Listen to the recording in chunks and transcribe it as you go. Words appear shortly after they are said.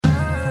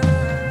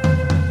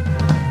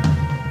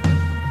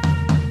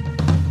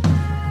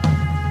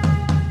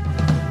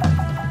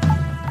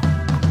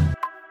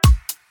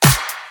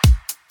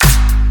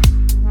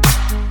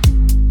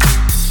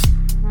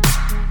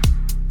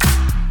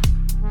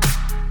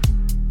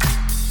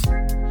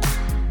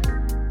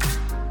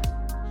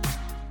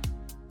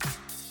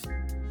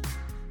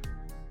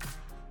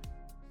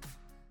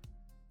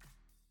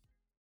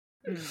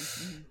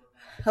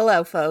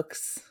Hello,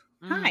 folks.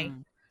 Hi.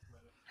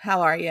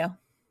 How are you?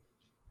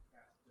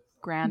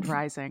 Grand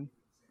rising.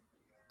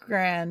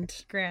 Grand.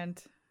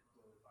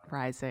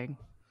 Rising.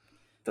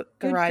 The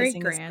Good,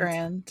 rising great is grand.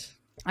 grand.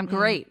 I'm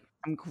great.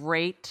 I'm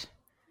great.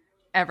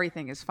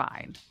 Everything is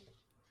fine.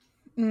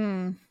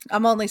 I'm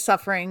only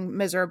suffering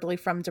miserably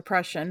from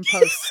depression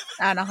post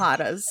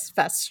Anahata's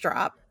fest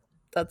drop.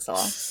 That's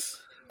all.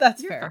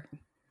 That's You're fair. fine.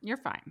 You're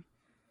fine.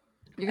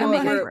 You're Am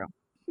going to make I? it through.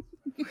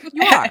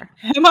 You are.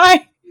 Am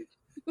I?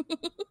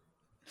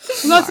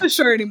 I'm not so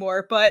sure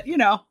anymore, but You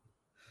will.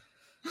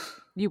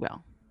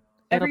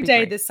 every It'll be day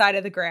great. this side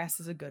of the grass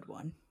is a good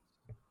one.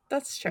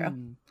 That's true.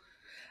 Mm.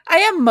 I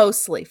am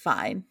mostly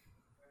fine.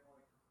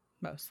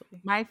 Mostly.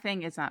 My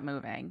thing is not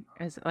moving.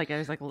 There's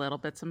little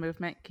bits of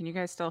movement. Can you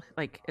guys still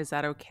is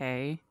that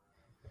okay?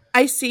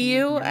 I see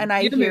you and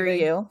I You're hear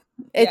moving. you.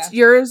 It's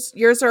yours.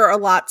 Yours are a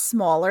lot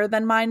smaller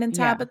than mine and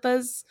Yeah.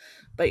 Tabitha's,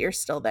 but you're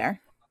still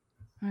there.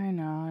 I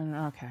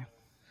know. Okay.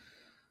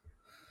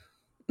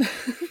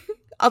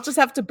 I'll just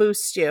have to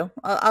boost you.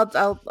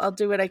 I'll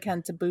do what I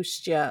can to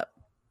boost you up.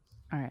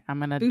 All right. I'm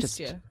gonna Boost just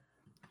you.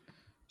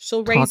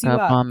 She'll talk raise you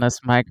up. on this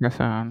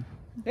microphone.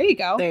 There you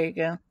go. There you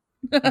go.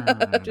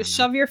 Just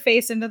shove your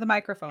face into the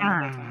microphone.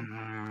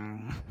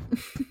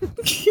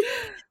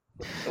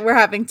 We're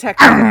having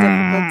technical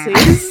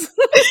difficulties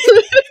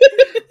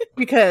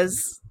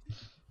because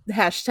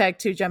hashtag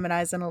 2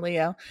 Geminis and a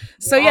Leo.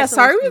 So yeah, Also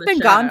sorry listen to we've the been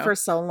gone shadow. for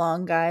so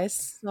long,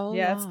 guys.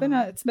 Yeah, it's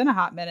been a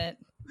hot minute.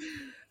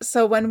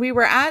 So when we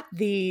were at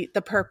the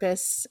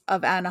purpose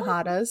of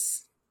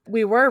Anahata's,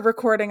 we were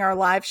recording our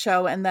live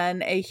show and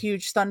then a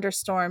huge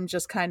thunderstorm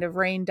just kind of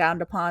rained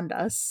down upon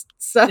us.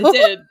 So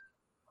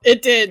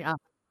It did.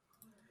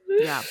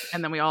 Yeah.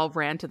 And then we all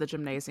ran to the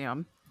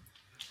gymnasium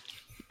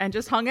and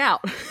just hung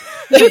out.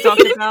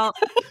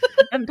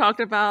 and talked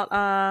about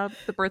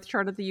the birth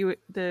chart of the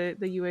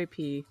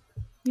UAP.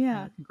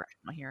 Yeah.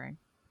 Congressional hearing.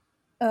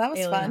 Oh, that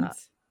was fun.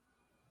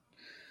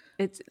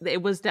 Aliens.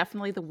 It was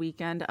definitely the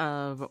weekend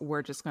of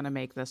we're just gonna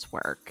make this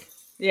work.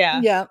 Yeah.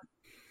 Yeah.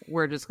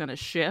 We're just gonna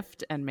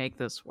shift and make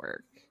this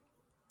work.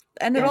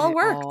 And it all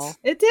worked.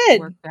 It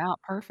did. Worked out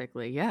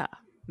perfectly. Yeah.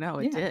 No,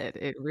 it did.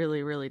 It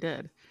really, really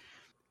did.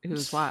 It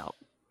was wild.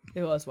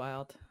 It was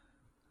wild.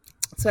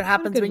 That's what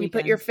happens when you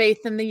put your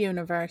faith in the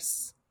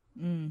universe.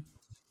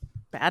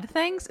 Bad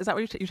things? Is that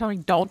what you're telling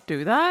me? Don't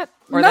do that?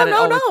 No.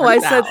 I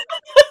said,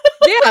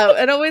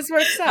 yeah, it always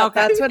works out.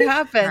 Okay. That's what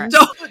happens.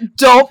 Right.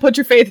 Don't put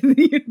your faith in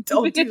the universe.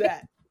 Don't do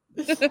that.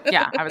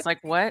 Yeah, I was like,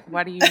 what?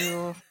 Why do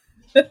you?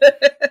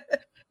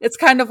 It's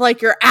kind of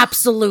like you're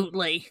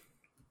absolutely.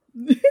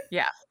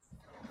 Yeah.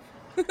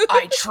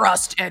 I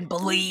trust and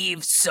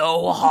believe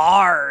so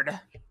hard.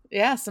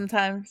 Yeah,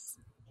 sometimes.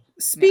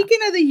 Speaking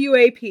of the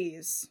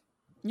UAPs.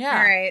 Yeah.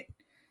 All right.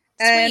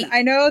 And Sweet.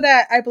 I know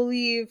that I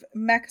believe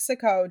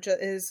Mexico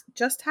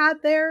just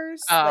had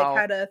theirs,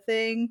 had a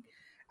thing.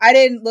 I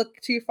didn't look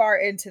too far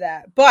into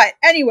that. But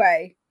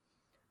anyway,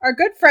 our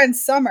good friend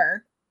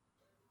Summer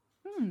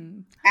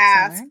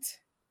asked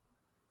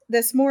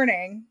this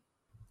morning,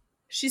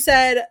 she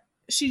said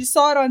she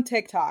saw it on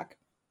TikTok,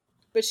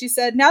 but she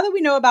said, now that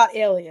we know about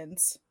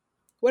aliens,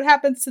 what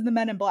happens to the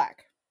Men in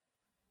Black?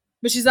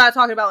 But she's not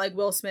talking about like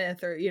Will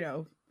Smith or,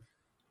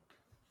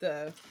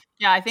 the...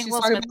 Yeah, I think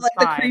Will Smith is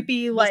the fine.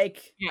 creepy,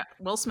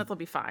 Will Smith will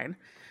be fine.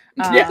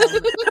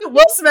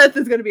 Will Smith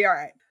is gonna be all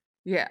right.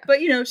 Yeah, but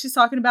she's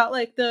talking about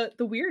like the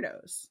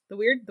weirdos, the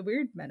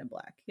weird Men in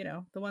Black.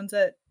 The ones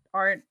that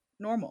aren't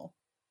normal.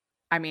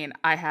 I mean,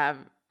 I have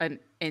an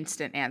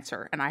instant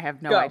answer, and I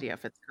have no idea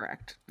if it's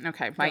correct.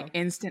 Okay, my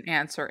instant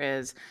answer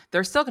is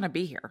they're still going to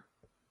be here.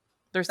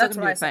 They're still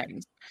going to do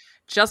things.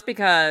 Just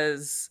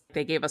because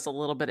they gave us a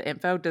little bit of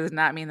info does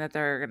not mean that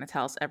they're going to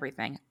tell us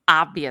everything.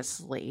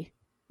 Obviously.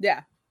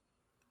 Yeah.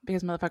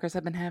 Because motherfuckers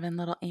have been having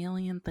little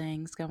alien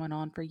things going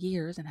on for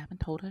years and haven't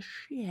told us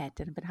shit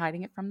and have been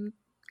hiding it from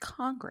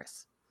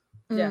Congress.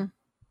 Yeah.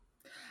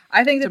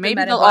 I think that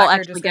maybe they'll all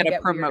actually get a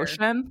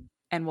promotion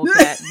and we'll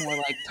get more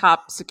like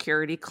top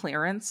security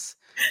clearance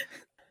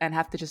and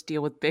have to just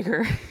deal with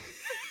bigger.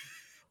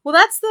 Well,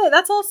 that's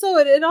also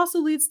it also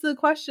leads to the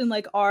question,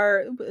 like,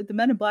 are the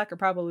Men in Black are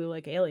probably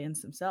like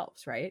aliens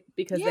themselves, right?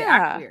 Because they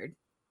act weird.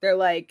 They're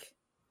like,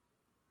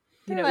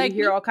 you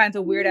hear all kinds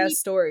of weird ass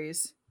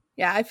stories.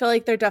 Yeah, I feel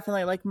like they're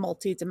definitely like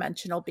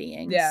multi-dimensional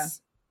beings. Yeah.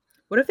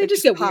 What if they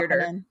just get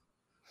weirder?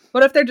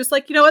 What if they're just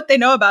like, you know what? They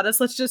know about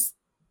us. Let's just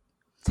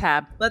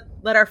let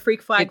our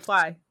freak flag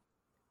fly.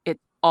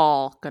 It's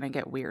all gonna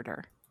get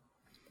weirder.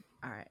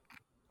 All right.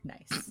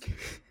 Nice.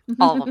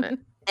 All of it.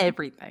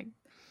 Everything.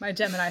 My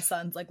Gemini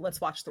son's like, let's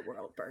watch the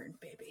world burn,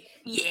 baby.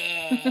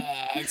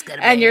 Yeah, it's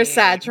gonna. And your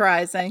Sag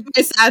rising.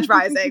 My Sag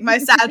rising. My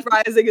Sag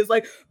rising is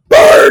like,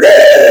 burn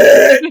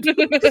it. To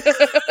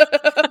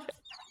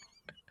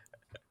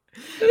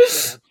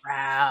the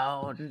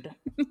ground. To the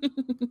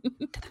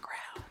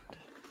ground.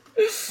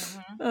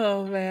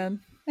 Oh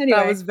man. Anyway.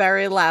 That was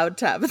very loud,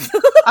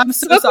 Tabitha. I'm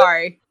so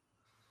sorry.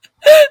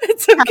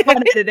 It's okay.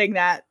 I'm editing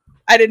that.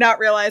 I did not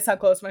realize how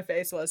close my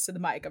face was to the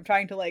mic. I'm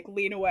trying to like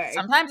lean away.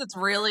 Sometimes it's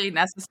really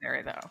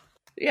necessary though.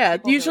 Yeah,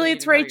 People usually really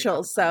it's need to know you're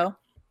Rachel, talking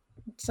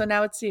so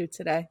now it's you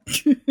today.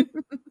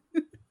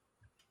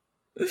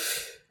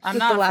 I'm With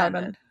not the loud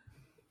offended.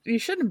 You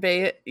shouldn't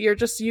be. You're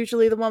just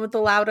usually the one with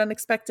the loud,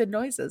 unexpected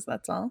noises.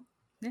 That's all.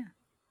 Yeah.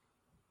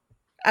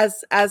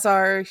 As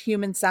our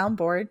human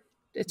soundboard,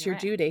 it's You're your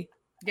right. duty.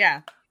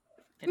 Yeah.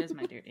 It is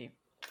my duty.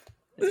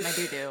 It's my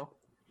doo-doo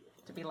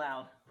to be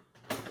loud.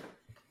 Did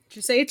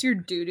you say it's your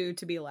doo-doo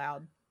to be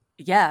loud?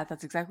 Yeah,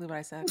 that's exactly what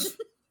I said.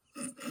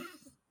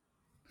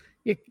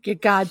 You're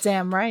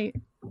goddamn right.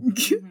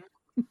 Mm-hmm.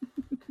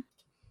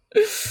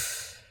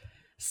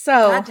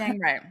 So, Goddamn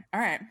right. All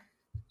right.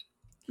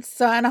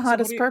 So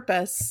Anahata's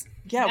purpose.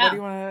 Yeah, what do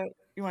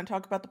you want to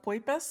talk about the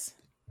purpose?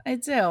 I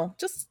do.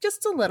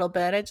 Just a little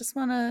bit. I just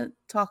want to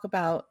talk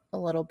about a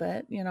little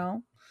bit,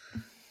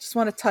 Just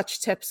want to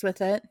touch tips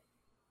with it.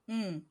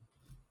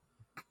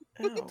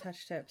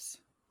 Touch tips.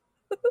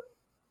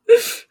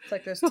 It's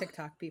like those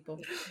TikTok people.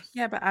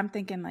 Yeah, but I'm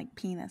thinking like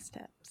penis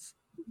tips.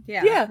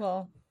 Yeah.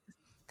 Well,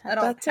 I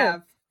don't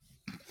have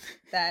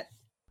that.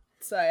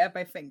 So I have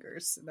my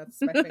fingers.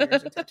 That's my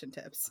fingers are touching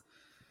tips.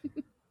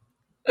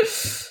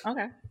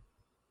 Okay.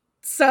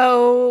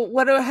 So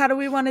how do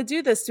we want to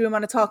do this? Do we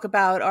want to talk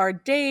about our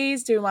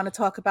days? Do we want to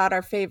talk about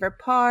our favorite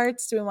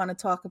parts? Do we want to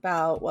talk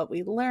about what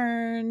we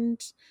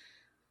learned?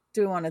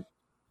 Do we want to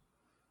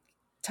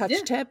touch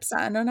tips?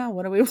 I don't know.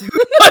 What do we want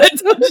to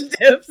touch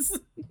tips?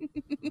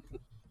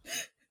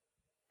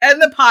 End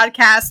the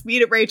podcast,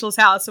 meet at Rachel's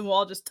house, and we'll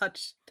all just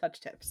touch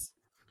tips.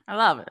 I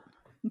love it.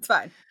 It's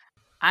fine.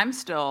 I'm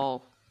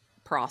still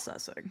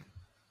processing.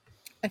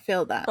 I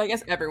feel that. But I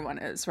guess everyone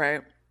is,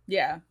 right?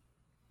 Yeah.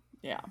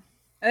 Yeah.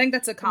 I think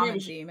that's a common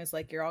theme is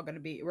like we're all gonna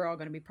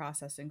be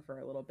processing for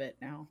a little bit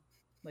now.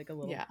 Like a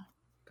little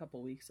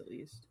couple weeks at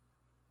least.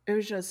 It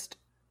was just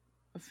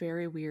a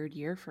very weird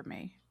year for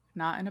me.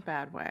 Not in a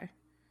bad way,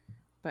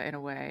 but in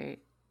a way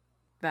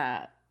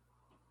that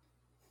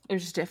it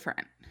was just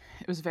different.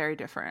 It was very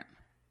different.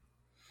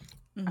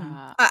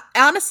 Mm-hmm.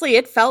 Honestly,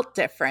 it felt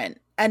different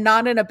and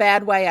not in a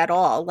bad way at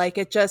all. Like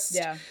it just,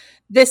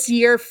 this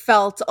year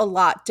felt a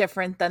lot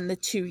different than the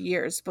 2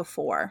 years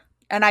before.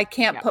 And I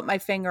can't put my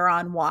finger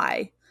on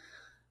why.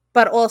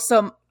 But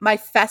also my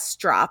fest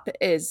drop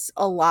is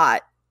a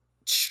lot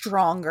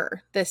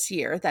stronger this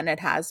year than it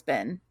has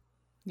been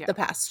the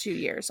past 2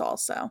 years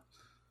also.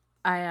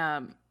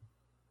 I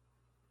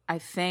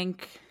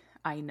think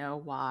I know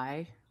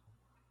why.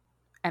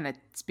 And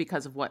it's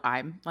because of what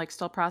I'm like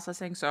still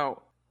processing.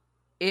 So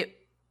it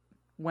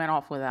went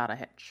off without a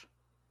hitch.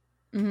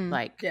 Mm-hmm.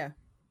 Like,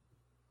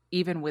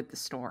 even with the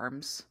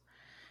storms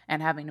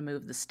and having to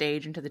move the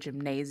stage into the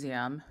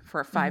gymnasium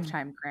for a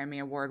 5-time Grammy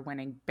Award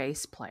winning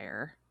bass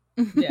player.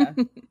 Yeah.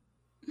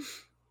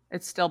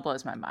 It still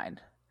blows my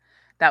mind.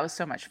 That was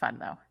so much fun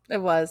though.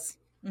 It was.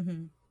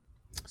 Mm-hmm.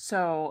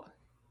 So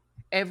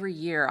every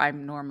year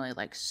I'm normally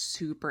like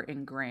super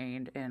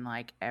ingrained in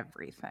like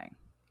everything.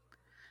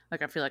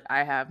 Like I feel like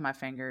I have my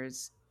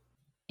fingers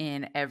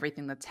in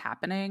everything that's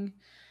happening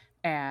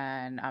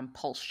and I'm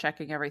pulse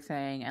checking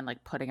everything and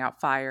like putting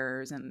out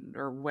fires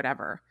or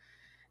whatever.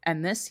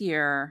 And this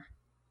year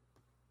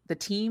the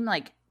team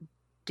like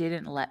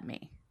didn't let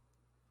me.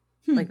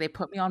 Like they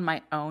put me on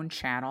my own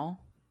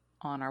channel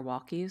on our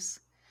walkies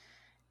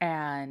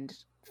and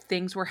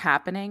things were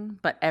happening,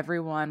 but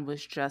everyone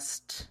was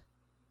just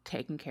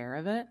taking care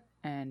of it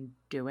and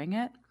doing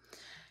it.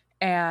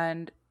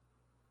 And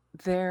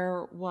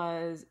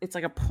it's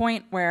like a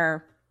point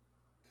where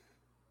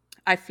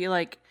I feel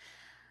like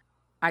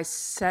I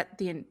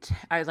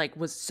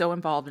was so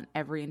involved in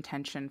every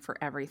intention for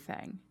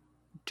everything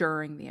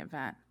during the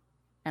event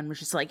and was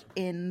just like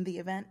in the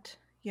event,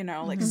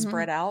 like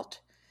spread out.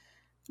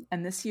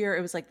 And this year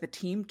it was like the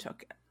team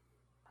took it.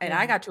 And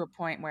I got to a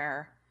point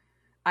where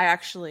I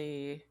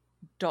actually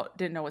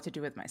didn't know what to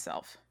do with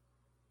myself.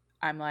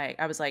 I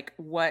was like,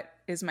 what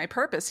is my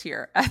purpose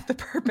here at the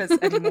purpose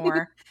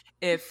anymore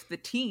if the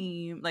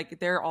team, like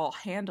they're all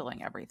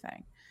handling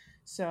everything.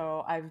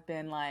 So I've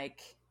been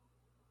like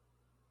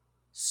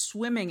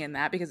swimming in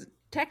that because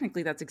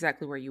technically that's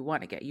exactly where you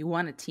want to get. You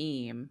want a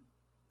team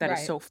that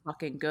is so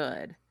fucking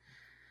good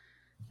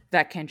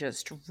that can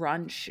just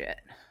run shit.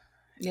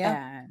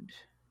 Yeah. And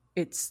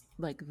it's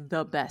like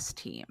the best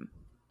team.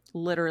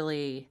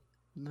 Literally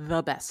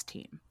the best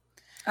team.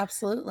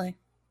 Absolutely.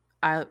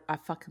 I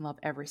fucking love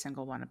every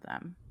single one of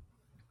them.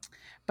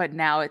 But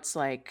now it's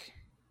like,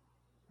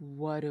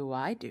 what do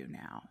I do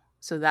now?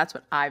 So that's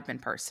what I've been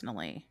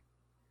personally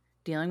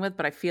dealing with.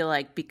 But I feel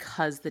like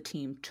because the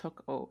team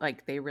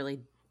like they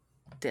really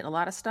did a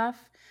lot of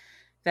stuff,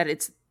 that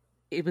it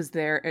was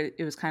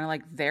kind of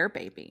like their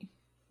baby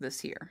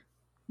this year.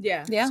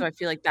 Yeah. So I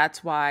feel like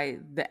that's why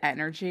the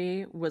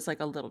energy was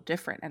like a little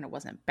different, and it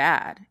wasn't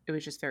bad. It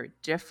was just very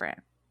different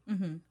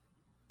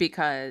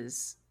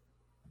because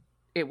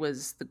it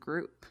was the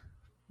group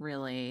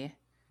really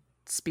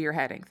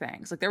spearheading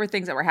things. Like there were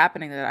things that were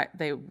happening that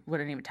they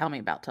wouldn't even tell me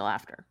about till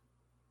after.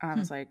 And I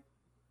was like,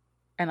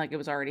 and like it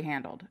was already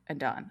handled and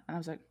done. And I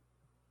was like,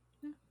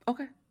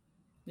 okay.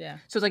 Yeah.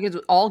 So it's like it's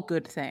all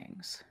good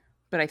things.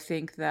 But I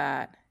think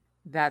that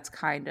that's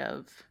kind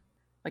of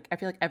like, I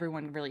feel like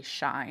everyone really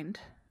shined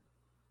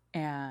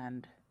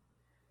and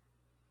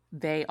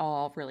they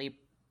all really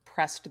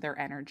pressed their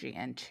energy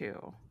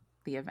into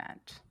the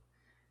event.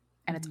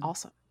 And it's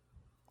awesome.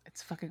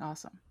 It's fucking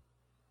awesome.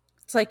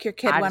 It's like your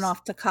kid went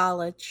off to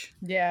college.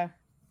 Yeah.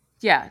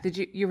 Yeah.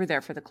 You were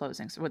there for the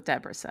closings, what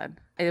Deborah said.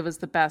 It was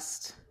the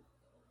best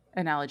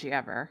analogy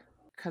ever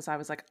because I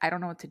was like, I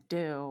don't know what to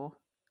do.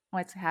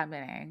 What's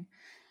happening?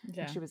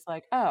 Yeah. And she was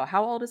like, oh,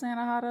 how old is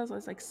Anahata? So I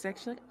was like 6.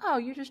 She's like, oh,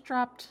 you just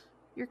dropped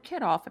your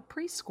kid off at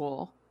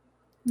preschool.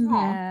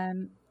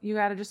 And you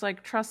got to just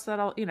like trust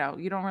that you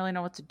don't really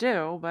know what to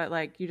do, but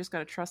like you just got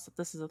to trust that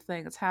this is a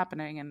thing that's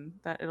happening and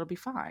that it'll be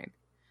fine.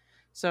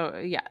 So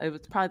yeah, it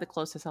was probably the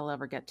closest I'll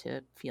ever get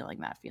to feeling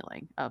that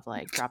feeling of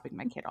like dropping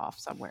my kid off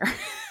somewhere.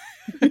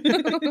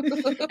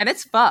 And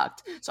it's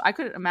fucked. So I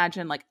couldn't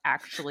imagine like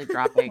actually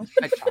dropping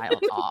a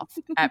child off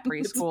at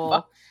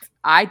preschool.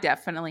 I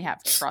definitely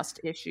have trust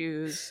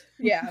issues.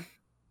 Yeah.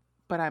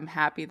 But I'm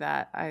happy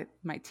that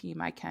my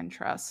team I can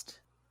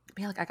trust.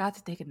 Be like, I got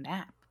to take a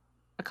nap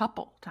a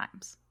couple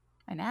times.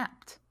 I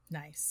napped.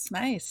 Nice.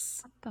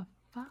 Nice. What the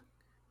fuck?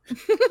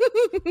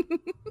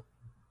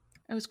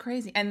 It was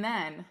crazy. And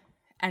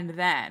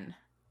then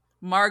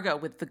Margot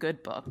with the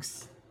good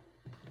books.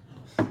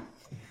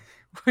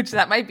 Which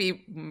that might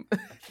be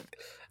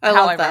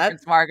how I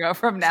reference Margot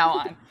from now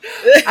on.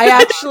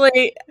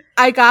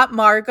 I got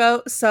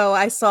Margot. So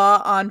I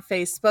saw on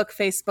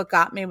Facebook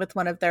got me with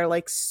one of their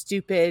like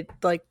stupid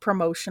like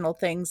promotional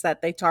things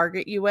that they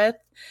target you with.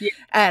 Yeah.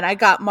 And I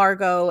got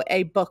Margot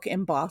a book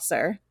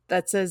embosser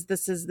that says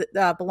this is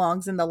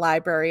belongs in the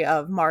library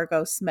of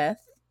Margot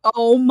Smith.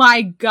 Oh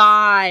my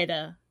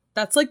God.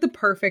 That's like the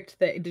perfect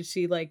thing. Did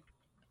she like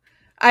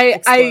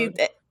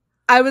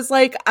I was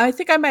like, I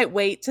think I might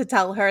wait to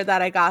tell her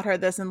that I got her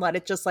this and let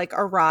it just like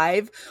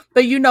arrive.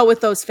 But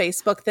with those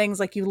Facebook things,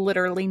 like you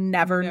literally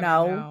never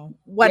know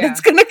when it's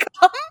going to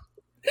come.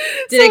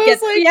 Did it get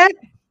there yet?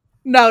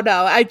 No.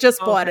 I just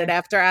bought it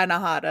after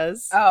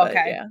Anahata's. Oh,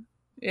 okay.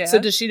 Yeah. So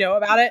does she know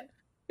about it?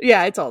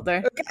 Yeah, I told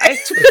her. Okay.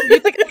 You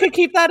think I could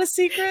keep that a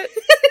secret?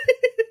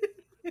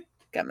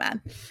 Good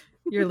man.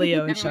 Your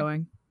Leo is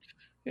showing.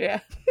 Yeah.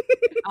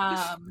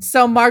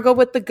 So Margot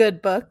with the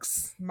good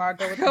books.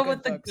 Margot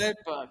with the good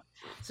book.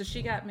 So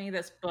she got me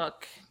this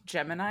book,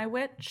 Gemini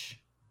Witch.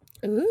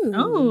 Ooh.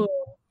 Oh.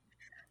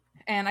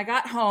 And I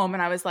got home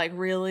and I was like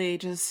really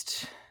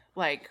just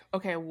like,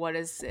 okay, what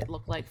does it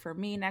look like for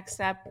me next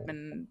step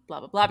and blah,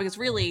 blah, blah. Because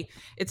really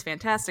it's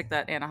fantastic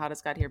that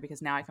Anahata's got here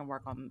because now I can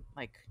work on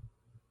like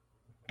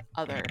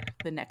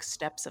the next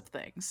steps of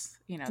things,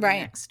 the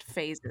next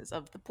phases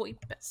of the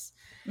poipus.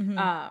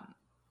 Mm-hmm.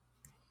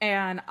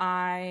 And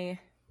I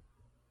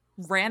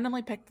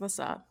randomly picked this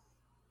up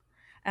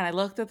and I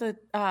looked at the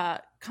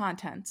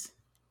contents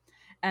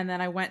and then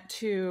I went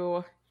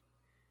to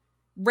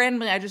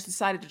randomly, I just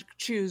decided to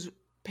choose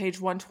page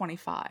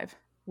 125,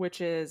 which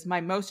is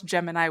my most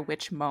Gemini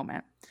witch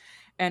moment.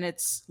 And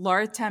it's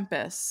Laura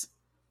Tempest,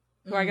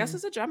 who I guess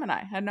is a Gemini.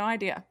 I had no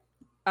idea.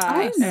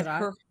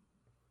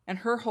 And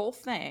her whole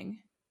thing,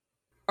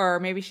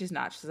 or maybe she's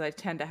not, because I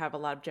tend to have a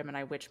lot of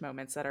Gemini witch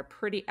moments that are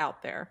pretty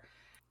out there.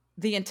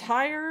 The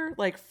entire,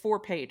 4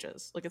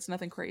 pages, it's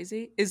nothing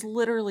crazy, is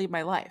literally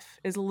my life,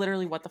 is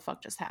literally what the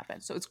fuck just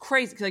happened. So it's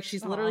crazy, because,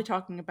 she's literally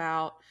talking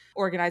about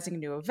organizing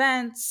new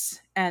events,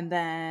 and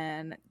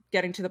then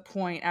getting to the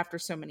point after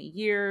so many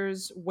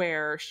years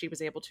where she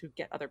was able to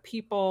get other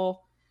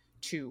people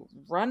to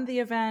run the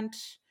event.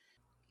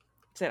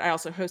 Said I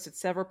also hosted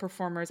several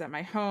performers at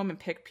my home and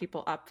picked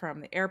people up from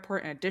the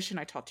airport. In addition,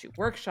 I taught 2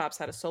 workshops,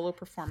 had a solo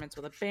performance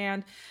with a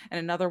band, and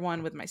another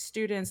one with my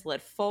students,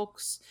 led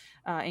folks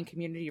in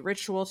community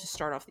ritual to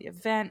start off the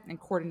event, and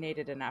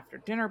coordinated an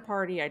after-dinner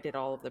party. I did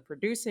all of the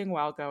producing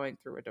while going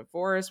through a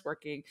divorce,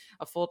 working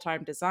a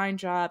full-time design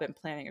job, and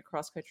planning a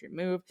cross-country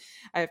move.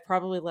 I have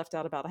probably left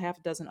out about a half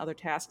a dozen other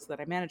tasks that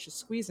I managed to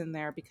squeeze in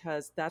there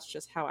because that's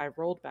just how I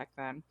rolled back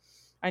then.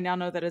 I now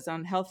know that it's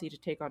unhealthy to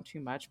take on too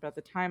much, but at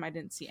the time I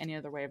didn't see any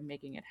other way of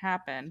making it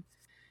happen,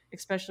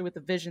 especially with the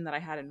vision that I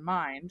had in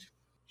mind.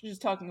 She's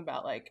just talking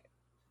about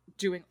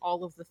doing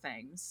all of the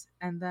things.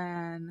 And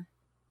then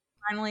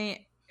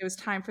finally, it was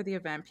time for the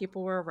event.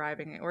 People were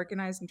arriving. I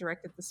organized and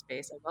directed the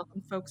space. I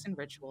welcomed folks in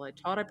ritual. I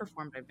taught, I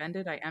performed, I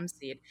vended, I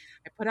emceed.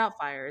 I put out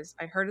fires.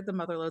 I herded the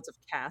motherloads of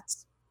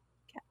cats.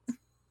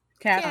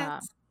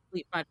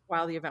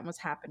 While the event was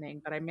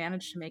happening, but I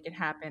managed to make it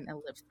happen and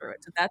live through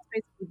it. So that's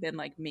basically been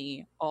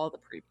me all the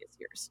previous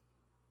years,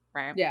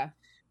 right? Yeah.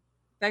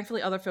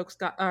 Thankfully, other folks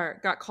got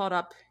caught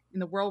up in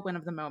the whirlwind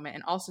of the moment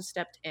and also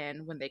stepped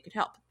in when they could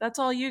help. That's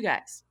all you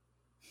guys,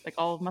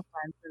 all of my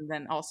friends, and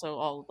then also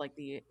all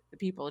the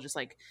people just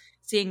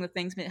seeing the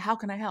things. How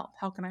can I help?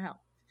 How can I help?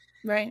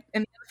 Right.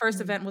 And the first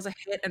event was a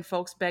hit, and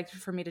folks begged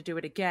for me to do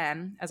it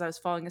again as I was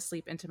falling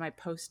asleep into my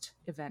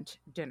post-event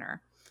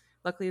dinner.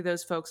 Luckily,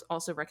 those folks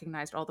also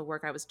recognized all the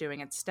work I was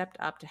doing and stepped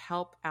up to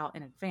help out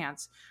in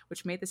advance,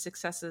 which made the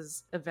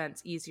successes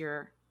events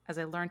easier as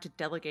I learned to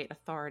delegate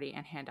authority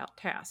and hand out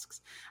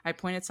tasks. I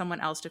appointed someone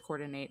else to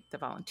coordinate the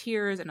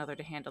volunteers, another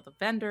to handle the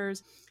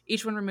vendors.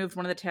 Each one removed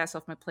one of the tasks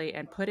off my plate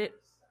and put it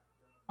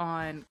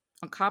on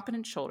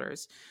competent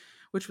shoulders,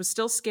 which was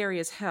still scary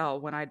as hell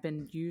when I'd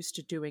been used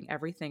to doing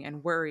everything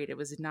and worried it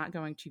was not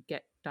going to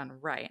get done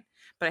right.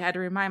 But I had to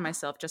remind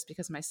myself, just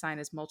because my sign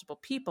is multiple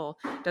people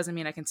doesn't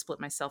mean I can split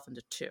myself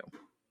into two.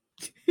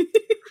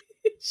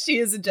 She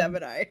is a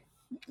Gemini.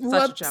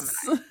 Such a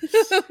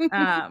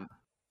Gemini.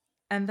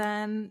 And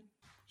then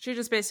she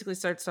just basically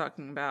starts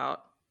talking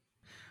about,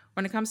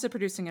 when it comes to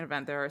producing an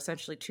event, there are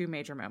essentially two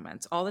major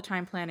moments: all the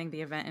time planning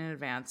the event in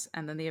advance,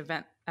 and then the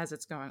event as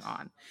it's going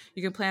on.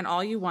 You can plan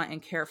all you want in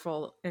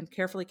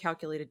carefully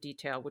calculated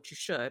detail, which you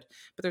should,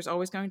 but there's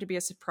always going to be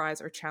a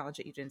surprise or challenge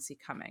that you didn't see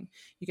coming.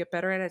 You get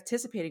better at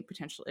anticipating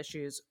potential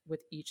issues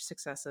with each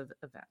successive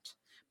event,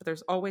 but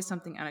there's always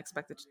something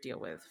unexpected to deal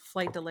with: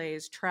 flight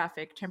delays,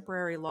 traffic,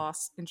 temporary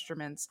lost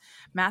instruments,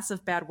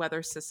 massive bad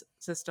weather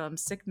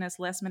systems, sickness,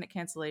 last-minute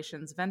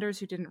cancellations, vendors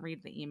who didn't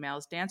read the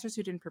emails, dancers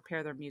who didn't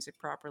prepare their music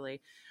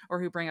properly, or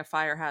who bring a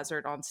fire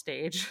hazard on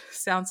stage,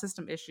 sound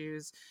system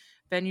issues,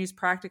 venues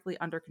practically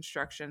under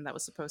construction that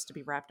was supposed to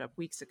be wrapped up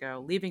weeks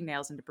ago, leaving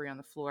nails and debris on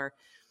the floor,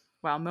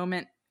 while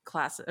movement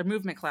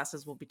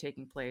classes will be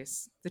taking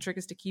place. The trick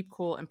is to keep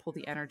cool and pull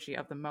the energy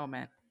of the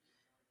moment,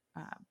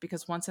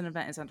 because once an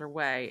event is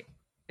underway,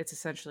 it's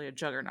essentially a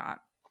juggernaut,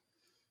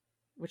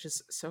 which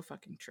is so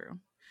fucking true.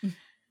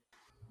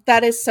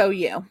 That is so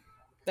you.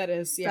 That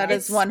is, yeah. That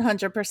is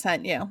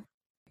 100% you.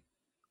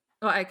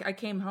 Well, I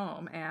came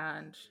home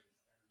and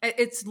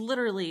it's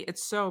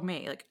so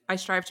me. Like, I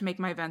strive to make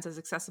my events as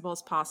accessible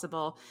as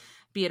possible,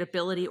 be it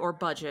ability or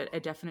budget, a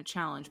definite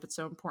challenge, but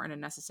so important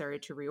and necessary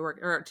to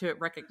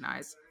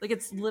recognize. Like,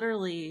 it's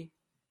literally,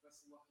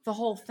 the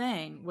whole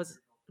thing was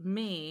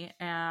me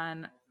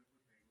and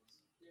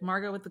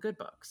Margot with the good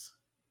books.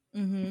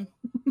 Mm-hmm.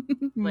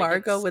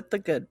 Margot with the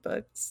good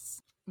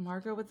books.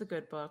 Margot with the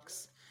good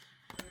books.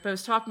 But I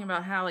was talking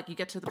about how, like, you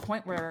get to the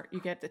point where you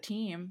get the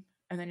team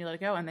and then you let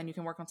it go and then you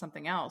can work on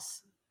something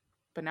else.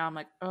 But now I'm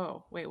like,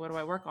 oh, wait, what do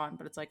I work on?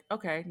 But it's like,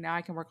 okay, now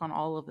I can work on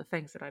all of the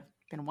things that I've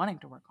been wanting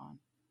to work on.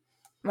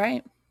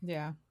 Right.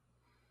 Yeah.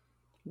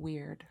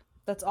 Weird.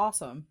 That's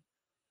awesome.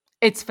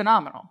 It's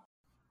phenomenal.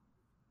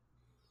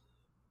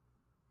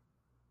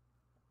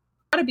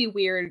 It's gotta be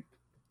weird,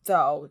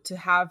 though, to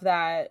have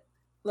that,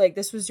 like,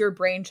 this was your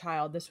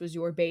brainchild, this was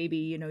your baby,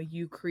 you know,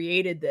 you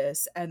created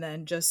this, and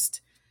then just,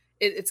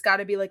 it's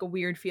gotta be, like, a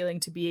weird feeling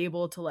to be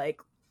able to,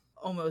 like,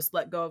 almost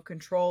let go of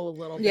control a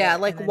little bit. Yeah,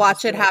 like,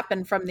 watch it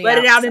happen from the outside.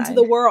 Let it out into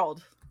the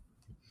world.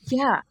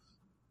 Yeah.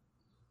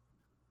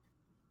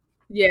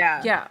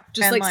 Yeah. Yeah.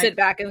 Just, like, sit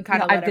back and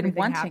kind of let everything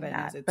happen. I've been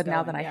wanting that, but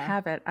now that I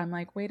have it, I'm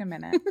like, wait a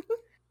minute.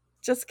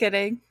 Just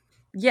kidding.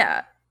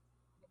 Yeah.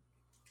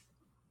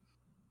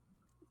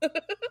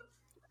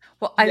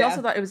 Well, I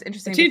also thought it was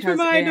interesting because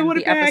in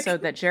the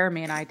episode that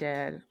Jeremy and I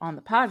did on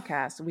the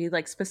podcast, we,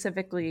 like,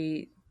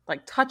 specifically,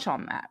 like, touch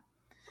on that.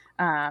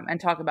 And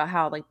talk about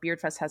how, like,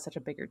 Beardfest has such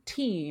a bigger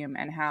team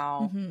and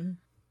how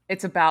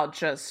it's about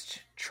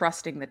just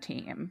trusting the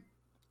team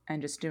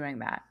and just doing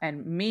that.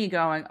 And me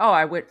going, oh,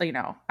 I would, you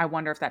know, I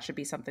wonder if that should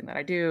be something that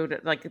I do,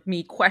 like,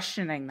 me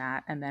questioning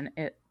that. And then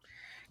it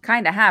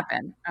kind of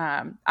happened.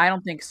 I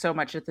don't think so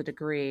much at the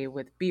degree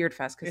with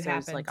Beardfest, because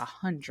there's like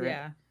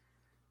 100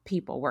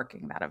 people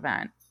working that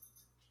event.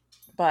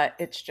 But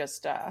it's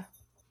just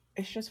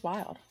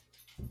wild.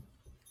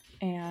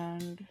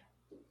 And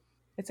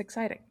it's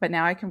exciting. But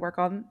now I can work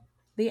on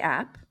the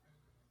app,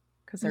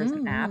 because there's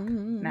an app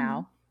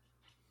now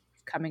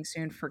coming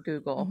soon for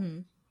Google.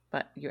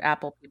 But you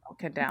Apple people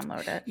can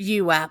download it.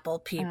 You Apple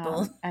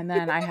people. And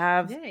then I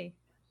have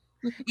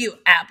you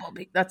Apple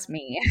people. That's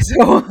me.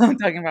 So I'm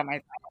talking about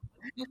myself.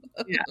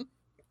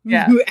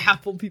 Yeah. You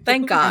Apple people.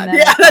 Thank God.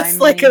 Yeah,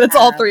 that's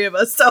all three of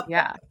us. So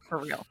yeah, for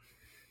real.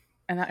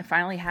 And I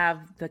finally have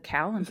the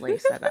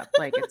Calendly set up.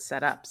 Like, it's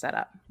set up.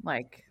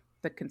 Like,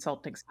 the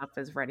consulting stuff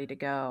is ready to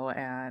go,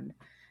 and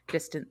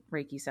distant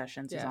Reiki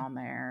sessions is on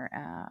there.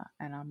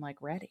 And I'm, like,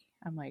 ready.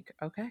 I'm like,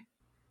 okay,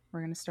 we're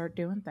going to start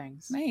doing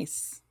things.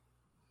 Nice.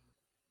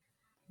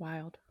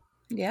 Wild.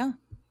 Yeah.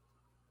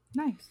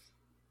 Nice.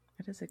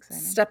 It is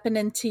exciting. Stepping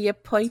into your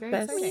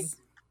purpose.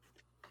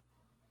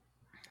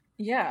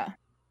 Yeah.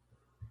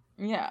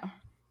 Yeah.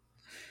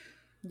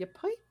 Your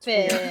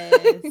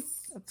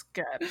purpose. That's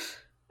good.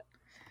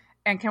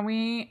 And can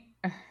we...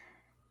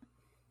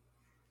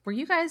 Were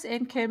you guys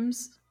in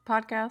Kim's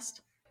podcast?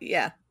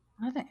 Yeah.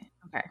 Are they?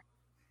 Okay.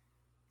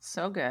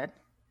 So good.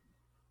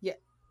 Yeah.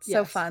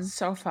 So fun.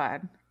 So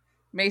fun.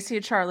 Macy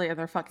and Charlie and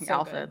their fucking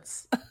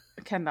outfits.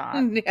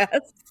 Cannot.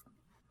 Yes.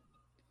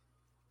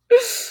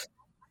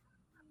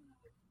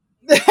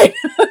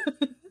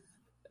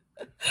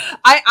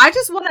 I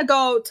just want to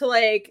go to,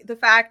 like, the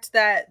fact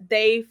that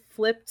they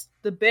flipped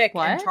the Bic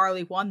and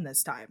Charlie won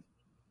this time.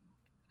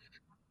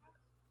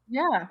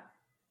 Yeah.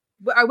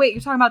 Wait,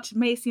 you're talking about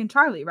Macy and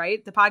Charlie,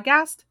 right? The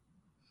podcast?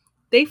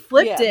 They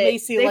flipped it.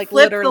 Macy, they like,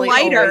 flipped literally the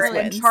lighter,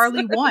 and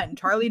Charlie won.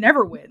 Charlie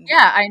never wins.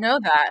 Yeah, I know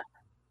that.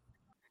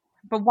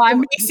 But why?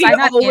 Macy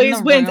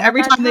always wins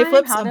every time they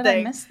flip something. How did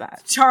I miss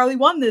that? Charlie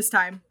won this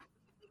time.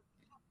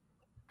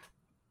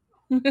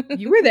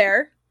 You were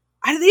there.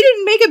 They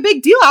didn't make a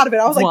big deal out of it.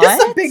 I was like,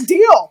 this is a big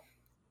deal.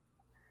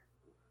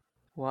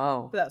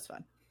 Whoa. But that was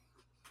fun.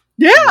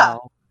 Yeah.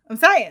 Whoa. I'm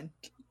saying.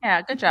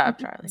 Yeah, good job,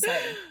 Charlie.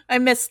 I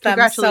missed them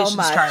so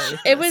much. Charlie,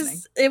 it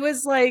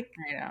was like,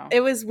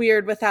 it was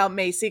weird without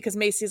Macy, because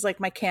Macy's like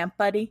my camp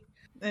buddy.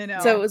 I know.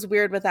 So it was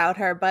weird without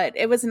her, but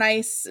it was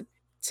nice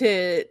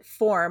to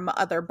form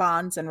other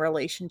bonds and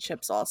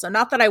relationships also.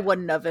 Not that I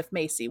wouldn't have if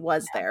Macy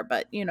was there,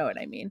 but you know what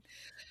I mean.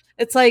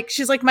 It's like,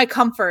 she's like my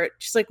comfort.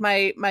 She's like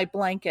my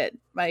blanket,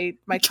 my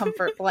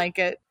comfort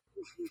blanket.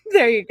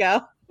 There you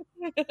go.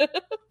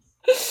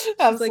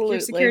 Absolutely,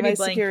 like your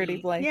security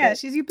blanket. Yeah,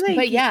 she's your blanket.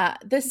 But yeah,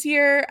 this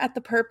year at the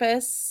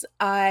Purpose,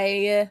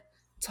 I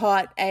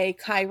taught a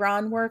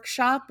Chiron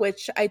workshop,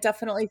 which I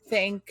definitely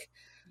think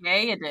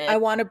you did. I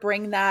want to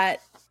bring that.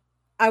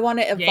 I want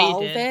to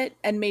evolve it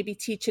and maybe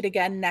teach it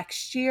again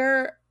next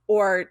year,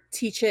 or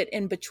teach it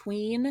in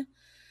between.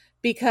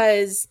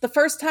 Because the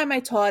first time I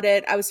taught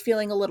it, I was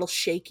feeling a little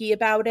shaky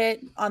about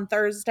it on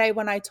Thursday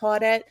when I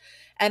taught it.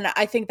 And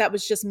I think that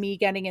was just me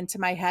getting into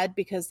my head,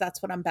 because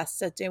that's what I'm best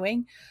at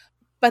doing.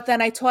 But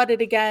then I taught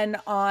it again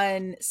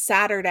on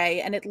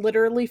Saturday, and it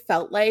literally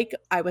felt like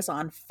I was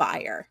on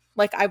fire.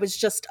 Like I was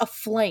just a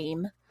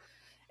flame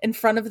in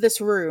front of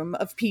this room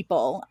of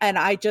people. And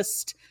I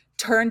just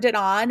turned it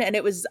on, and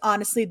it was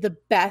honestly the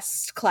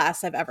best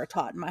class I've ever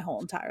taught in my whole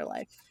entire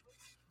life.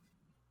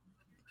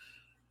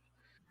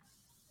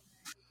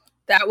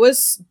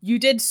 You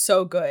did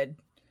so good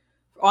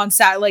on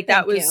Saturday. Like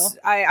that was,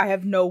 I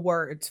have no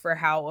words for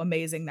how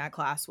amazing that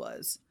class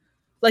was.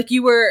 Like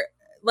you were,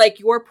 like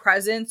your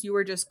presence, you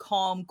were just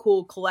calm,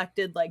 cool,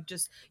 collected. Like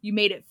just, you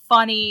made it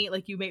funny.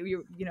 Like you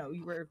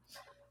were,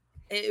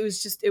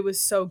 it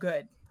was so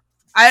good.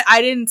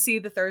 I didn't see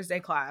the Thursday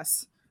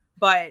class,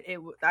 but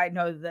I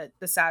know that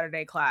the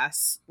Saturday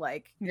class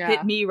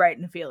hit me right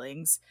in the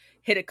feelings,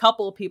 hit a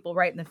couple of people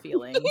right in the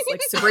feelings.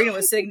 Like Sabrina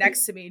was sitting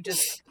next to me,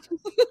 just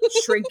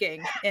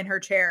shrinking in her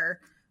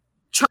chair,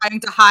 trying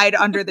to hide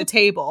under the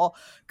table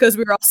because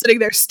we were all sitting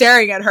there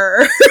staring at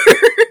her.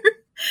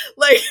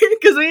 Like,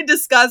 because we had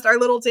discussed our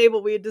little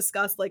table, we had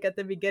discussed like at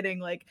the beginning,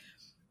 like,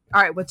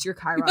 all right, what's your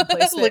Chiron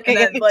placement? And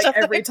then like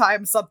every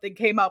time something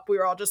came up, we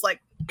were all just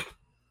like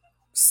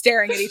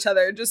staring at each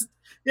other. Just,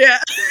 yeah.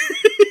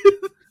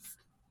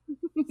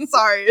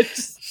 Sorry.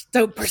 Just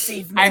don't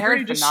perceive me. I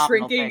heard just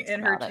shrinking in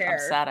her chair. I'm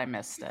sad I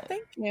missed it.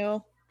 Thank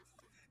you.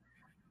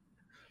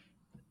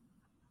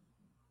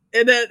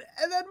 And then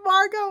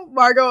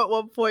Margot at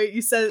one point,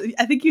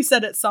 I think you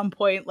said at some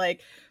point, like,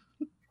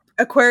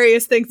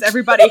 Aquarius thinks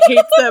everybody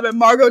hates them, and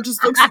Margot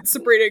just looks at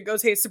Sabrina and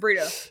goes, "Hey,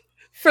 Sabrina."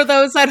 For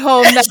those at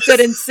home that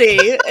didn't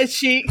see,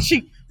 she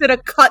did a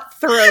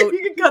cutthroat.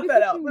 You can cut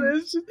that out. But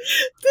it's just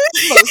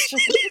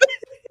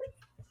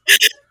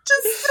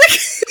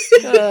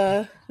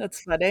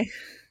that's funny.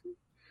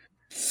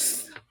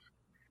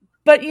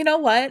 But you know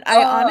what?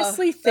 I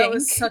honestly think that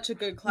was such a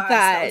good class.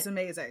 That was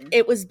amazing.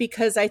 It was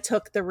because I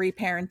took the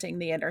reparenting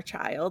the inner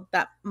child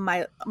that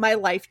my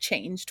life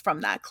changed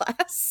from that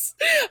class.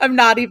 I'm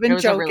not even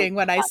joking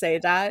when I say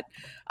that.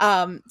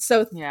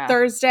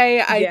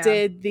 Thursday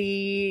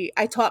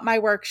I taught my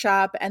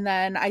workshop, and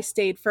then I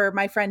stayed for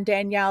my friend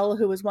Danielle,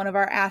 who was one of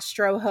our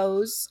astro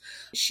hoes.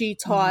 She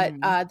taught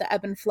the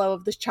ebb and flow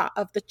of the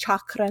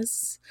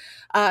chakras.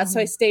 So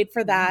I stayed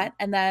for that.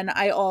 And then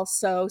I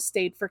also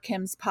stayed for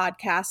Kim's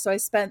podcast. So I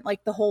spent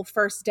like the whole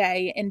first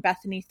day in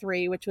Bethany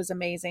 3, which was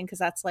amazing because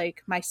that's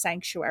like my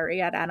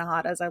sanctuary at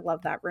Anahata's. I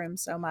love that room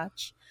so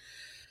much.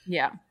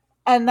 Yeah.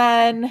 And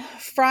then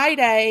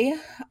Friday,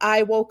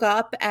 I woke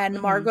up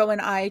and Margot and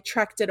I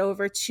trekked it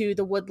over to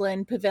the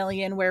Woodland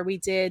Pavilion where we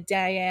did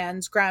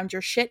Diane's Ground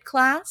Your Shit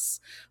class,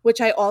 which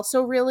I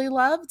also really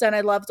loved. And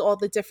I loved all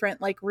the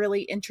different, like,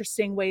 really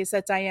interesting ways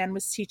that Diane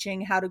was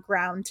teaching how to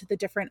ground to the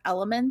different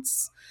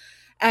elements.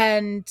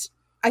 And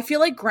I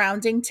feel like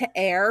grounding to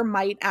air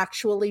might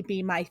actually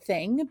be my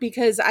thing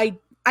because I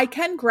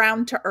can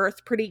ground to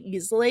earth pretty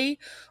easily,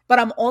 but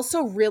I'm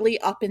also really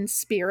up in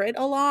spirit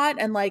a lot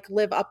and like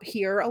live up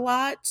here a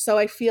lot. So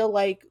I feel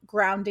like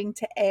grounding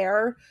to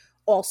air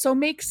also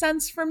makes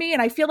sense for me.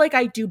 And I feel like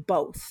I do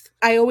both.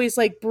 I always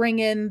like bring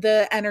in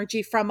the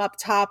energy from up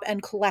top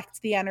and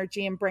collect the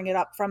energy and bring it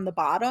up from the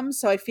bottom.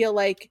 So I feel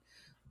like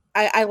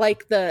I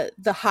like the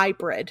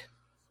hybrid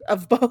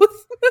of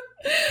both.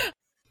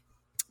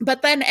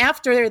 But then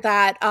after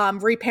that,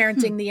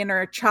 reparenting the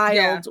inner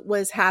child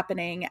was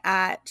happening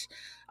at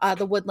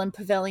the Woodland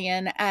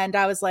Pavilion. And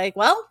I was like,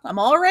 well, I'm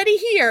already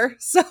here,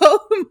 so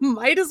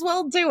might as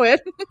well do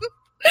it.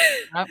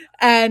 Yep.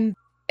 And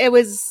it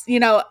was,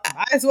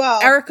 might as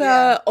well.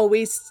 Erica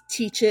always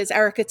teaches,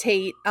 Erica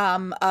Tate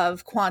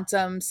of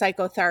Quantum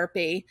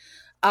Psychotherapy,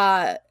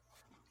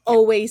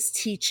 always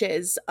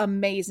teaches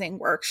amazing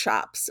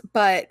workshops.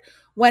 But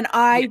when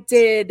I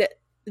did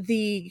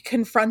the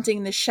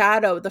Confronting the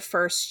Shadow the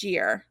first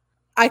year,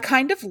 I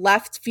kind of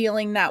left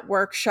feeling that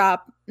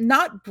workshop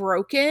not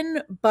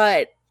broken,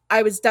 but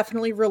I was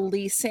definitely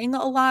releasing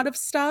a lot of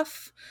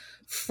stuff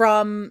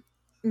from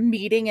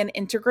meeting and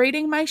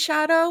integrating my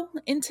shadow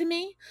into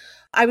me.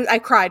 I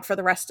cried for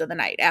the rest of the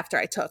night after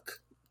I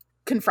took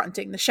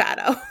confronting the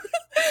shadow.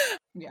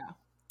 Yeah.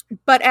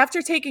 But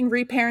after taking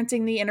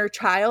Reparenting the Inner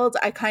Child,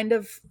 I kind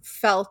of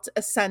felt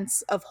a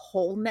sense of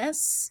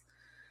wholeness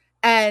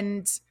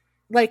and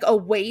like a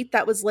weight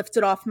that was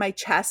lifted off my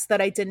chest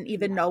that I didn't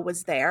even know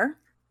was there.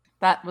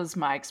 That was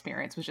my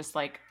experience, was just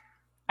like,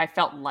 I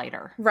felt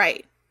lighter.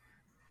 Right.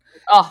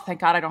 Oh,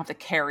 thank God I don't have to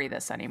carry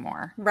this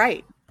anymore.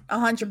 Right.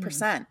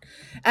 100%.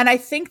 And I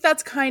think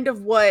that's kind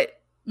of what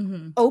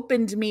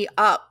opened me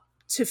up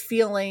to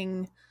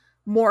feeling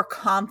more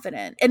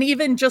confident, and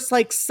even just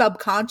like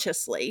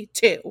subconsciously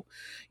too.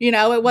 You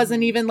know, it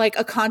wasn't even like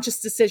a conscious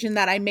decision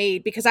that I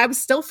made, because I was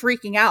still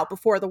freaking out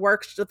before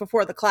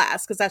the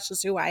class, because that's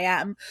just who I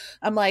am.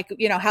 I'm like,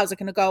 you know, how's it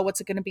going to go? What's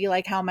it going to be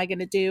like? How am I going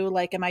to do?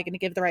 Like, am I going to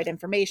give the right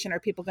information? Are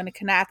people going to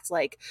connect?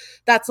 Like,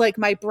 that's like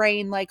my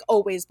brain, like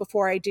always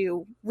before I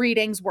do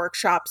readings,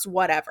 workshops,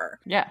 whatever.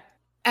 Yeah.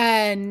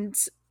 And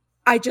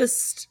I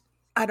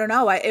don't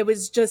know. It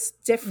was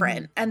just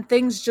different, and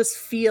things just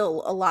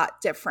feel a lot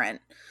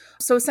different.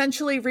 So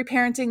essentially,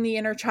 Reparenting the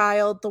Inner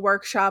Child, the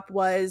workshop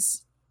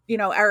was, you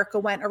know, Erica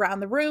went around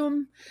the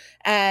room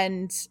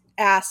and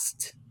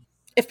asked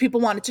if people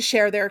wanted to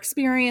share their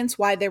experience,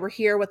 why they were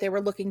here, what they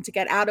were looking to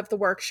get out of the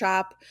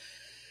workshop.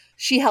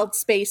 She held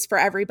space for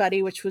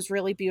everybody, which was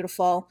really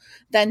beautiful.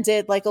 Then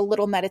did like a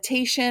little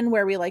meditation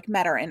where we like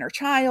met our inner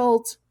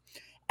child.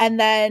 And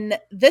then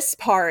this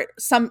part,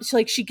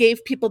 she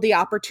gave people the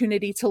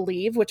opportunity to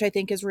leave, which I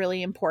think is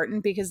really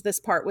important, because this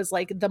part was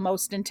like the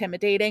most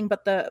intimidating,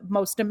 but the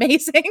most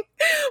amazing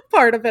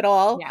part of it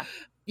all. Yeah.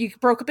 You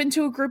broke up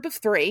into a group of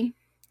 3.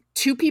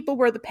 2 people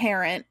were the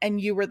parent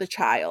and you were the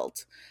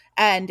child.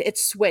 And it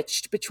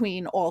switched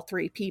between all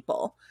 3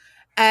 people.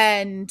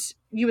 And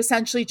you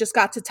essentially just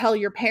got to tell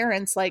your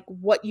parents like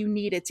what you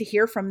needed to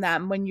hear from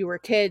them when you were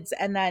kids.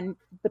 And then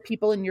the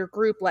people in your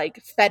group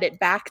like fed it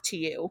back to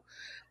you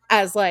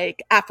as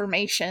like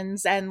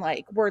affirmations and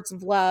like words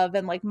of love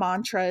and like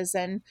mantras.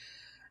 And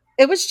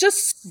it was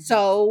just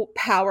so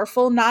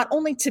powerful, not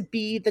only to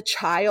be the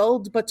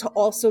child, but to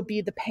also be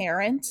the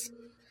parent.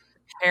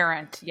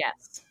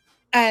 Yes.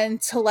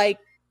 And to like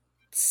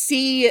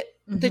see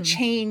the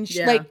change,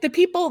 like the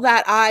people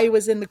that I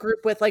was in the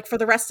group with, like for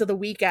the rest of the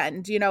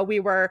weekend, you know,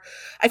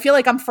 I feel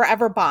like I'm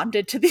forever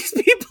bonded to these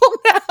people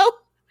now.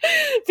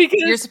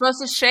 Because you're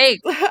supposed to shake.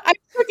 I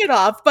took it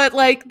off, but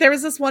like there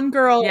was this one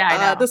girl,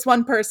 this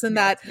one person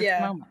that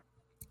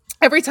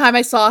every time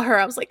I saw her,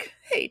 I was like,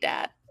 "Hey,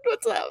 Dad,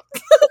 what's up?"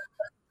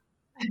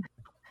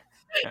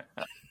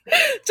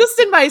 Just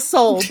in my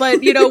soul,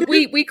 but you know,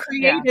 we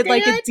created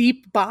like a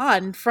deep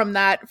bond from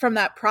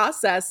that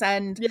process,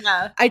 and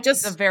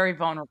it's a very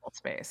vulnerable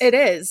space. It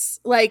is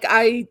like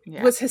I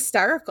was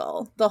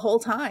hysterical the whole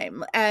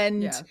time,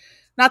 and.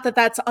 Not that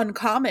that's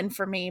uncommon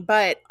for me,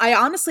 but I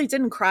honestly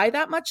didn't cry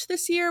that much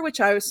this year,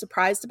 which I was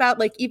surprised about.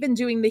 Like even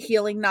doing the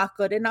healing not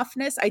good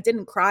enoughness, I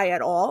didn't cry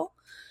at all.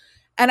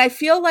 And I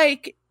feel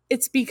like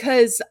it's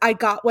because I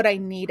got what I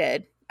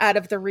needed out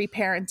of the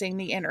Reparenting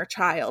the Inner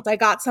Child. I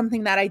got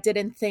something that I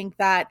didn't think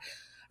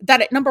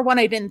number one,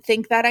 I didn't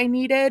think that I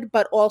needed,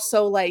 but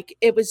also like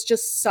it was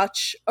just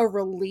such a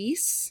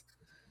release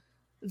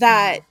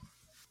that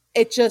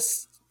it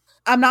just,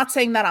 I'm not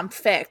saying that I'm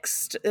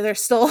fixed.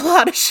 There's still a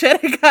lot of shit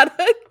I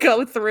gotta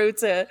go through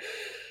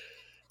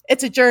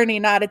it's a journey,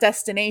 not a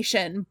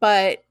destination,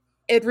 but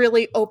it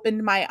really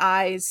opened my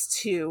eyes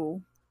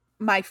to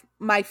my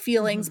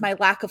feelings, my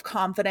lack of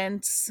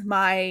confidence,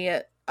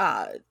 my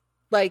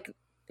like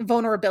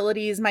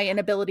vulnerabilities, my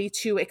inability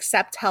to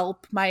accept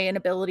help, my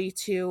inability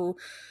to,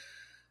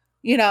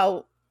 you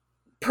know,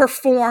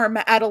 perform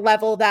at a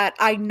level that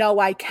I know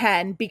I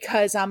can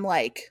because I'm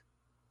like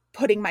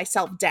putting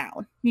myself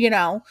down, you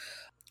know?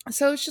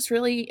 So it's just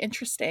really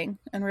interesting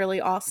and really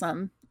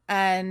awesome.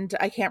 And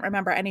I can't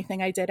remember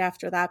anything I did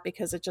after that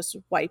because it just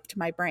wiped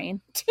my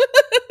brain.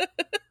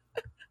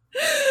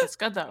 That's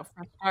good though,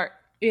 for start.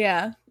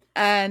 Yeah.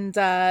 And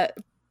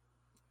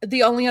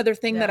the only other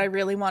thing that I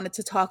really wanted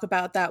to talk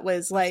about that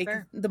was like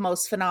the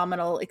most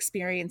phenomenal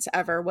experience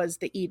ever was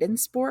the Eden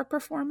Spore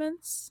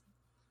performance.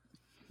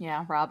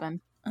 Yeah,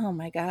 Robin. Oh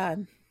my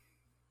God.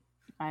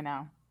 I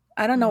know.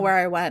 I don't know where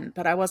I went,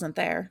 but I wasn't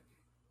there.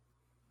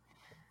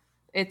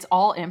 It's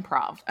all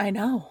improv. I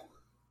know.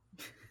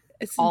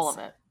 It's all of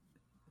it.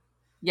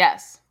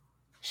 Yes.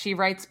 She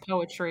writes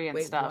poetry and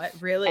stuff.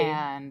 What? Really?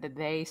 And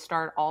they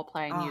start all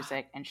playing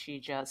music and she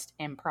just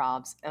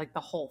improvs. Like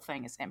the whole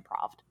thing is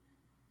improv.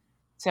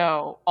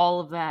 So all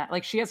of that,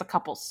 like she has a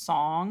couple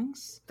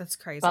songs. That's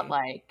crazy. But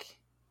like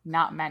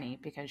not many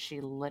because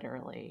she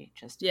literally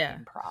just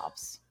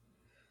improvs.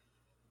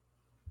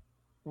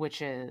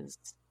 Which is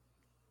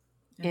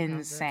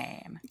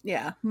insane.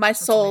 Yeah. My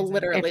soul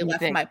literally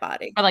left my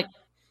body. But like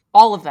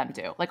all of them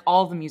do. Like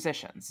all of the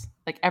musicians.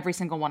 Like every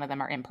single one of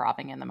them are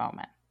improving in the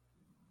moment.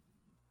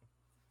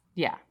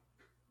 Yeah.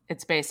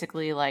 It's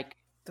basically like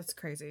that's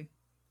crazy.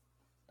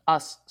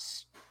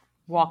 Us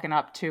walking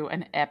up to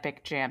an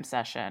epic jam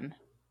session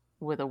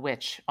with a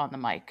witch on the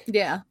mic.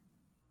 Yeah.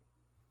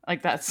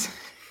 Like that's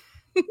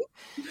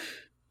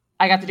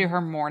I got to do her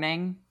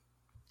morning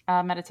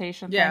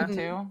meditation thing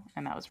too,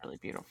 and that was really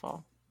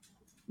beautiful.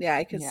 Yeah,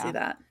 I could see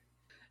that.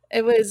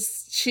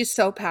 She's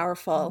so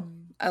powerful.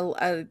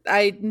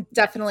 I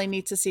definitely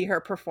need to see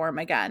her perform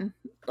again,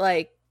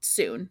 like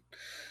soon.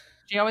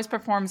 She always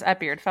performs at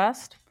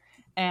Beardfest,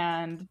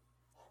 and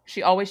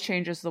she always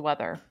changes the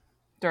weather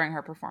during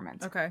her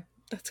performance. Okay.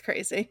 That's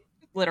crazy.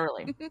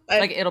 Literally.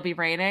 Like it'll be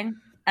raining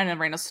and then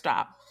rain will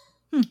stop.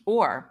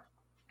 Or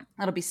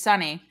it'll be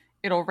sunny,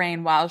 it'll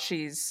rain while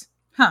she's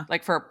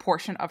like for a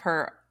portion of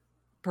her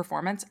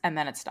performance, and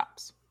then it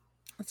stops.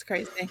 That's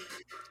crazy.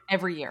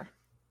 Every year.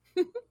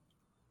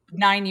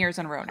 9 years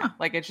in a row now.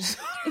 Like it just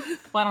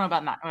well, I don't know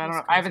about that. I don't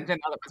know. I haven't done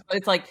other ones, but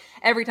it's like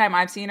every time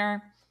I've seen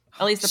her,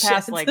 at least the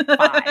past like 5,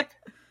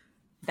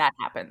 that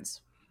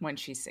happens when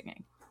she's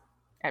singing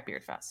at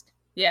Beardfest.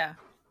 Yeah.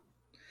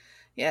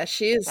 Yeah,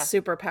 she is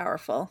super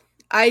powerful.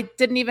 I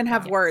didn't even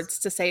have words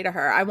to say to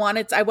her. I went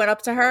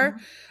up to her.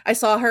 I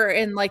saw her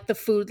in like the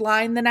food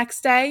line the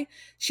next day.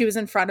 She was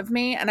in front of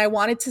me and I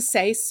wanted to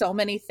say so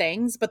many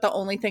things, but the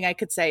only thing I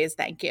could say is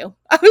thank you.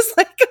 I was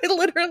like,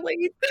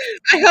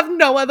 I have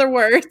no other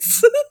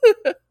words.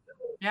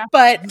 Yeah.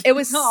 But it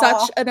was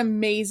such an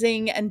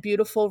amazing and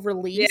beautiful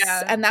release.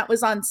 Yeah. And that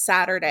was on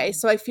Saturday.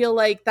 So I feel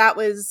like that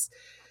was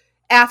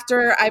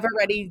after I've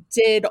already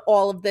did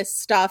all of this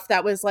stuff.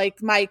 That was like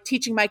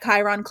teaching my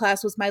Chiron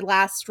class was my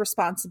last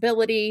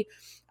responsibility.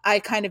 I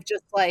kind of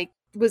just like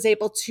was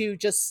able to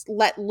just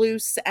let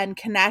loose and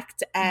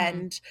connect,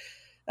 and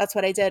that's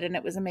what I did, and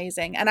it was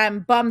amazing. And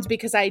I'm bummed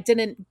because I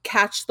didn't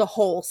catch the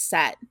whole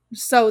set.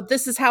 So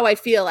this is how I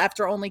feel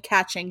after only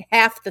catching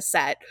half the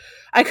set.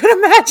 I could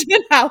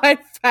imagine how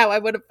I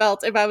would have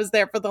felt if I was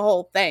there for the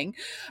whole thing.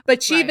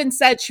 But she even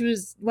said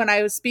when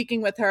I was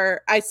speaking with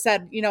her, I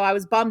said, I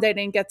was bummed I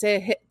didn't get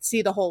to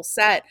see the whole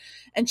set.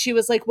 And she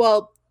was like,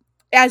 well,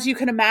 as you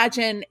can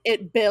imagine,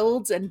 it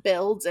builds and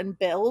builds and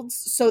builds.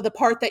 So the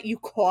part that you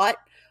caught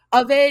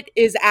of it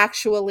is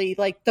actually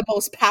like the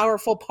most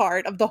powerful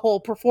part of the whole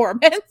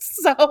performance.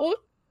 So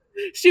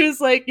she was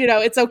like,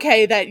 it's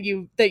okay that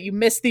you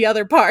missed the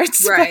other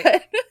parts.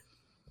 Right.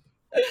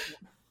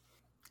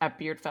 At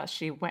Beardfest,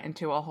 she went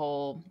into a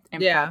whole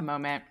improv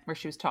moment where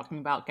she was talking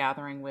about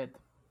gathering with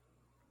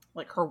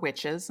like her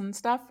witches and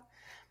stuff.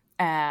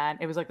 And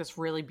it was like this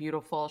really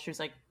beautiful, she was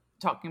like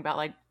talking about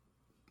like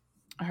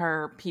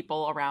her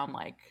people around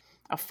like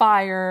a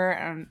fire.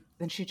 And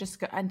then she just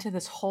got into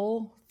this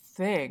whole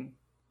thing.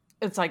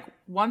 It's like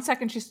 1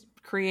 second she's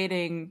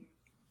creating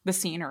the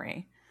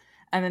scenery,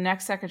 and the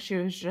next second she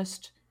was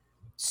just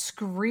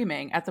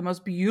screaming at the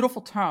most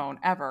beautiful tone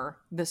ever.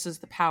 This is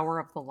the power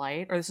of the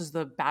light, or this is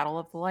the battle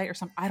of the light, or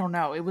something. I don't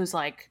know. It was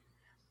like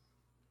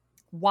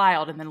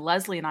wild. And then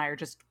Leslie and I are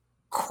just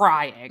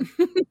crying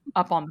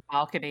up on the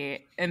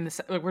balcony, and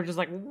we're just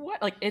like,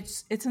 what? Like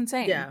it's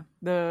insane. Yeah.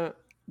 The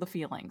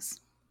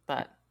feelings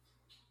that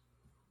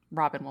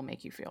Robin will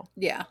make you feel.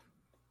 Yeah,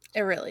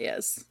 it really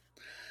is.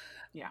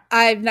 Yeah.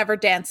 I've never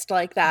danced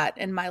like that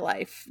in my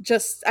life.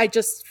 I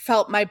just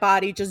felt my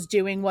body just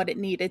doing what it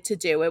needed to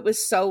do. It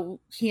was so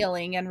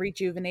healing and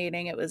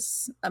rejuvenating. It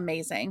was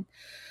amazing.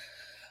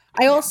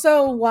 I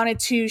also wanted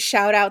to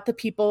shout out the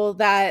people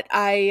that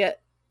I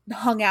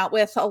hung out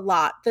with a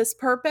lot this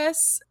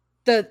purpose.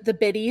 The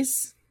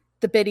biddies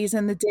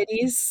and the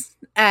ditties,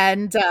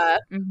 and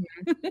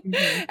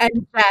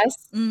and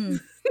Jess.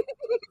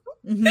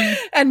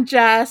 And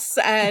Jess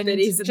and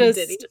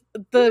just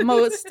the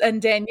most,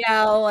 and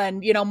Danielle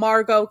and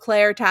Margot,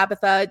 Claire,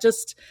 Tabitha.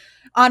 Just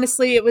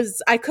honestly,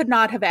 I could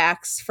not have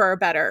asked for a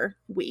better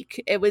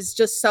week. It was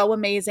just so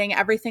amazing.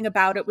 Everything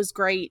about it was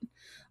great.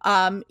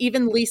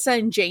 Even Lisa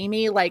and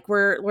Jamie, like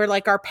we're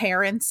like our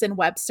parents in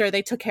Webster.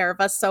 They took care of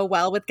us so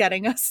well with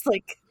getting us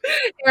like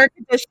air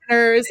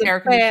conditioners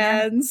and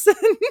fans.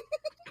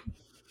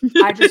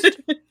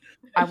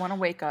 I want to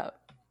wake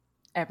up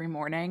every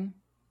morning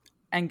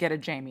and get a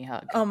Jamie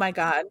hug. Oh my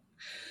God.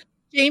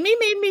 Jamie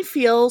made me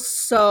feel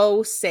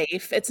so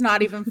safe. It's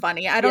not even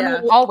funny. I don't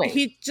know. Always.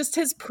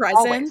 His presence.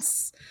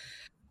 Always.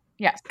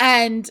 Yes.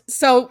 And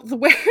so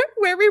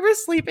where we were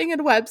sleeping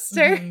in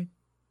Webster,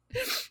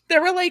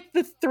 there were like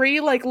the 3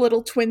 like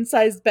little twin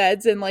sized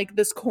beds in like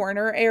this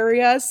corner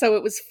area. So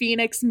it was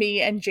Phoenix,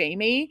 me, and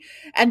Jamie.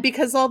 And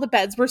because all the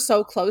beds were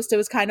so close, it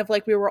was kind of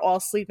like we were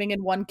all sleeping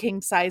in one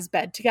king size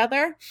bed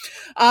together.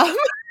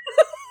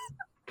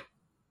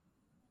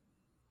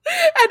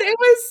 And it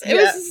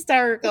was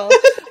hysterical.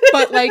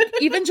 But like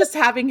even just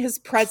having his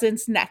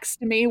presence next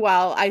to me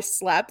while I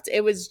slept,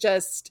 it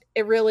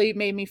really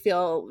made me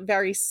feel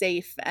very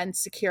safe and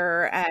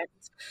secure, and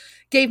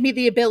gave me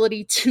the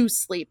ability to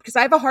sleep, because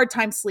I have a hard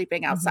time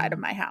sleeping outside of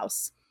my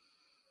house.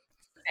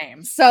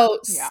 Same. So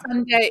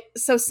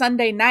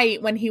Sunday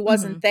night when he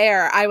wasn't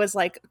there, I was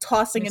like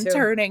tossing and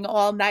turning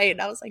all night.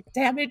 And I was like,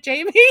 damn it,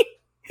 Jamie,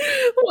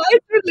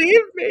 why'd you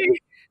leave me?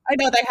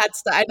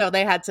 I know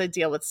they had to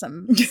deal with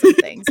some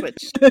things,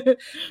 which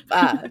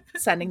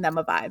sending them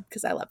a vibe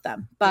because I love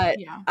them. But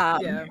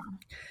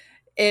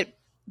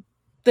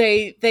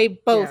they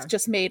both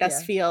just made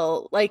us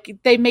feel like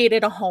they made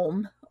it a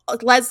home.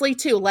 Leslie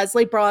too.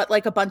 Leslie brought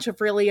like a bunch of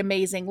really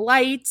amazing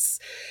lights.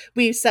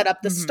 We set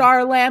up the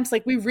star lamps.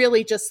 Like we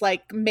really just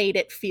like made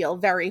it feel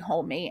very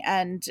homey,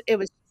 and it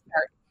was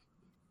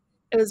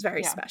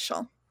very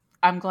special.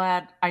 I'm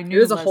glad. I knew there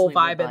was a Leslie whole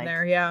vibe would, in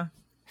there.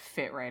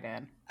 Fit right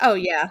in. Oh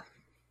yeah.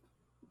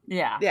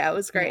 Yeah, it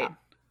was great.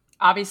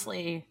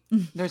 Obviously,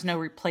 there's no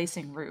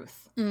replacing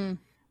Ruth,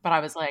 but I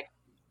was like,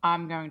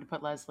 I'm going to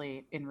put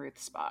Leslie in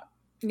Ruth's spot.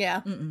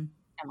 Yeah, and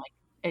like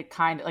it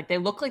kind of like they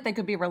look like they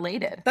could be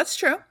related. That's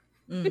true.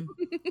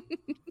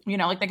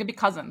 Like they could be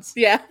cousins.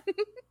 Yeah,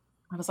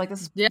 I was like,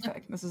 this is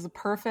perfect. This is a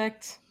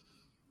perfect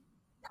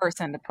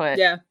person to put.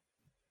 Yeah.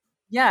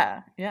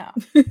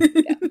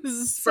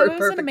 So it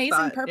was an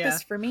amazing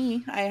purpose for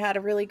me. I had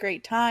a really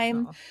great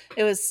time.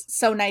 It was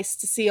so nice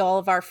to see all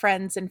of our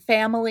friends and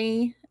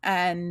family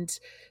and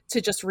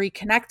to just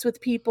reconnect with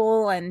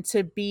people and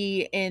to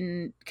be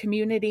in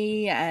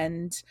community.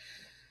 And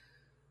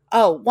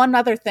one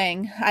other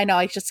thing. I know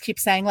I just keep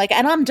saying like,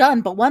 and I'm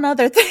done, but one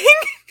other thing.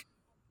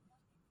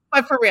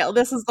 But for real,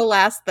 this is the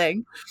last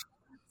thing.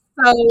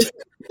 So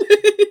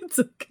it's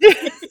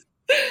okay.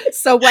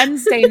 So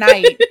Wednesday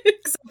night,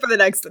 except for the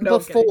next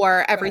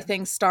before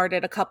everything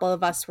started, a couple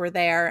of us were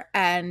there,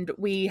 and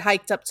we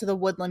hiked up to the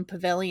Woodland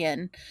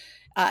Pavilion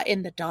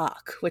in the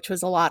dock, which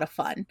was a lot of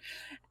fun.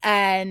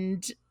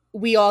 And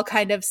we all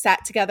kind of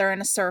sat together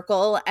in a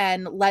circle,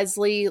 and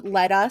Leslie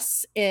led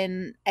us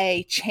in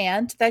a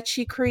chant that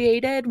she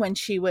created when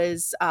she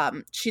was,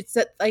 she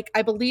said, like,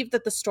 I believe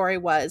that the story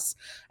was,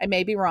 I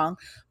may be wrong,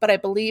 but I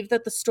believe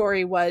that the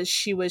story was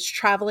she was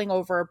traveling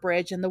over a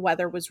bridge and the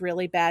weather was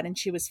really bad and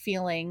she was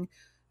feeling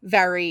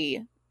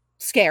very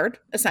scared,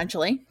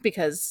 essentially,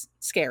 because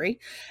scary.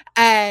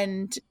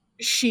 And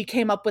she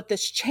came up with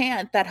this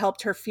chant that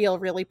helped her feel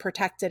really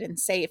protected and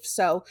safe.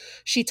 So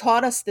she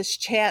taught us this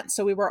chant.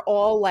 So we were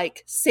all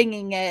like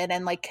singing it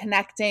and like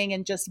connecting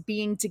and just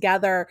being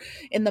together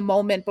in the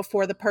moment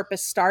before the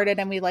purpose started.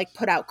 And we like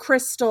put out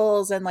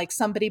crystals and like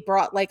somebody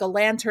brought like a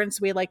lantern. So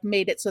we like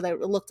made it so that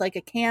it looked like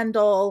a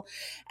candle.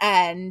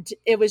 And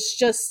it was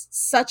just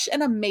such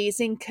an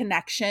amazing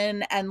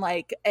connection and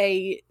like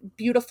a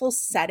beautiful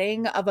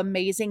setting of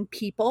amazing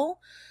people.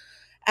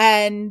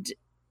 And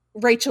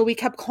Rachel, we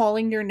kept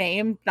calling your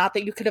name. Not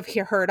that you could have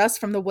heard us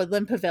from the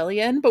Woodland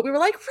Pavilion, but we were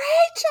like,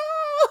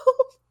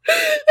 Rachel!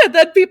 And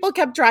then people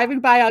kept driving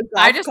by on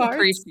golf I just carts.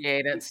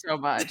 appreciate it so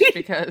much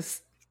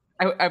because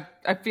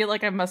I feel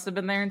like I must have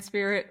been there in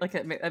spirit. Like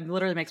it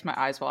literally makes my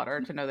eyes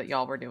water to know that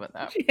y'all were doing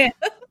that. Yeah.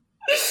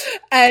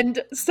 And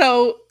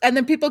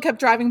then people kept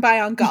driving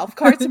by on golf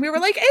carts, and we were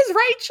like, is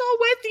Rachel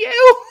with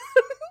you?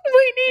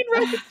 We need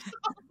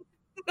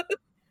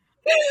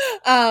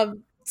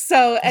Rachel.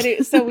 So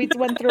we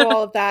went through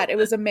all of that. It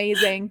was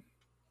amazing.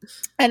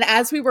 And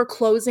as we were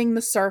closing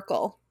the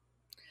circle,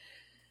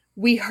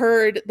 we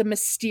heard the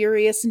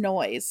mysterious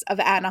noise of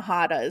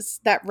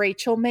Anahata's that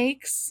Rachel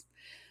makes.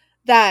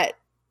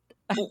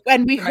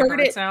 And we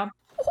heard it. Sound?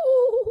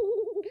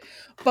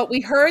 But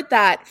we heard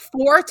that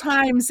 4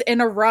 times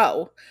in a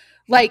row,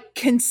 like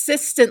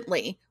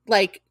consistently,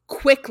 like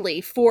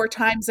quickly 4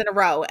 times in a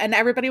row, and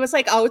everybody was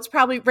like, oh, it's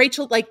probably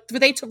Rachel. Like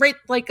they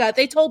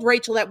told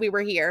Rachel that we were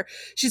here.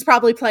 She's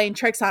probably playing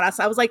tricks on us.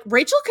 I was like,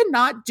 Rachel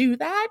cannot do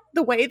that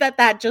the way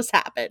that just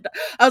happened.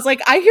 I was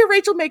like, I hear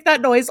Rachel make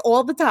that noise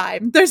all the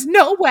time. There's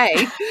no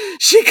way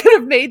she could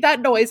have made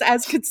that noise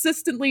as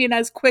consistently and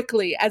as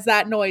quickly as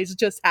that noise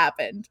just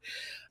happened.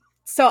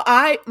 So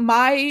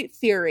my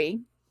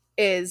theory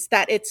is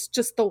that it's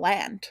just the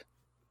land.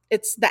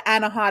 It's the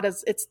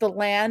Anahata's, it's the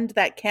land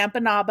that Camp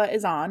Anaba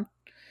is on.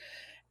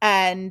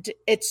 And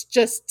it's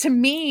just, to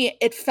me,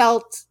 it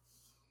felt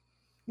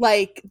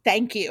like,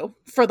 thank you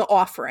for the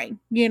offering.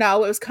 It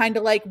was kind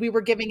of like we were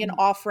giving an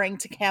offering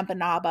to Camp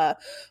Anaba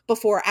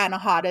before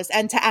Anahata's,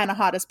 and to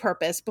Anahata's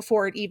purpose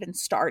before it even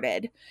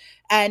started.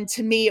 And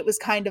to me, it was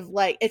kind of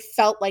like, it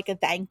felt like a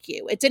thank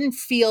you. It didn't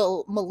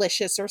feel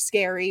malicious or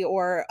scary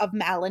or of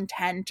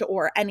malintent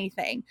or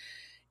anything.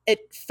 It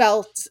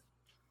felt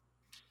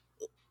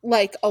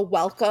like a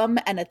welcome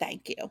and a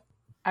thank you.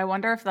 I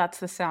wonder if that's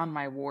the sound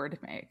my ward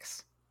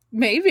makes.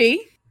 Maybe.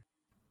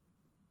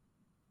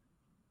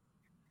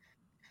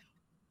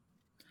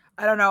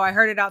 I don't know. I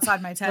heard it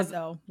outside my tent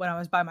though when I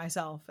was by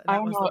myself, and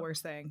that was the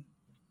worst thing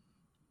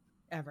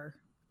ever.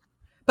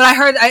 But I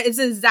heard it's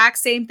the exact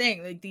same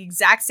thing, like the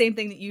exact same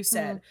thing that you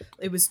said.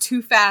 It was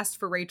too fast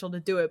for Rachel to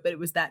do it, but it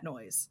was that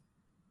noise.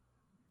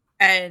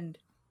 And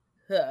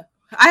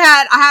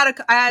I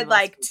had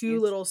like two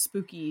little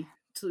spookies.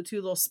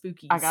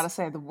 I gotta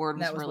say the word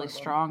was really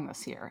strong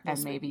this year,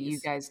 and maybe you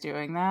guys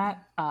doing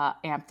that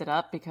amped it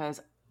up.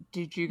 Because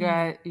did you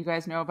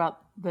guys know about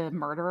the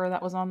murderer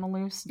that was on the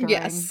loose during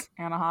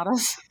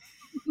Anahata's?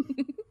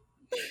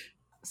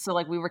 So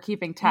like we were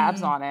keeping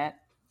tabs on it,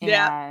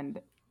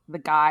 and the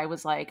guy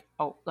was like,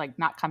 oh, like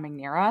not coming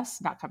near us.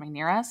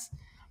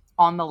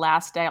 on the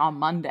last day, on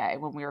Monday,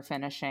 when we were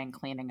finishing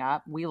cleaning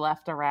up, we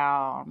left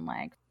around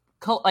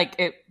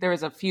there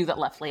was a few that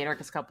left later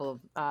because a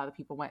couple of the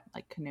people went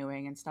like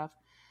canoeing and stuff.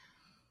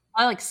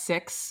 By like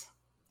 6,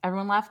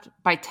 everyone left.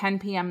 By 10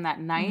 p.m.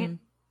 that night,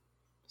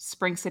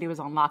 Spring City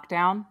was on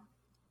lockdown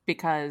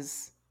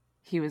because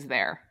he was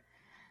there.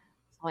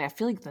 So like, I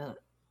feel like the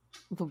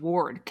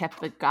ward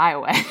kept the guy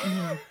away.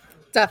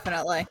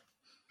 Definitely.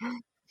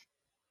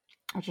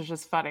 Which is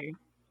just funny.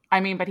 I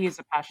mean, but he's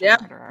a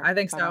passionate murderer. I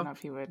think so. I don't know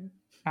if he would.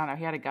 I don't know.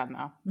 He had a gun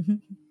though.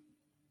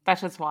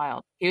 That's just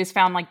wild. He was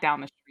found like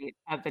down the street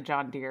at the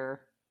John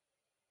Deere.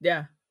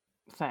 Yeah.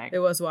 Thing. It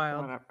was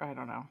wild. I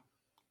don't know.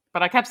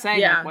 But I kept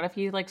saying, like, what if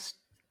he like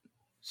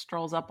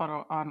strolls up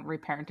on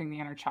reparenting the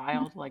inner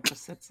child, like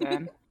just sits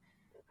in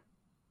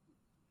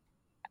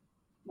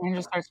and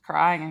just starts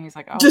crying, and he's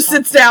like, "Oh," just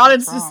sits down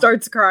and just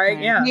starts crying.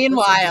 Like, yeah.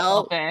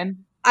 Meanwhile,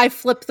 I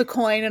flip the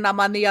coin and I'm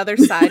on the other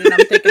side, and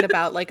I'm thinking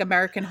about like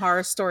American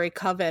Horror Story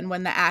Coven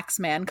when the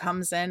Axeman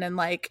comes in, and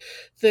like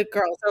the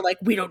girls are like,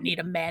 "We don't need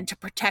a man to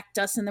protect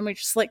us," and then we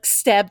just like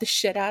stab the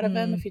shit out of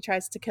him if he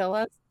tries to kill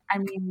us. I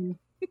mean,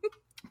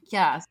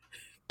 yes.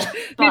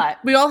 But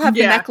we all have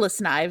the necklace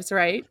knives,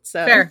 right?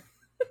 So fair.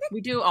 We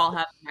do all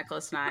have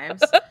necklace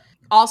knives.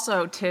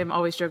 Also, Tim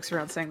always jokes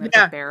around saying that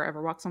if a bear ever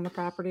walks on the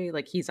property,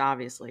 like he's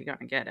obviously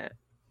gonna get it.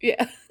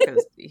 Yeah,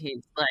 because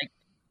he's like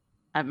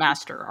a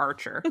master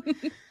archer.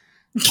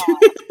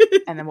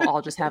 And then we'll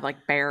all just have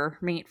like bear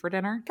meat for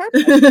dinner.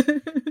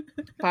 But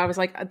I was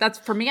like, that's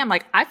for me. I'm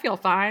like, I feel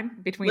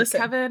fine between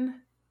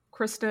Kevin,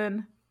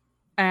 Kristen,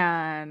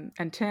 and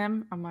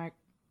Tim. I'm like,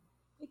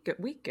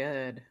 we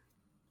good.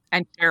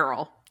 And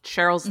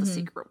Cheryl's the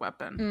secret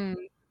weapon.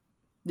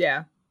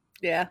 Yeah.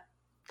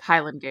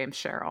 Highland Games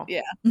Cheryl.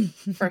 Yeah,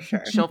 for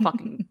sure. She'll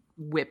fucking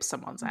whip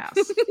someone's ass.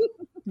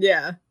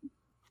 Yeah.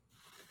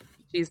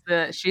 She's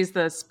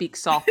the speak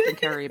soft and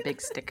carry a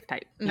big stick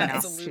type. You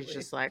know? She's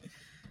just like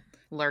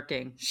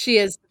lurking. She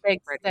is the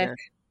big stick. There.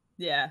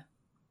 Yeah.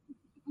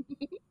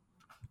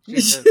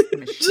 She's a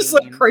machine. Just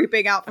like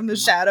creeping out from the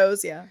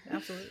shadows. Yeah,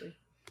 absolutely.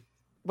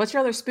 What's your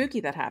other spooky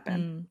that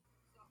happened?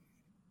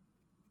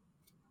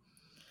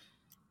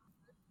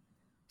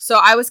 So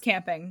I was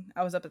camping.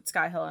 I was up at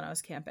Sky Hill and I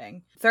was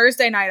camping.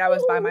 Thursday night I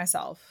was by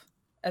myself.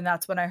 And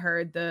that's when I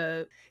heard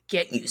the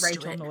get used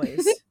Rachel to it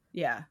noise.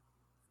 Yeah.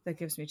 That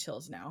gives me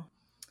chills now.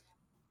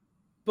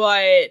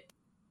 But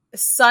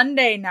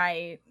Sunday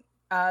night,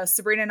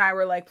 Sabrina and I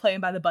were like playing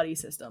by the buddy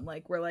system.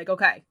 Like we're like,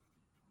 okay,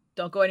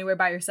 don't go anywhere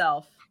by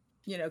yourself.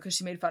 You know, because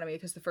she made fun of me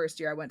because the first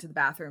year I went to the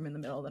bathroom in the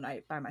middle of the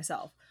night by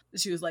myself.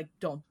 She was like,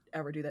 don't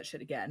ever do that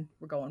shit again.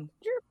 We're going.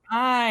 You're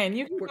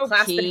fine. We're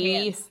clasping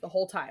hands the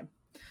whole time.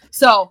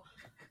 So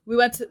we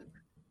went to,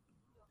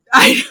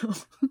 I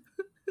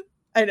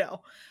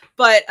know.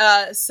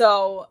 But,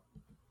 so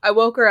I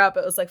woke her up.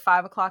 It was like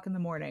 5:00 in the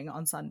morning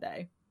on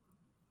Sunday.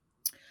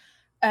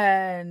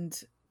 And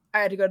I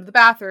had to go to the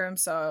bathroom.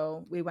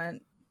 So we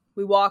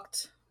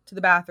walked to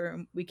the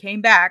bathroom. We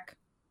came back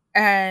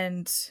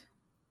and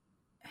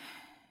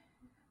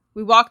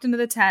we walked into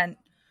the tent.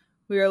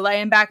 We were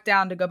laying back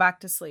down to go back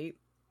to sleep.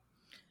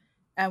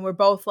 And we're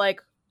both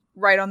like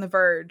right on the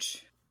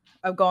verge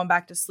of going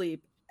back to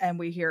sleep. And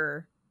we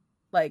hear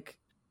like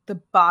the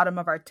bottom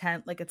of our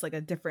tent, like it's like a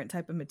different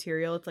type of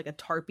material. It's like a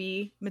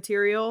tarpy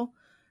material.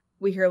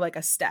 We hear like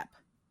a step.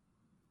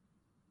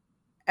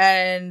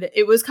 And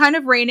it was kind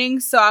of raining.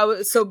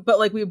 But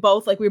like we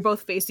were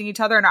both facing each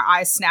other and our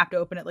eyes snapped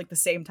open at like the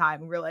same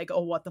time. And we were like,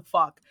 oh, what the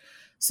fuck?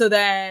 So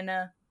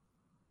then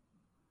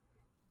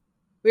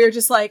we were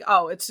just like,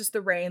 oh, it's just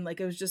the rain.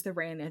 Like it was just the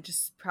rain. And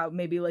just probably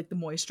maybe like the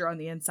moisture on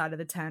the inside of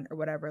the tent or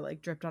whatever,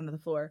 like dripped onto the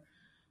floor.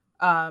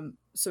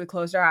 So we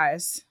closed our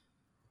eyes.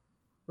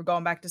 We're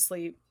going back to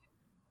sleep.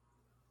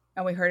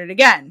 And we heard it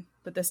again.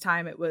 But this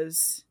time it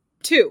was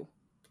 2.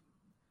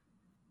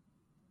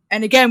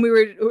 And again,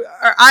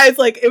 our eyes,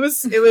 like,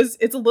 it's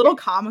a little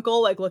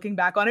comical, like, looking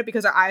back on it,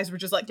 because our eyes were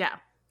just, like,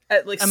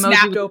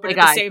 snapped open at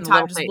the same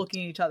time, just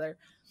looking at each other.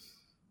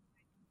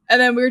 And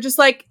then we were just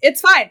like,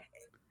 it's fine.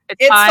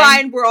 It's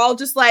fine. We're all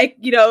just, like,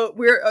 you know,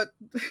 we're,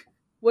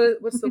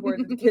 what's the word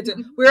that the kids are?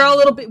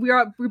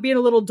 We're being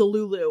a little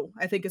delulu,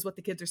 I think is what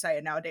the kids are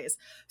saying nowadays.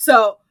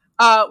 So,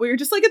 we were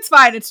just like, it's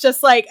fine. It's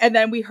just, like, and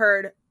then we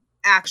heard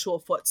actual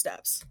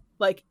footsteps,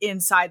 like,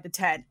 inside the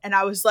tent. And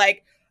I was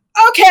like,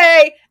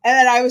 okay. And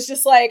then I was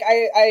just like,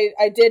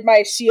 I did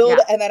my shield,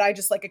 and then I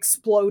just like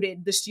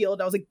exploded the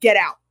shield. I was like, get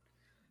out.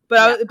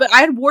 But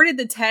I had warded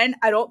the tent.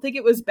 I don't think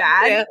it was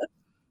bad. Yeah.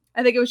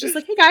 I think it was just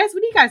like, hey guys,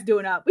 what are you guys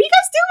doing up? What are you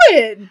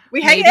guys doing?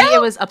 We hanging out? Maybe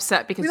it was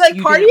upset because we like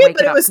you partying, didn't wake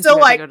but it was still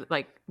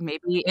like,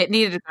 maybe it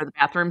needed to go to the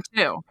bathroom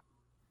too.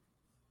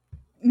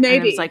 Maybe.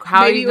 And it was like,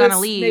 how are you going to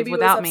leave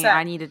without me?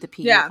 I needed to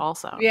pee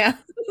also. Yeah.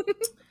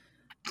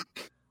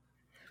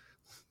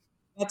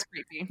 That's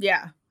creepy.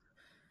 Yeah.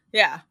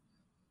 Yeah.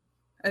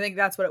 I think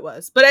that's what it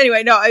was. But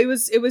anyway, no, it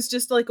was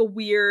just like a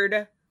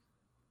weird,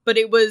 but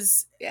it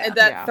was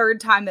third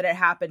time that it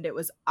happened, it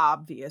was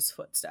obvious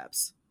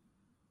footsteps.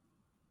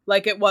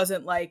 Like, it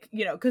wasn't like,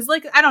 you know, because,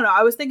 like, I don't know.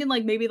 I was thinking,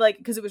 like, maybe, like,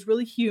 because it was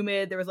really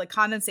humid. There was, like,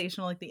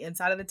 condensation on, like, the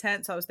inside of the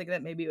tent. So I was thinking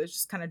that maybe it was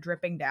just kind of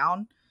dripping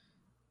down.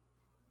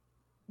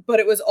 But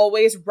it was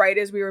always right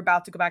as we were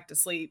about to go back to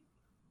sleep.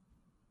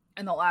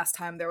 And the last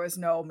time there was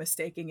no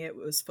mistaking it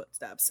was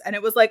footsteps. And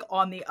it was, like,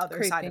 on the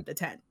other side of the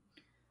tent.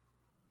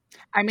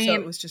 I mean, so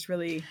it was just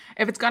really...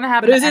 If it's going to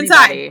happen to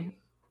anybody,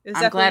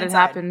 I'm glad it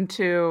happened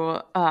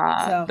to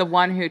the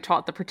one who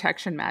taught the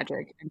protection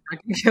magic and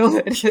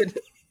killed it.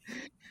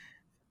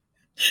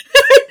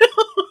 I know.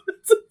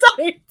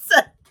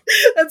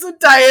 That's what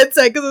Diane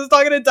said, because I was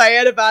talking to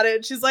Diane about it,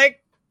 and she's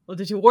like, well,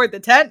 did you ward the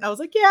tent? And I was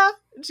like, yeah.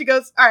 And she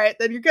goes, all right,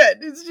 then you're good.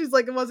 And she's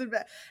like, it wasn't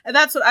bad. And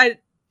that's what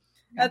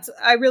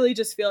I really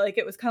just feel like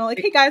it was kind of like,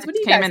 hey guys, what are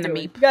you guys doing?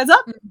 You guys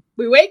up?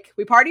 We wake?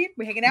 We partying?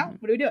 We hanging out?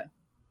 What are we doing?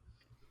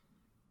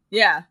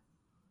 Yeah.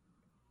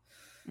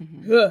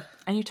 Mm-hmm.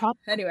 And you taught.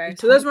 Anyway,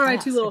 so those were my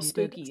two little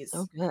spookies.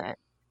 So good.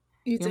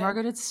 You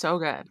Margaret did so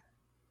good.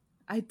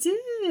 I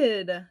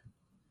did.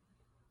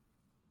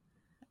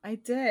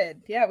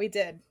 Yeah, we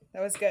did.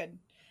 That was good.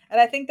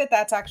 And I think that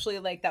that's actually,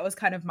 like, that was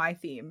kind of my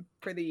theme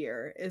for the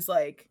year, is,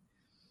 like,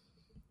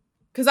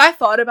 because I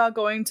thought about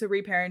going to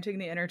reparenting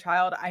the inner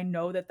child. I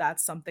know that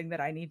that's something that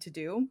I need to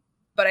do.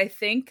 But I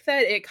think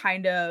that it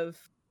kind of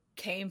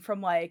came from,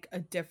 like, a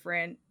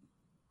different,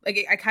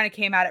 like, I kind of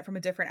came at it from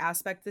a different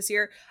aspect this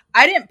year.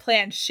 I didn't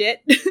plan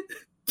shit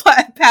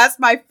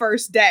past my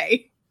first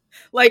day.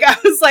 Like, I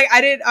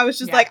was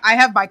just like, I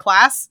have my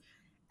class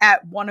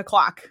at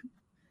 1:00.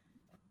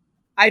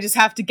 I just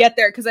have to get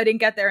there, because I didn't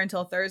get there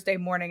until Thursday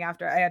morning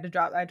after I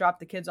dropped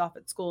the kids off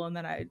at school, and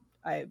then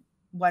I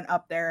went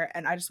up there.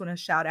 And I just want to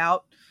shout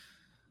out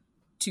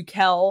to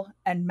Kel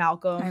and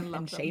Malcolm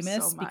and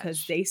Seamus,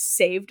 because they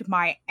saved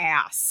my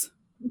ass.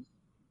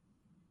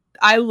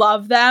 I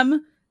love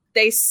them.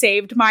 They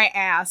saved my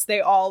ass.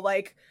 They all,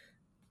 like,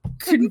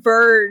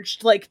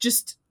 converged, like,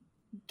 just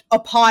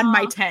upon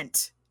my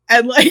tent,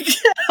 and, like,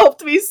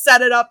 helped me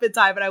set it up in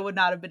time. And I would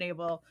not have been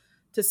able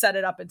to set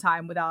it up in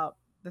time without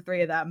the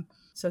three of them.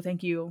 So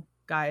thank you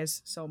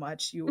guys so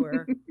much. You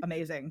were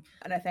amazing.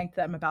 And I thanked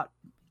them about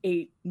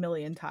 8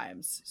 million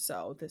times.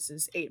 So this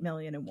is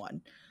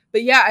 8,000,001.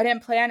 But yeah, I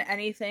didn't plan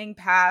anything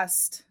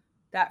past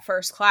that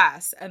first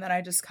class. And then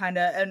I just kind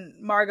of, and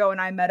Margot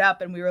and I met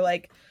up, and we were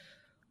like,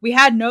 we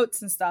had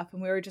notes and stuff,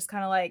 and we were just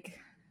kind of like,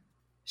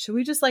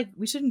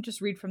 we shouldn't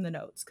just read from the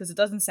notes, because it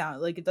doesn't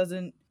sound like, it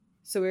doesn't.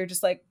 So we were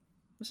just like,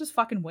 let's just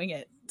fucking wing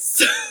it.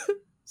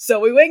 So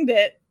we winged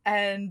it,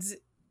 and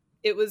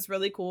it was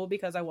really cool,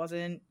 because I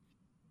wasn't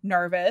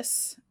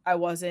nervous. I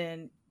was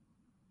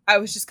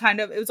just kind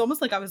of, it was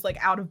almost like I was, like,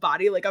 out of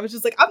body. Like, I was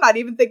just like, I'm not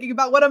even thinking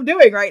about what I'm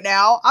doing right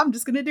now. I'm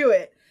just going to do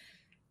it.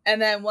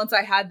 And then once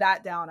I had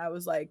that down, I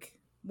was like,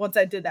 once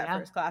I did that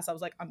first class, I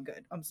was like, I'm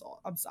good. I'm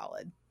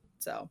solid.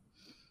 So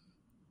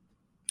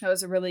that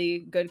was a really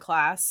good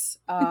class.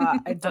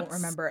 I don't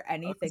remember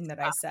anything that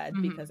I said,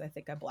 because I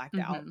think I blacked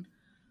out.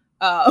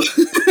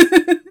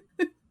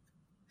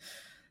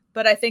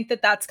 But I think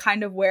that that's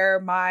kind of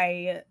where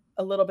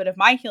a little bit of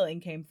my healing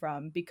came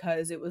from,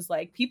 because it was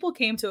like, people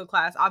came to a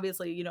class,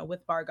 obviously, you know,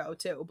 with Margot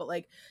too, but,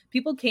 like,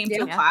 people came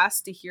to a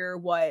class to hear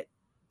what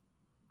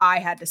I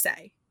had to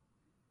say.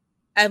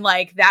 And,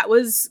 like,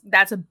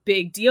 that's a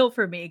big deal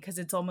for me, because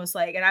it's almost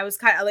like, and I was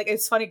kind of like,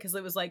 it's funny, because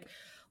it was like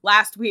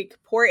last week,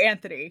 poor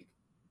Anthony,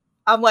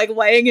 I'm, like,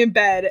 laying in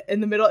bed in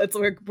the middle, it's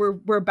like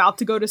we're about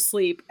to go to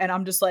sleep, and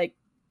I'm just like,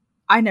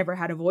 I never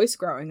had a voice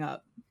growing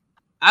up.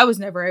 I was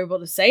never able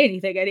to say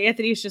anything. And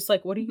Anthony's just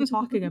like, what are you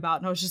talking about?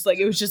 And I was just like,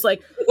 it was just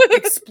like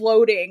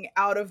exploding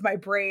out of my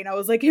brain. I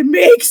was like, it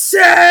makes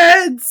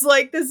sense.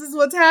 Like, this is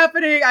what's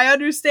happening. I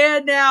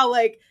understand now.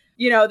 Like,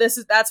 you know,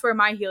 that's where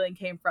my healing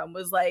came from,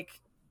 was, like,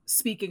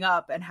 speaking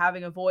up and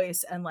having a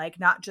voice, and, like,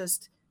 not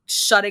just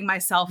shutting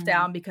myself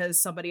down because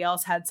somebody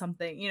else had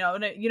something, you know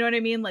what I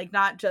mean? Like,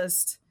 not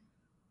just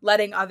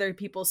letting other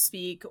people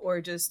speak,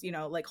 or just, you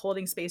know, like,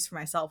 holding space for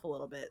myself a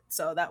little bit.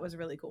 So that was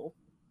really cool.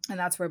 And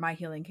that's where my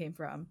healing came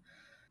from.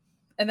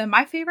 And then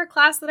my favorite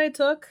class that I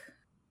took,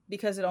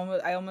 because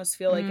I almost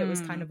feel like it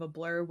was kind of a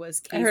blur, was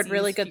Casey's I heard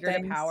really good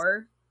things.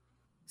 Power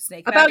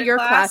Snake about your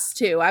class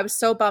too. I was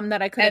so bummed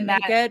that I couldn't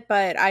make it,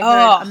 but I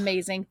heard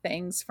amazing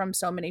things from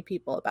so many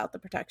people about the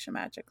protection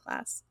magic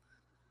class.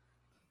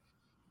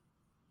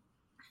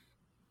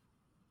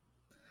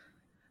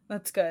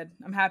 That's good.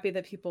 I'm happy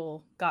that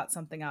people got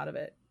something out of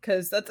it,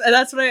 because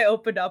that's what I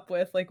opened up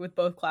with, like, with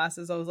both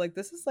classes. I was like,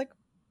 this is, like,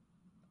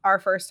 our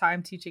first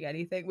time teaching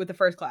anything. With the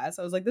first class,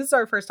 I was like, this is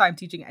our first time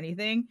teaching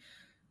anything.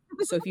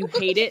 So if you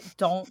hate it,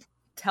 don't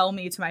tell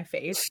me to my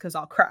face, because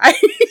I'll cry.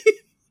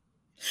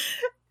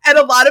 And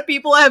a lot of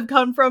people have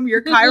come from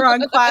your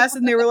Chiron class,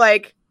 and they were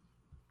like,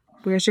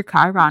 where's your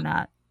Chiron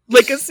at?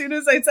 Like, as soon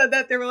as I said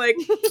that, they were like,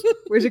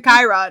 where's your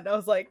Chiron? And I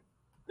was like,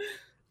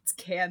 it's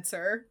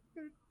Cancer.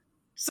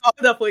 So I'll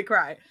definitely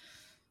cry.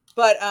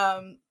 But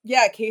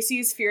yeah,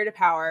 Casey's Fear to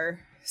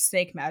Power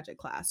Snake Magic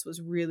class was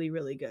really,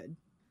 really good.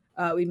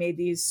 We made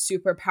these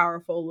super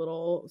powerful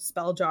little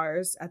spell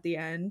jars at the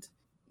end.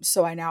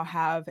 So I now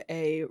have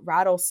a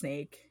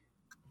rattlesnake,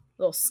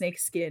 little snake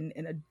skin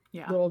in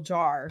a little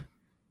jar,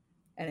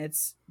 and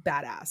it's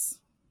badass.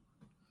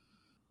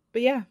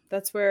 But yeah,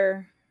 that's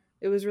where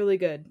it was really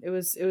good. It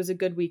was a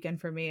good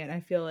weekend for me, and I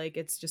feel like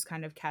it's just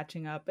kind of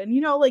catching up. And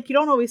you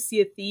don't always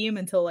see a theme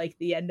until like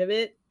the end of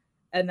it,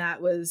 and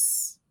that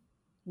was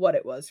what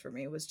it was for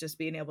me, was just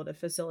being able to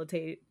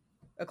facilitate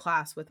a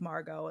class with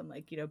Margot and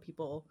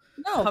people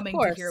coming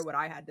to hear what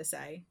I had to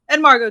say,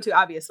 and Margot too,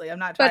 obviously. I'm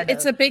not trying but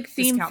it's a big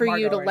theme for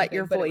you to let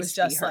your voice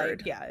just be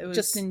heard. It was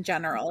just in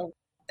general.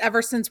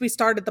 Ever since we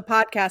started the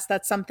podcast,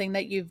 that's something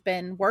that you've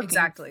been working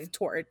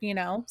toward,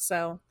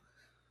 so.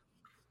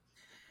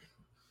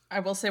 I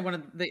will say one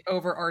of the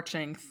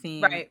overarching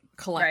themes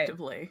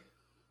collectively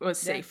was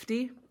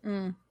safety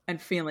and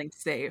feeling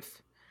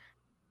safe,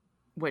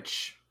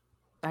 which,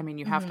 I mean,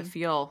 you have to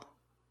feel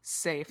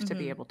safe to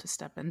be able to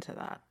step into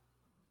that.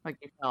 Like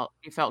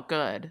you felt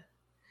good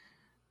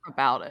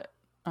about it.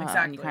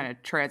 And you kind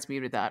of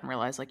transmuted that and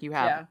realized like you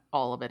have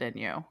all of it in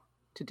you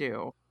to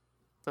do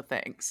the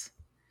things.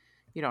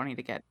 You don't need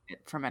to get it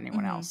from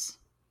anyone else.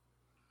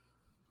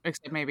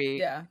 Except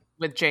maybe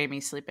with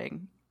Jamie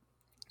sleeping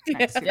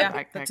next to you.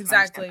 That's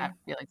exactly. I'm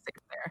feeling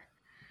safe there.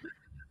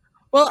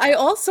 Well, I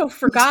also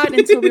forgot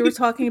until we were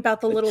talking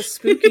about the little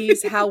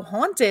spookies how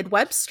haunted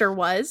Webster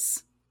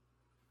was.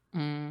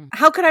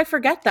 How could I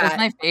forget that? That's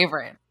my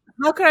favorite.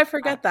 How could I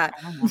forget that?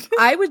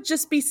 I would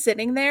just be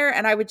sitting there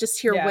and I would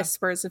just hear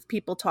whispers of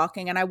people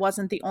talking, and I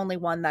wasn't the only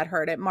one that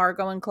heard it.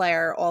 Margot and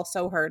Claire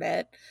also heard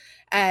it.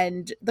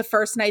 And the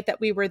first night that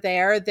we were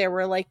there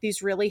were like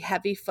these really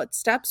heavy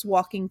footsteps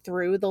walking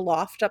through the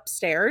loft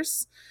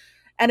upstairs.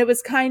 And it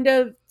was kind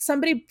of,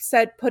 somebody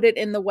put it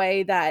in the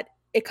way that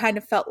it kind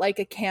of felt like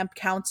a camp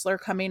counselor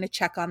coming to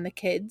check on the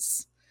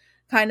kids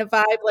kind of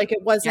vibe. Like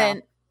it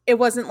wasn't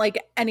like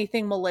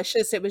anything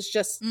malicious. It was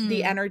just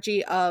the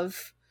energy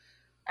of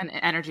an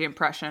energy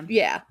impression.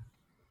 Yeah.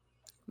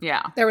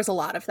 Yeah. There was a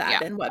lot of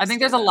that in Webster. I think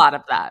there's a lot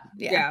of that.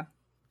 Yeah.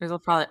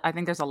 I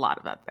think there's a lot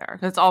of that there.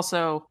 It's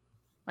also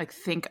like,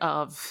 think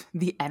of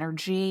the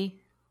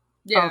energy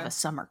of a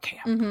summer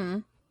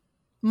camp.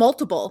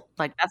 Multiple.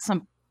 Like that's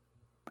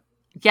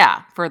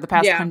for the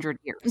past 100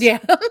 years. Yeah.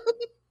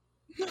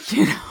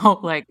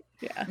 Like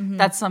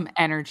that's some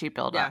energy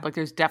buildup. Like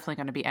there's definitely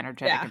going to be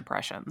energetic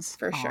impressions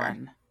for sure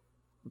on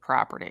the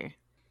property.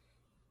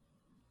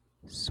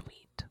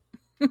 Sweet.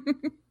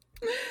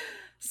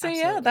 So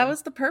Absolutely. That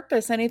was the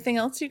purpose. Anything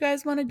else you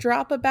guys want to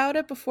drop about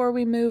it before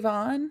we move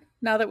on,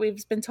 now that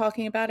we've been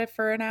talking about it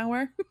for an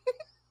hour?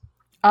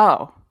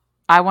 Oh,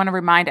 I want to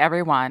remind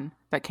everyone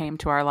that came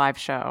to our live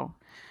show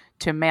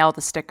to mail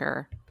the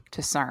sticker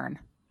to CERN.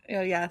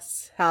 Oh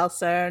yes, Hal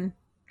CERN.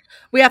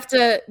 We have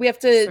to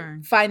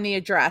CERN. Find the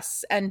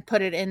address and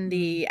put it in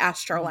the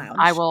Astro Lounge.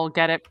 I will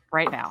get it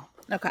right now.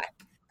 Okay.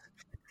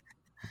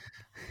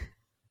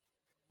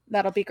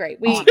 That'll be great.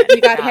 We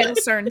got Hal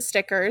CERN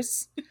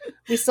stickers.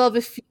 We still have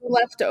a few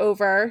left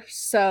over.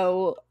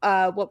 So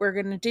what we're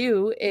going to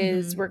do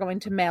is we're going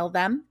to mail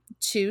them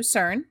to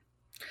CERN.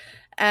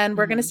 And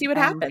we're going to see what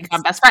happens.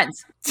 Become best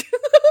friends.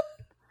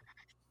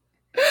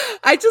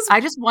 I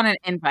just want an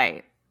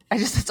invite.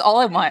 That's all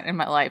I want in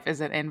my life is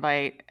an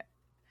invite.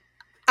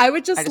 I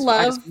would just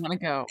love. I just want to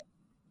go.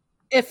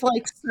 If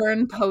like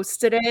CERN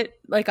posted it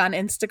like on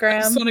Instagram,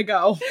 I just want to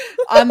go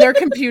on their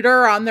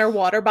computer or on their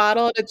water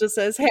bottle. It just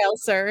says "Hail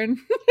CERN."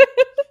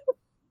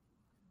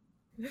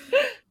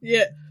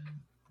 Yeah.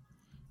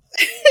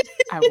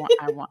 I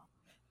want.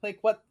 Like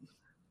what?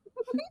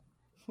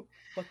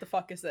 What the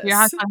fuck is this? You know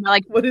how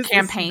like what is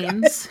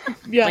campaigns?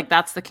 Yeah. Like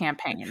that's the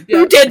campaign.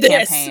 Who did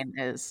this? Campaign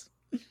is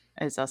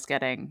us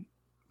getting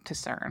to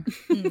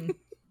CERN.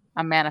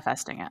 I'm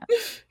manifesting it.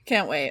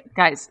 Can't wait.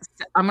 Guys,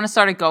 I'm going to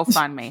start a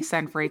GoFundMe.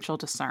 Send Rachel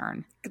to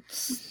CERN.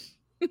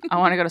 I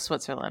want to go to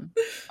Switzerland.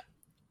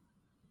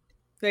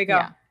 There you go.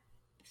 Yeah.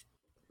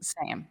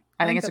 Same.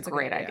 I think it's a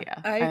great idea.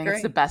 I think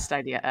it's the best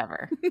idea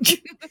ever.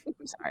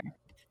 I'm sorry.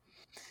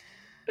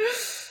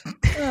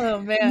 Oh,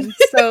 man.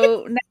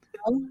 So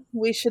now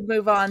we should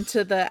move on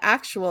to the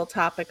actual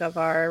topic of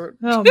our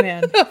of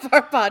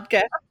our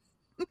podcast.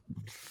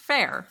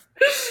 Fair.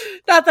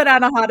 Not that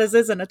Anahata's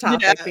isn't a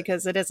topic,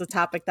 because it is a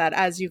topic that,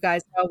 as you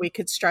guys know, we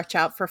could stretch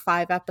out for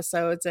 5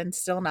 episodes and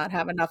still not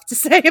have enough to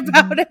say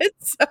about it.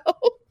 So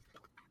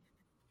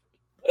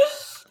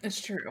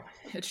it's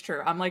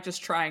true. I'm like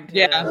just trying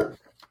to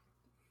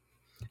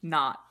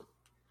not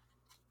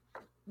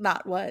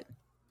what?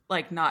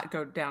 Like not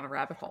go down a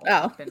rabbit hole.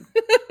 Oh.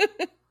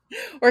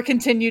 Or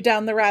continue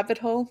down the rabbit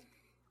hole.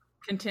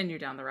 Continue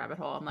down the rabbit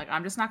hole. I'm like,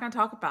 I'm just not going to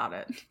talk about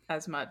it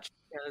as much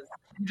because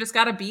you just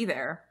got to be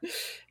there.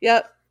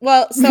 Yep.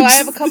 Well, so I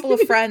have a couple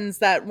of friends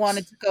that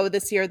wanted to go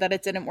this year that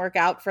it didn't work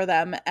out for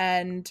them.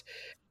 And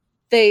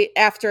they,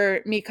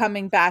 after me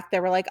coming back, they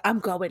were like, I'm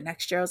going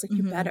next year. I was like,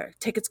 you better.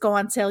 Tickets go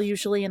on sale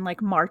usually in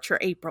like March or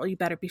April. You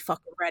better be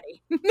fucking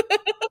ready.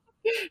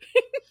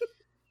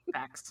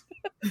 Facts.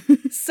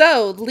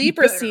 So,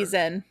 Libra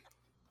season.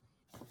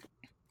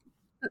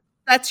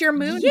 That's your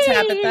moon,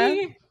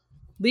 Tabitha.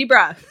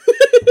 Libra.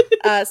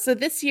 So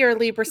this year,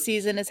 Libra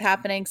season is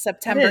happening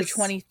September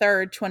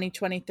 23rd,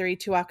 2023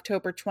 to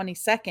October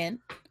 22nd,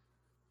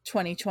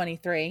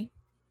 2023.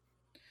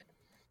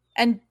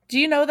 And do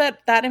you know that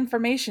that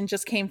information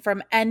just came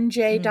from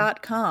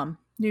NJ.com,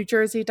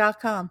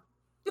 NewJersey.com?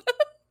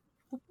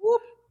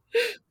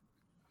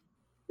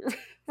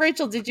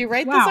 Rachel, did you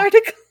write this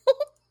article?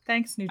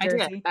 Thanks, New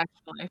Jersey. I did,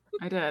 actually.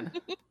 I did.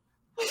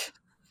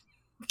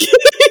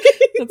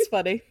 That's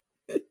funny.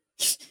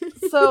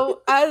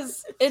 So,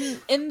 as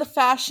in the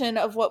fashion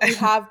of what we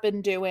have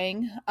been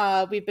doing,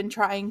 we've been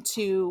trying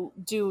to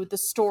do the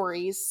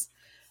stories,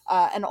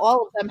 and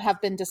all of them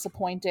have been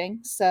disappointing.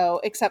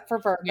 So, except for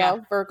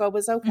Virgo, Virgo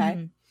was okay.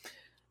 Mm-hmm.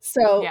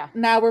 So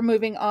now we're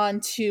moving on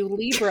to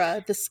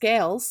Libra, the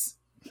scales,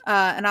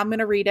 and I'm going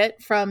to read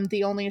it from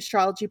the only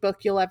astrology book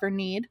you'll ever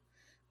need,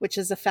 which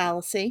is a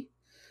fallacy.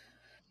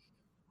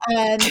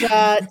 And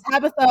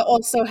Tabitha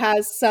also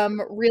has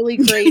some really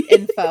great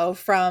info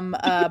from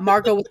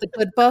Margot with the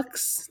Good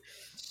Books.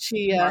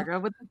 Margot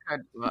with the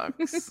Good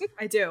Books.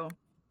 I do.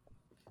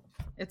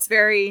 It's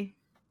very...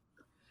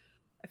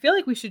 I feel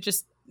like we should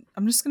just...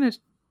 I'm just going to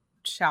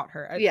shout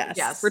her.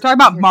 Yes. We're talking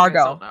about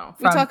Margot.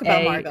 We talk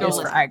about Margot.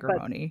 Is for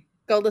Agrimony.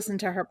 Go listen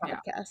to her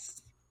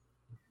podcast.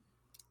 Yeah.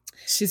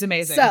 She's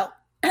amazing. So,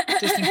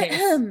 just in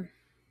case.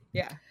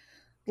 Yeah.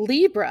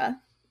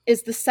 Libra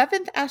is the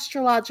 7th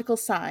astrological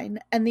sign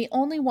and the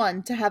only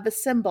one to have a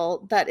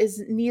symbol that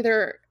is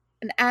neither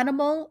an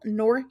animal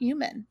nor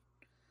human.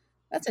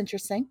 That's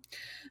interesting.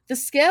 The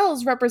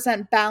scales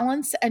represent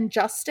balance and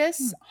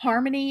justice,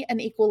 harmony,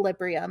 and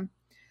equilibrium.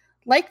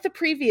 Like the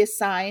previous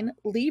sign,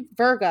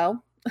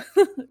 Virgo,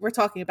 we're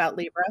talking about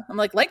Libra. I'm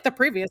like the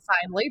previous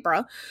sign,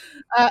 Libra.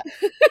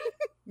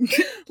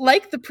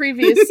 Like the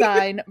previous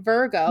sign,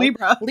 Virgo,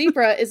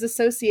 Libra is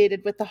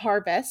associated with the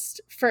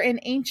harvest, for in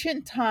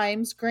ancient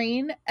times,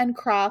 grain and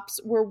crops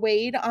were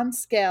weighed on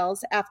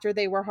scales after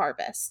they were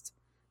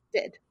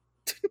harvested.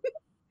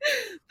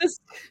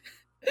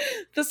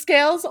 The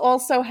scales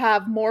also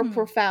have more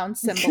profound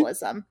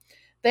symbolism.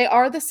 They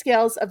are the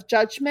scales of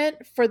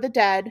judgment for the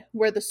dead,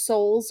 where the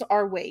souls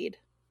are weighed.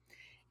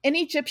 In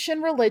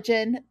Egyptian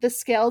religion, the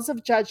scales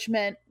of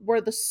judgment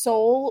were the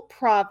sole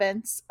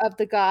province of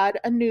the god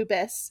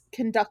Anubis,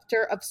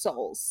 conductor of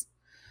souls.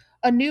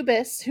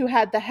 Anubis, who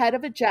had the head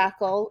of a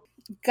jackal,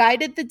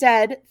 guided the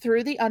dead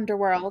through the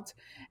underworld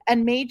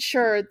and made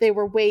sure they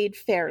were weighed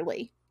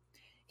fairly.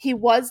 He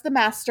was the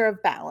master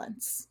of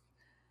balance,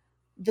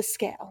 the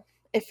scale,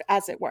 if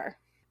as it were.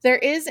 There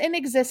is in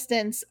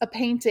existence a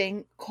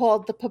painting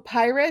called the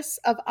Papyrus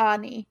of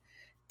Ani,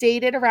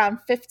 dated around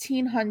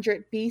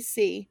 1500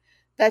 BC,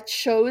 that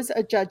shows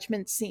a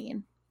judgment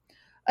scene.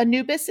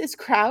 Anubis is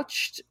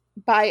crouched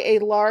by a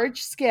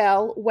large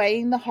scale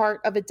weighing the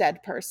heart of a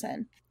dead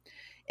person.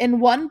 In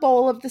one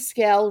bowl of the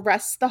scale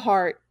rests the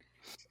heart.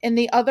 In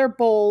the other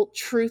bowl,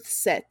 truth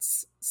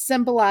sits,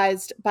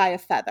 symbolized by a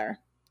feather.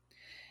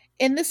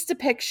 In this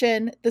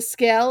depiction, the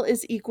scale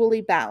is equally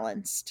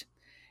balanced.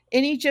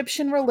 In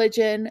Egyptian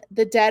religion,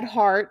 the dead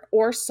heart,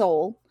 or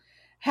soul,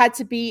 had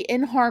to be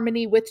in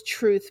harmony with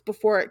truth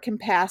before it can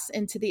pass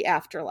into the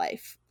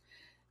afterlife.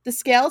 The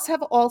scales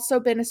have also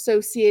been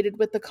associated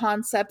with the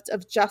concept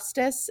of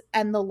justice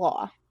and the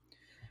law.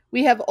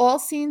 We have all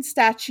seen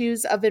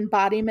statues of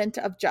embodiment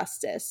of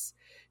justice.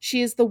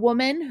 She is the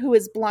woman who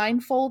is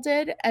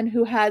blindfolded and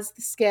who holds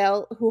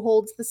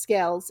the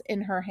scales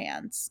in her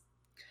hands.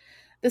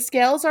 The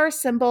scales are a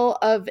symbol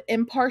of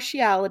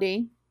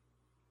impartiality,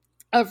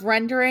 of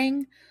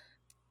rendering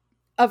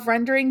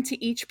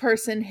to each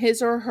person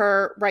his or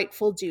her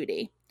rightful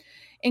duty.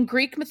 In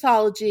Greek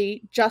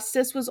mythology,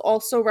 justice was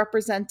also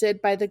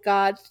represented by the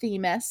god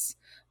Themis,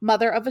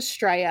 mother of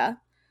Astraea.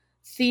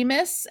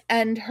 Themis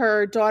and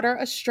her daughter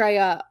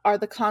Astraea are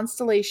the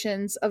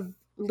constellations of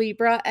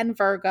Libra and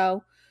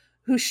Virgo,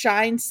 who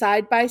shine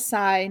side by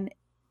side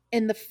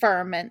in the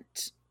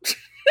firmament.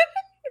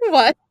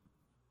 What?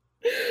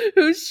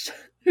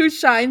 Who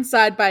shine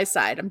side by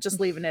side. I'm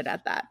just leaving it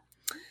at that.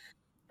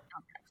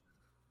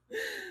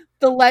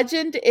 The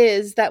legend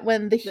is that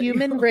when the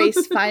human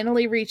race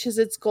finally reaches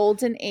its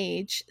golden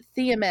age,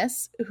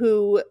 Themis,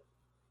 who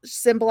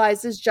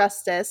symbolizes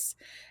justice,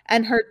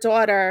 and her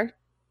daughter,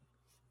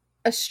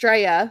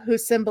 Astraea, who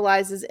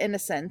symbolizes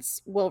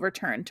innocence, will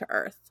return to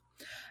Earth.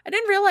 I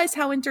didn't realize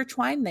how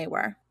intertwined they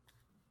were.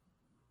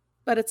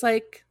 But it's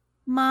like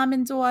mom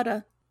and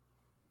daughter.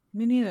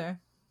 Me neither.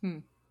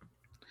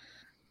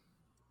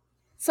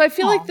 So I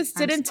feel like this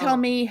didn't tell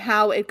me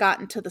how it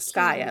got into the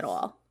sky at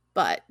all.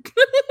 But...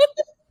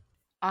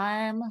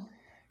 I'm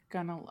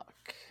gonna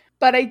look.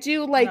 But I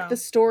do like the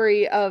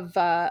story of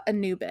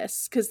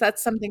Anubis, because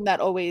that's something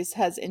that always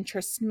has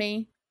interested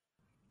me.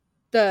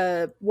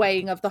 The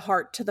weighing of the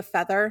heart to the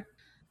feather.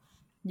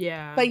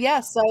 Yeah. But yeah,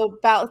 so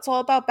it's all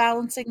about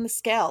balancing the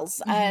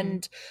scales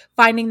and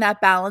finding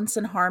that balance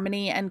and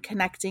harmony and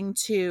connecting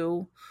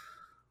to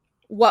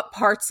what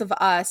parts of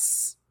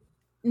us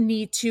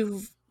need to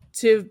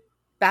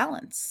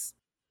balance.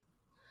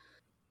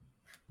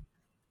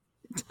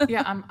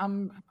 Yeah,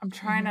 I'm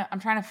trying to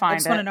find it. I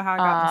just want to know how it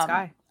got in the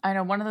sky. I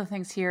know one of the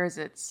things here is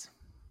it's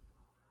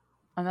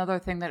another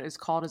thing that is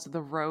called is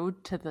the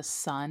road to the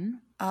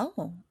sun.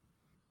 Oh.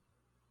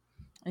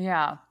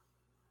 Yeah.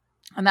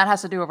 And that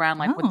has to do around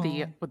like with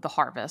the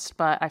harvest,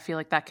 but I feel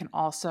like that can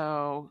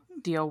also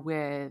deal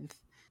with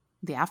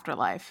the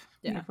afterlife,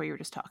 like what you were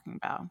just talking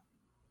about.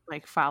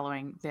 Like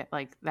following that,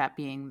 like that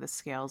being the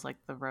scales, like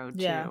the road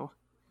to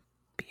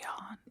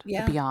beyond.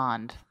 Yeah. The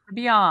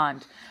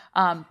beyond.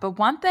 But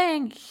one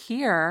thing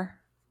here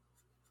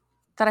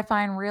that I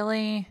find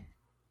really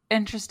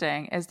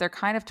interesting is they're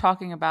kind of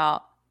talking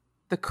about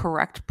the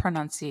correct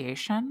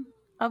pronunciation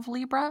of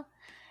Libra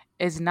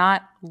is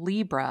not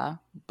Libra,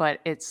 but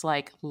it's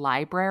like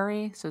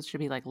library. So it should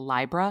be like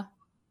Libra.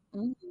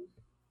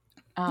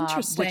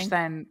 Interesting. Which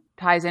then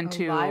ties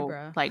into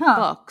like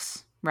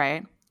books,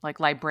 right? Like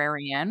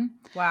librarian.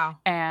 Wow.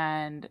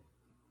 And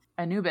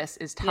Anubis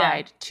is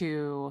tied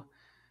to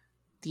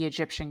the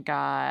Egyptian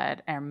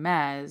god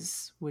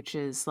Hermes, which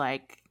is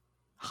like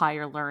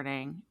higher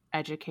learning,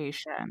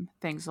 education,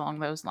 things along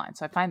those lines.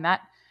 So I find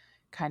that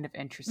kind of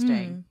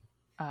interesting,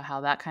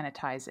 how that kind of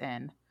ties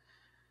in.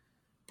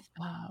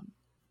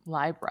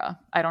 Libra.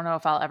 I don't know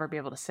if I'll ever be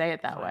able to say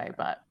it that way,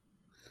 but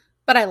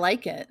I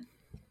like it.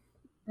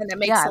 And it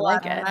makes a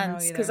lot of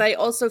sense because I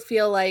also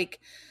feel like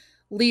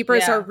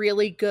Libras are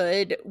really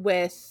good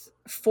with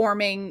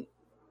forming,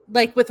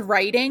 like with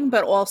writing,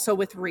 but also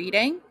with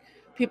reading.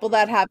 People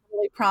that have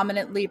really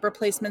prominent Libra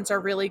placements are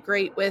really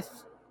great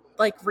with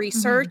like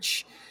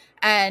research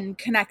and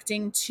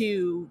connecting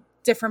to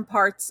different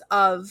parts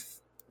of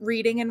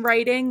reading and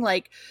writing.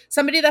 Like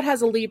somebody that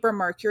has a Libra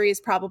Mercury is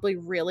probably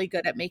really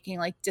good at making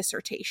like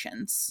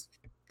dissertations.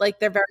 Like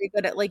they're very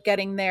good at like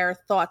getting their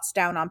thoughts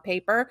down on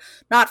paper,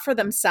 not for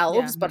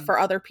themselves, but for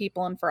other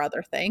people and for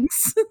other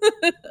things.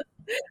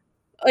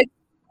 Like,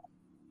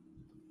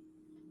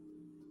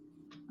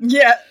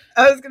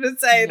 I was gonna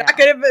say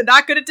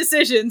not good at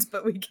decisions,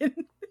 but we can.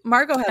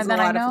 Margot has a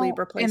lot of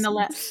Libra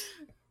placements.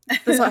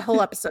 This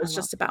whole episode is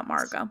just about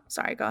Margot.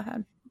 Sorry, go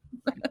ahead.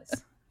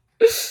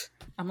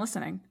 I'm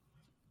listening.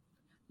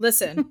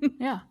 Listen,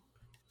 I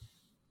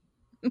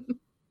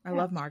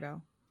love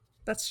Margot.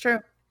 That's true.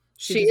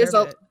 She is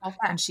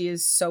and she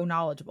is so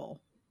knowledgeable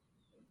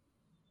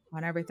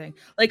on everything.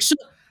 Like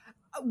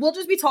we'll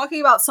just be talking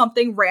about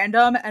something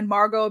random, and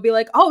Margot will be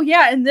like, "Oh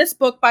yeah, in this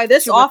book by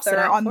this author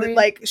on the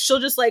like,"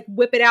 she'll just like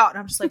whip it out, and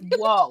I'm just like,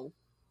 "Whoa!"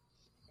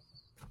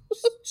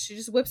 She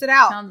just whips it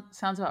out.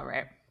 Sounds about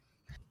right.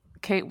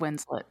 Kate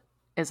Winslet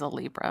is a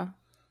Libra.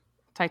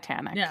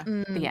 Titanic. Yeah.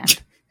 The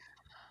end.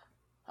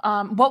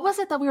 What was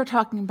it that we were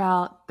talking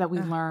about that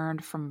we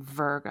learned from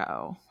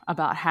Virgo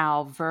about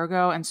how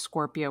Virgo and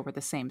Scorpio were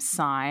the same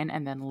sign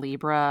and then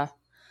Libra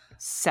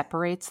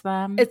separates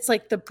them? It's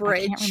like the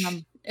bridge. I can't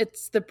remember.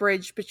 It's the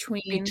bridge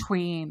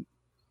between.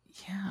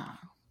 Yeah.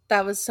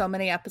 That was so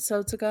many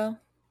episodes ago.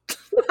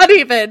 Not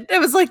even. It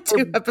was like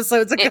 2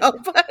 episodes ago.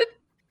 But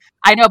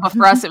I know, but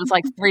for us, it was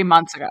like 3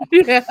 months ago.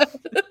 Yeah.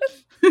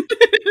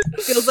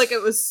 Feels like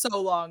it was so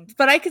long.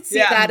 But I could see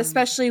that,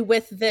 especially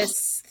with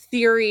this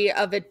theory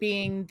of it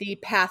being the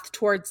path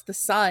towards the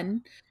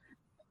sun.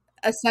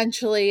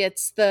 Essentially,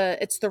 it's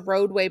the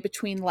roadway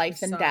between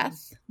life and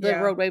death, the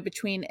roadway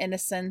between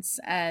innocence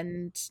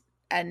and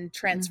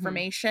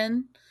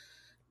transformation.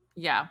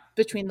 Yeah.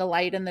 Between the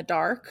light and the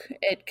dark.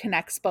 It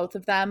connects both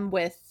of them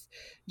with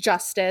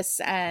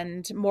justice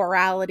and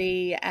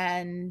morality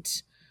and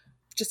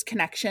just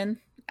connection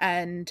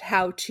and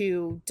how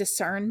to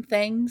discern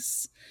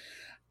things.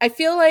 I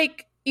feel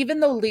like even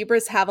though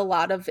Libras have a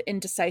lot of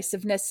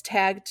indecisiveness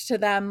tagged to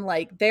them,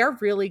 like they're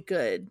really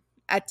good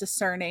at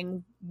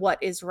discerning what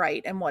is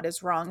right and what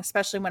is wrong,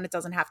 especially when it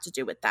doesn't have to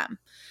do with them,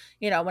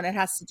 when it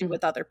has to do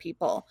with other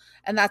people.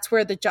 And that's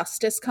where the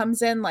justice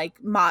comes in. Like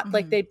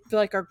like they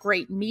like are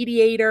great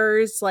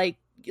mediators, like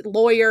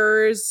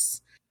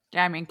lawyers.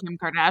 Yeah, I mean, Kim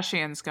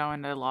Kardashian's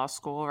going to law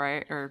school,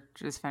 right? Or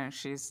just finished.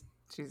 She's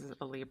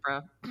a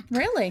Libra.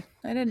 Really?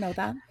 I didn't know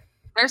that.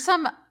 There's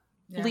some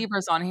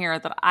Libras on here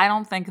that I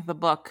don't think the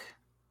book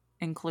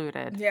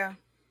included. Yeah.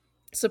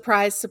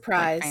 Surprise,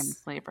 surprise. Like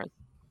famous Libras.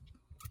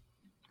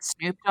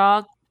 Snoop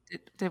Dogg.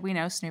 Did we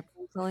know Snoop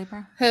was a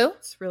Libra? Who?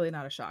 It's really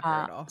not a shocker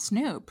at all.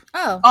 Snoop.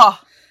 Oh.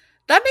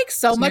 That makes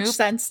so much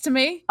sense to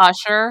me.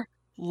 Usher,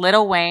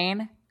 Lil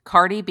Wayne,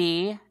 Cardi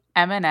B,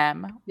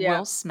 Eminem,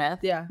 Will Smith,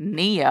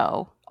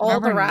 Neo.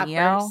 All the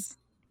rappers.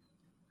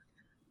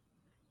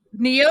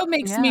 Neo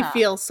makes me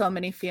feel so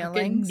many feelings.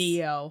 Fucking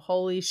Neo.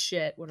 Holy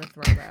shit. What a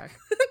throwback.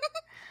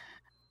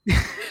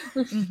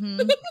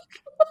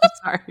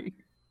 Sorry.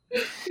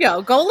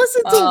 Yo, go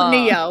listen to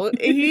Neo.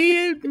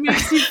 He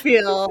makes you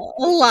feel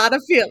a lot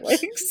of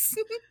feelings.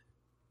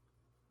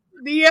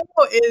 Neo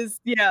is,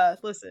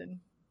 listen.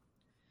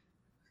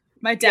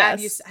 My dad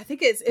used to, I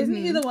think isn't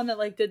he the one that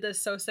like did the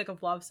So Sick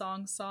of Love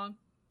song?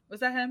 Was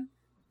that him?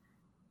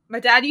 My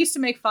dad used to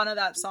make fun of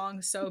that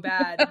song so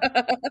bad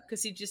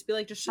because he'd just be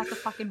like, just shut the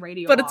fucking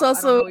radio off. But it's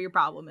also, I don't know what your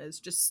problem is.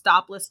 Just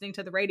stop listening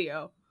to the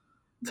radio.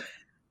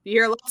 You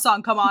hear a love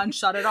song come on,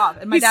 shut it off.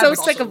 And my He's dad so was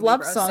sick also of a love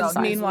Libra, songs.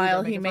 so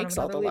Meanwhile, he makes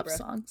all the love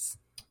songs.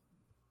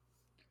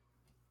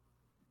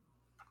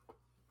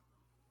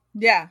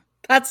 Yeah.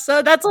 That's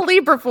a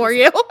Libra for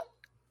you.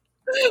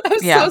 I'm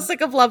so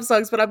sick of love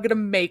songs, but I'm gonna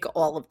make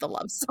all of the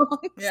love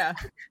songs. Yeah.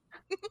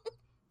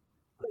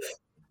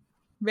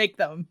 Make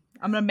them.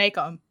 I'm gonna make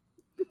them.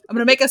 I'm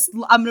gonna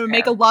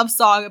make a love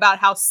song about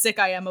how sick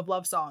I am of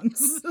love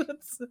songs.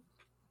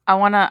 I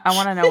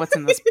wanna know what's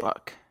in this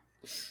book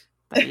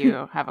that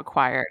you have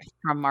acquired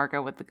from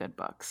Margot with the Good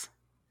Books.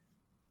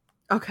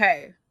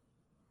 Okay.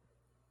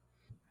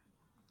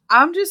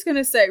 I'm just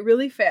gonna say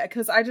really fast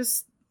because I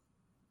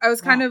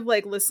was kind of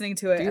like listening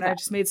to it and I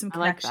just made some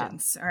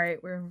connections. All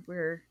right,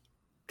 we're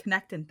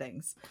connecting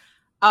things.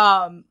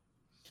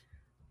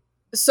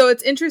 So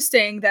it's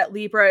interesting that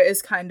Libra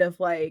is kind of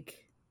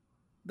like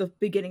the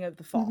beginning of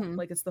the fall. Mm-hmm.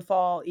 Like it's the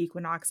fall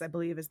equinox, I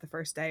believe, is the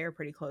first day or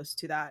pretty close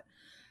to that.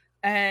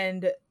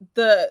 And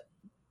the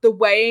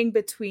weighing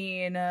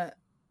between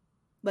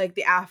like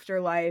the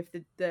afterlife,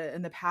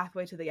 and the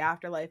pathway to the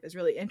afterlife is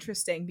really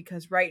interesting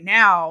because right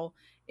now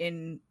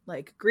in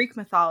like Greek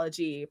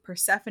mythology,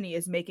 Persephone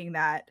is making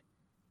that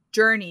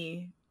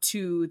journey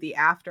to the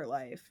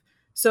afterlife.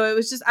 So it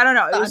was just, I don't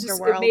know,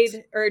 it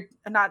made, or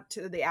not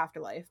to the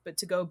afterlife, but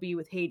to go be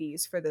with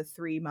Hades for the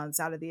 3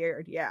 months out of the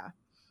year. Yeah.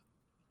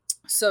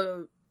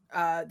 So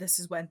this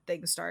is when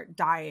things start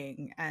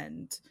dying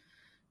and,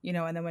 you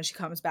know, and then when she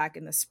comes back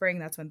in the spring,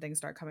 that's when things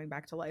start coming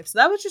back to life. So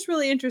that was just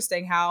really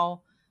interesting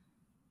how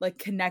like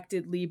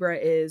connected Libra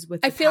is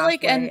with the I feel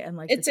like, and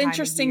like it's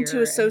interesting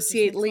to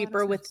associate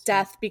Libra with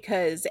death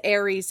because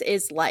Aries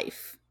is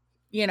life.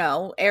 You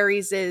know,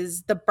 Aries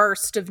is the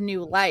burst of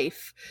new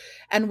life,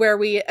 and where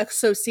we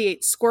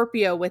associate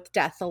Scorpio with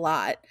death a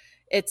lot.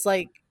 It's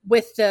like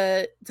with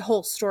the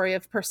whole story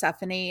of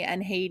Persephone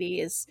and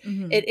Hades,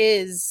 mm-hmm. It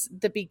is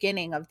the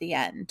beginning of the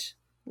end,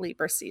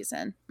 Libra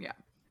season. Yeah.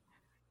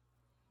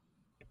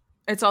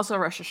 It's also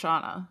Rosh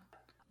Hashanah,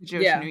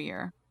 Jewish New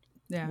Year,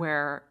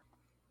 where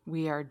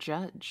we are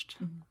judged.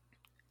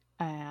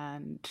 Mm-hmm.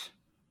 And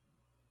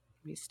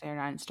we stay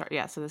and start.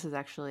 Yeah, so this is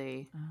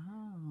actually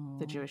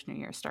the Jewish New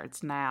Year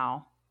starts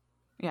now.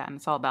 Yeah, and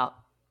it's all about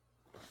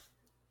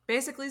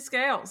basically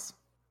scales.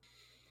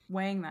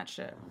 Weighing that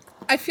shit.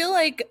 I feel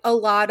like a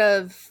lot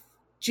of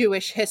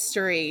Jewish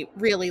history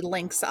really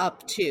links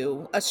up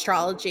to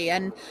astrology,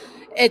 and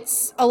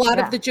it's a lot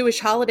of the Jewish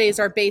holidays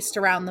are based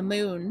around the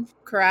moon,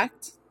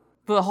 correct?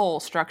 The whole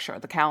structure,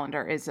 the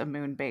calendar is a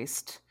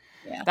moon-based.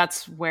 Yeah.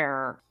 That's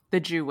where the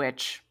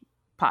Jew-Witch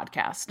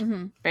podcast,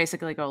 mm-hmm.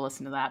 basically go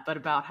listen to that, but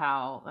about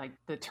how like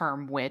the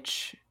term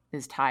witch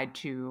is tied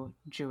to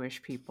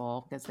Jewish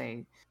people because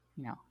they,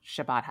 you know,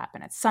 Shabbat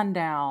happened at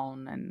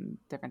sundown and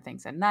different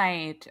things at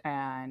night.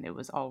 And it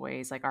was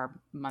always like our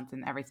month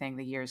and everything,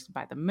 the years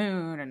by the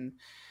moon and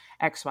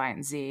X, Y,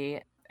 and Z.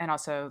 And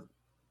also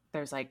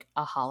there's like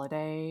a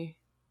holiday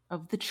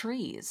of the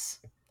trees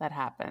that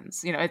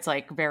happens. You know, it's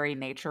like very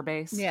nature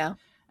based. Yeah.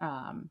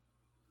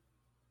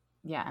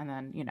 Yeah. And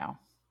then, you know,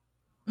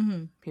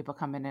 mm-hmm. people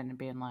coming in and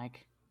being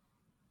like,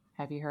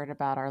 have you heard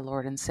about our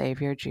Lord and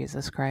Savior,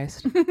 Jesus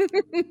Christ?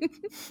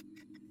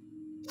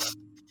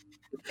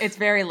 It's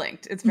very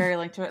linked. It's very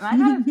linked to it. And I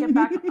got to get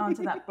back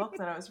onto that book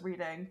that I was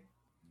reading.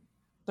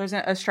 There's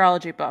an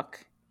astrology book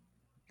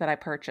that I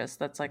purchased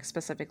that's like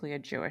specifically a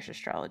Jewish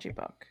astrology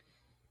book.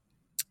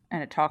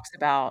 And it talks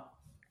about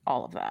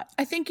all of that.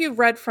 I think you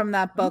read from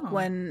that book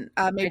when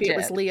maybe it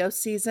was Leo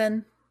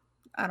season.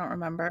 I don't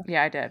remember.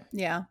 Yeah, I did.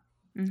 Yeah.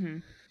 Mm-hmm.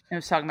 It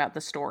was talking about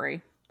the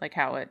story, like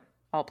how it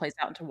all plays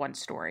out into one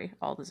story,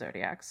 all the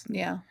zodiacs.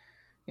 Yeah.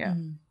 Yeah.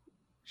 Mm-hmm.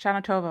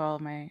 Shana Tova,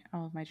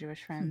 all of my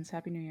Jewish friends.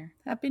 Happy New Year.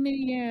 Happy New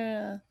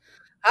Year.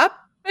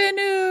 Happy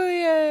New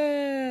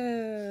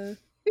Year.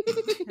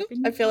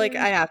 I feel like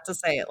I have to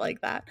say it like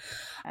that.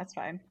 That's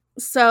fine.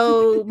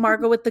 So,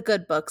 Margot with the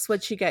good books,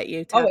 what'd she get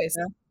you? Tabitha? Always.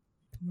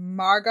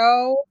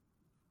 Margot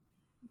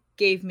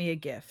gave me a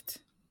gift.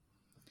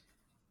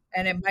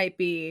 And it might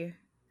be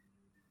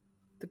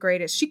the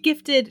greatest. She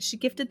gifted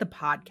the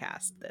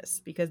podcast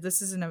this because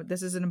this is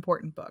an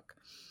important book.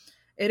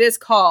 It is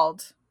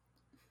called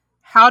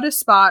How to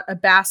Spot a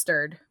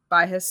Bastard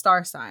by His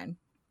Star Sign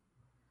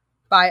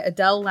by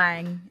Adele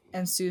Lang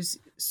and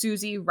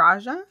Susie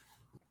Raja.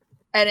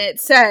 And it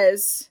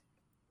says,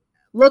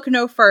 look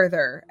no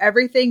further.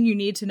 Everything you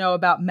need to know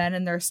about men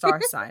and their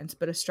star signs,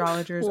 but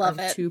astrologers are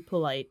too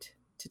polite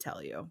to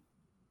tell you.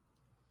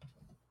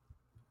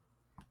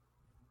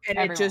 And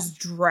everyone. It just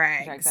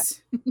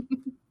drags.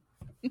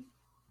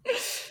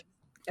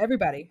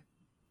 Everybody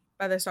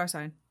by their star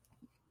sign.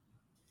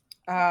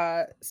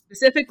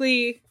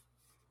 Specifically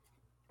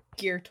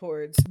geared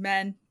towards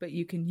men, but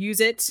you can use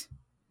it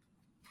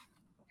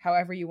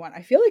however you want.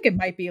 I feel like it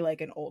might be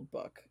like an old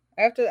book.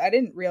 I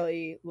didn't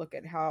really look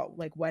at how,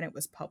 like, when it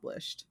was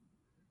published.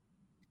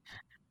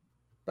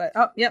 But,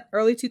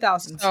 early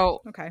 2000s.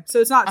 So, okay. So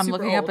it's not I'm super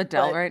looking old, up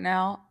Adele right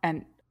now,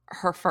 and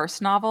her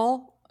first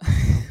novel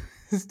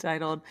is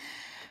titled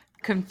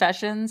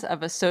Confessions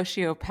of a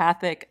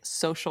Sociopathic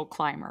Social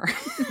Climber.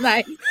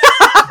 Nice.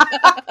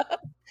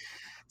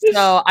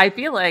 So I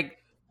feel like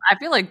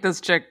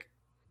this chick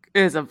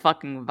is a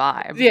fucking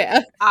vibe.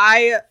 Yeah.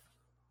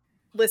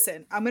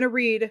 Listen, I'm going to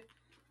read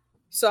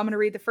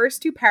the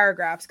first 2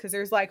 paragraphs because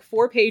there's like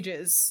 4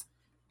 pages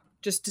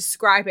just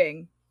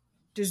dragging,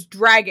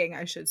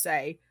 I should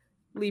say,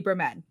 Libra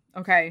men.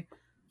 Okay.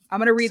 I'm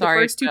going to read the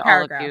first 2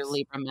 paragraphs. All of you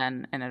Libra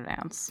men in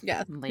advance.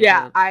 Yeah.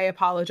 Yeah. I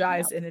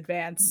apologize in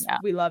advance. Yeah.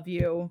 We love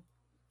you.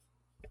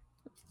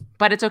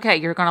 But it's okay.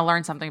 You're going to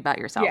learn something about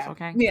yourself. Yeah.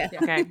 Okay. Yeah.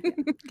 Okay.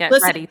 Get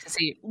ready to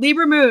see.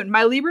 Libra moon.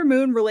 My Libra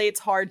moon relates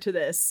hard to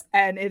this.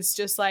 And it's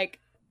just like,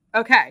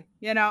 okay,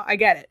 I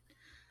get it.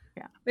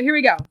 Yeah. But here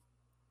we go.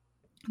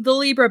 The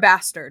Libra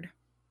bastard.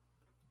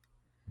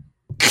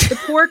 The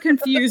poor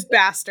confused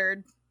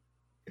bastard.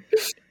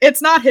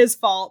 It's not his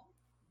fault.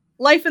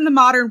 Life in the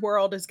modern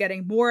world is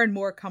getting more and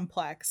more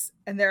complex,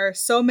 and there are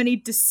so many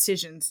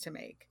decisions to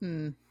make.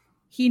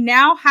 He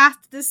now has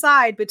to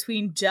decide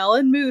between gel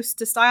and mousse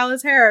to style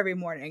his hair every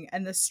morning,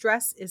 and the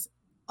stress is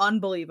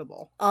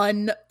unbelievable.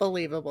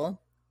 Unbelievable.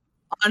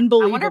 I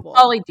wonder if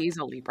Polly D's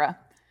a Libra.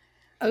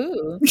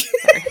 Oh.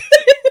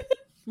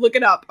 Look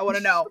it up. I want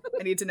to know.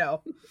 I need to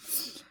know.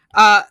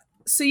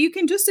 So you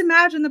can just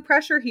imagine the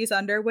pressure he's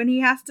under when he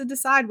has to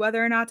decide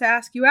whether or not to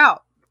ask you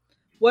out.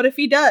 What if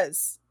he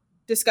does?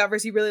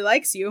 Discovers he really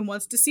likes you and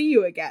wants to see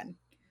you again.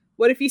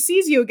 What if he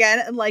sees you again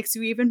and likes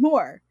you even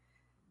more?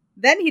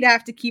 Then he'd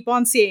have to keep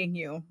on seeing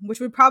you, which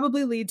would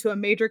probably lead to a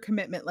major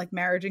commitment like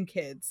marriage and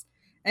kids.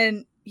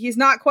 And he's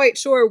not quite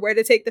sure where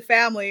to take the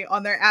family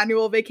on their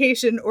annual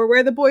vacation or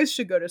where the boys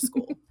should go to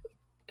school.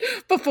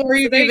 Before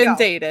you even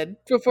dated.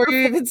 Before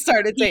you even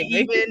started dating.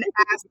 Even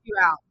asked you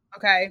out.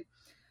 Okay.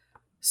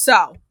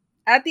 So,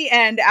 at the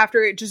end,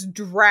 after it just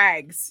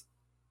drags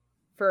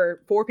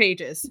for 4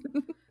 pages,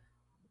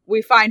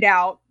 we find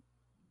out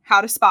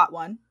how to spot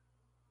one,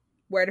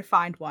 where to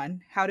find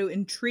one, how to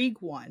intrigue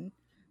one,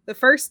 the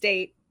first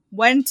date,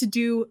 when to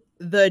do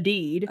the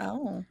deed,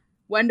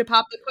 when to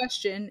pop the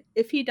question,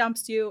 if he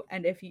dumps you,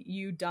 and if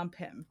you dump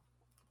him.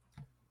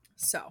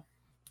 So,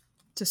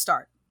 to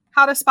start,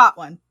 how to spot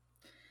one.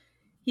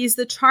 He's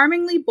the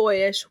charmingly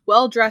boyish,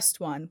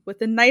 well-dressed one with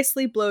the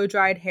nicely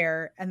blow-dried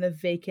hair and the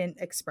vacant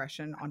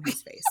expression on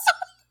his face.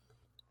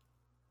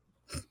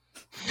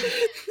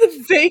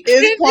 The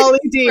vacant is Pauly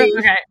D.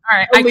 Okay, all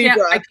right. I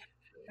can't.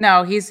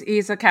 No, he's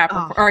a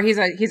Capricorn, or he's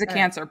a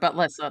Cancer. But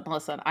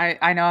listen.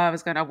 I know I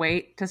was going to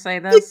wait to say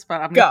this,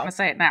 but I'm going to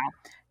say it now.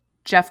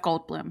 Jeff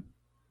Goldblum.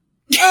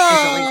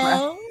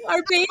 Oh,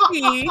 our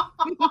baby.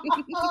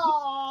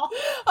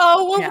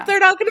 They're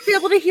not going to be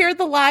able to hear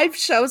the live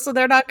show, so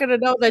they're not going to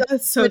know that.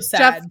 That's so sad.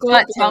 Jeff Goldblum.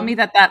 But tell me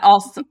that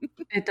also,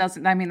 it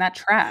doesn't, I mean, that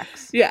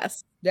tracks.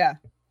 Yes. Yeah.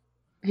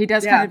 He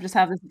does kind of just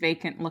have this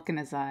vacant look in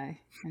his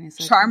eye. And he's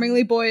like,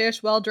 charmingly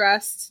boyish,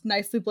 well-dressed,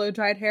 nicely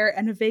blow-dried hair,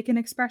 and a vacant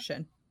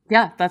expression.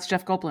 Yeah, that's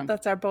Jeff Goldblum.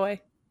 That's our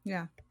boy.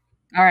 Yeah.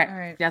 All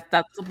right. Yes,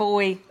 that's the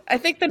boy. I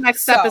think the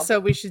next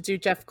episode we should do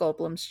Jeff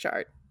Goldblum's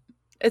chart.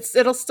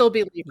 It'll still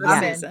be Libra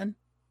season.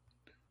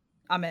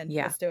 I'm in.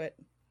 Yeah. Let's do it.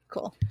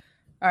 Cool.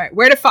 All right.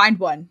 Where to find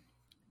one?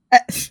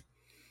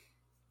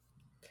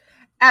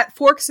 At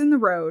forks in the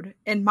road,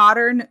 in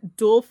modern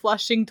dual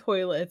flushing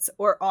toilets,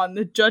 or on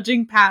the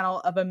judging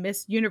panel of a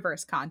Miss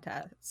Universe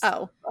contest.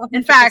 Oh, 100%.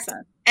 In fact,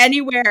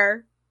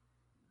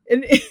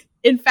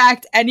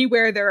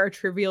 anywhere there are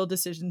trivial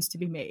decisions to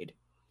be made.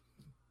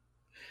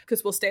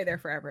 Because we'll stay there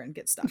forever and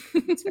get stuck.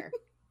 That's fair.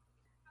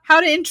 How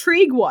to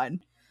intrigue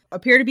one.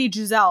 Appear to be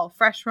Giselle,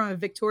 fresh from a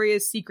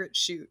Victoria's Secret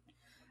shoot.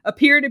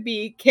 Appear to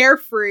be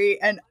carefree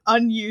and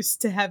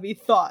unused to heavy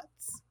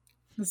thoughts.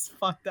 This is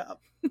fucked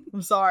up.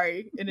 I'm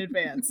sorry in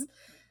advance.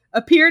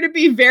 Appear to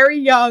be very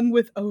young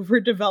with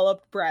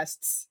overdeveloped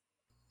breasts.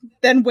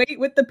 Then wait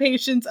with the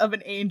patience of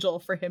an angel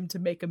for him to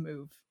make a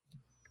move.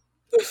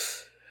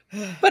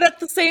 But at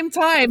the same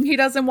time, he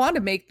doesn't want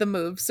to make the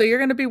move, so you're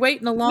going to be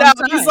waiting a long time.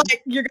 He's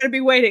like, you're going to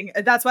be waiting.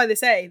 That's why they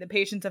say the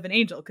patience of an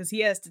angel, because he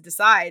has to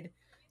decide.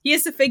 He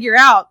has to figure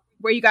out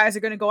where you guys are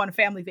going to go on a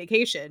family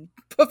vacation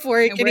before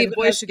he can even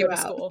boys should go to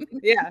school.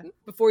 Yeah,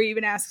 before he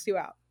even asks you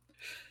out.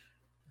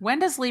 When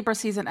does Libra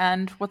season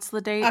end? What's the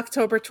date?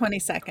 October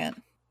 22nd.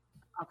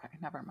 Okay,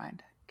 never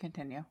mind.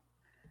 Continue.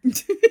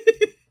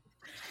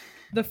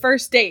 The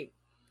first date.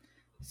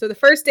 So the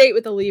first date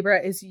with a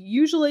Libra is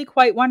usually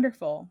quite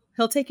wonderful.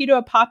 He'll take you to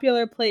a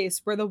popular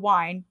place where the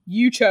wine,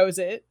 you chose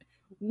it,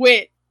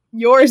 wit,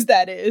 yours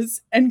that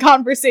is, and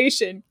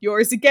conversation,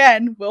 yours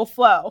again, will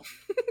flow.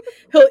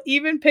 He'll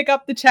even pick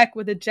up the check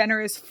with a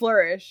generous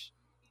flourish.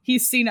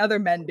 He's seen other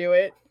men do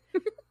it.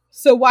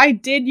 So why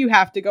did you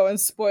have to go and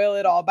spoil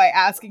it all by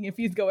asking if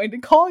he's going to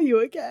call you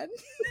again?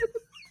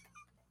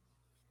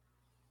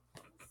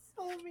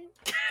 So mean.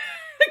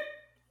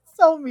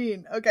 So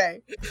mean.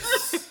 Okay.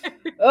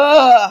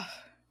 Ugh.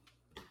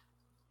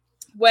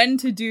 When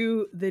to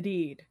do the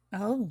deed.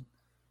 Oh.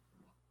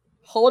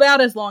 Hold out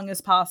as long as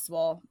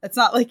possible. It's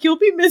not like you'll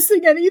be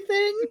missing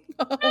anything.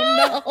 Oh,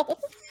 no.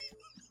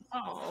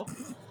 Oh.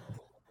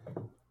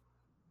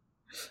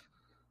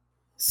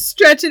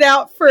 Stretch it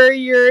out for a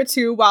year or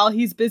two while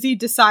he's busy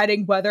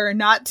deciding whether or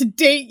not to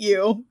date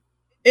you.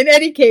 In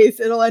any case,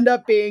 it'll end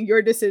up being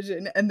your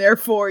decision and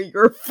therefore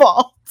your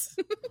fault.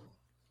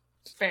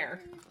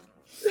 Fair.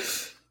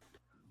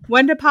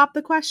 When to pop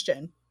the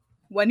question?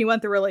 When you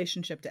want the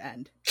relationship to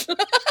end. Is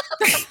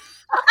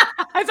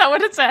that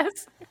what it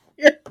says?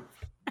 Yeah.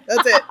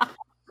 That's it.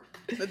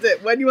 That's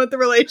it. When you want the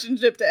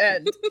relationship to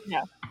end.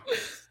 Yeah.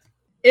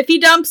 If he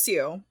dumps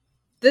you,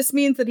 this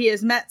means that he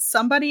has met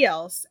somebody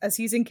else, as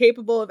he's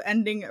incapable of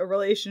ending a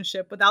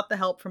relationship without the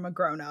help from a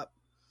grown-up.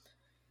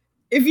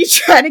 If you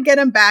try to get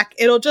him back,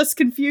 it'll just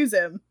confuse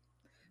him.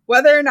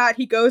 Whether or not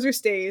he goes or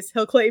stays,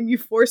 he'll claim you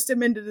forced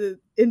him into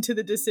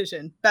the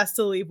decision. Best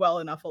to leave well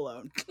enough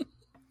alone.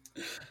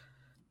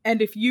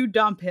 And if you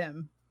dump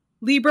him,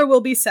 Libra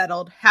will be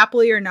settled,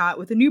 happily or not,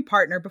 with a new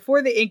partner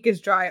before the ink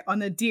is dry on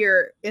the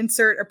dear,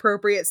 insert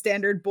appropriate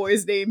standard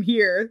boy's name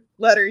here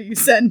letter you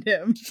send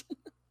him.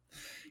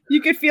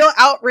 You could feel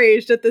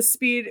outraged at the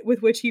speed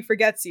with which he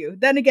forgets you.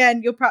 Then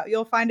again,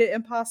 you'll find it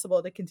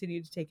impossible to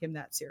continue to take him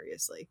that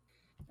seriously.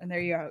 And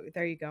there you go.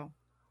 There you go.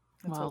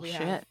 That's well, what we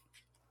shit. have.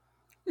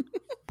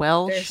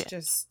 Well, There's shit.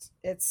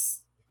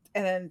 And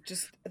then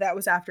that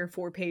was after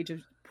 4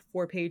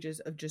 pages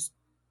of just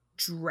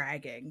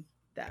dragging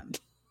them.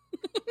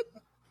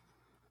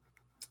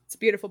 It's a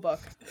beautiful book.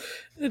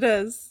 It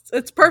is.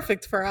 It's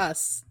perfect for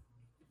us.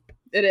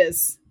 It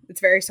is.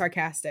 It's very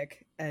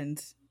sarcastic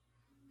and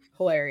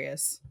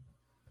hilarious.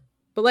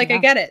 But I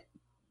get it.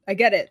 I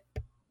get it.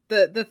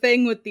 The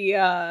thing with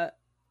the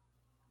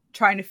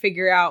trying to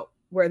figure out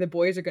where the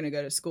boys are going to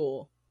go to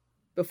school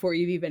before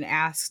you've even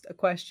asked a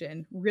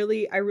question.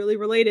 I really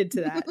related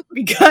to that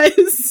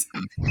because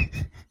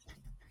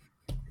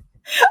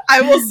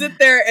I will sit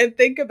there and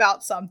think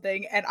about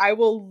something and I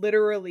will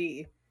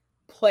literally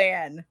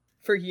plan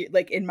for you,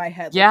 in my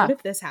head. What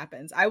if this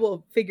happens? I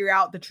will figure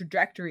out the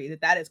trajectory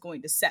that is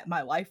going to set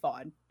my life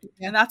on.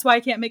 Yeah. And that's why I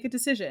can't make a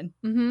decision.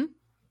 Mm-hmm.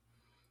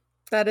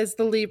 That is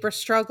the Libra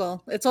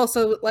struggle. It's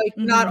also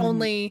not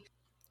only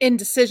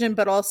indecision,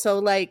 but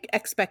also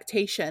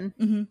expectation.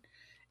 Mm-hmm.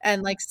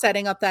 And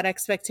setting up that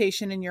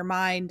expectation in your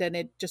mind, and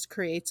it just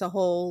creates a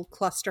whole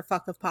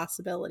clusterfuck of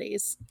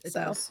possibilities. It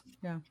does.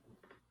 Yeah.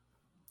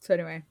 So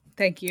anyway,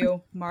 thank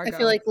you, Margot. I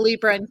feel like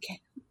Libra and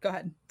go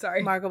ahead.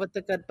 Sorry, Margot with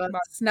the good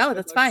books. No,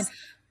 that's fine.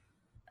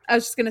 I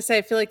was just gonna say,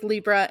 I feel like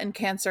Libra and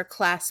Cancer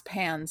clasp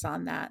hands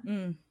on that.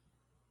 Mm.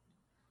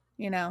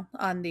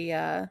 On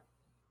the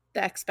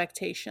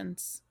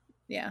expectations.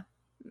 Yeah.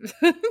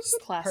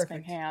 Just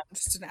clasping hands.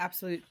 Just an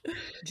absolute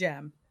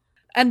gem.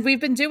 And we've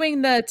been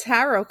doing the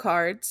tarot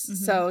cards.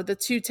 Mm-hmm. So the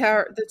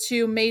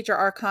two major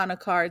arcana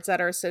cards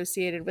that are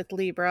associated with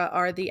Libra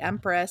are the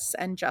Empress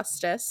and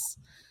Justice.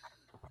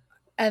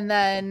 And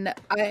then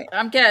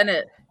I'm getting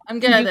it. You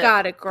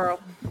got it, girl.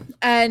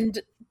 And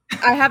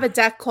I have a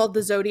deck called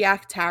the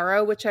Zodiac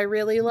Tarot, which I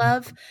really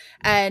love.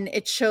 And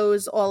it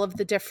shows all of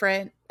the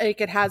different,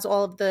 it has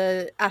all of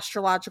the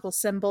astrological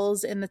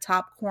symbols in the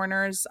top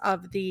corners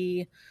of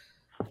the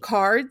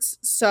cards.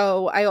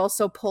 So I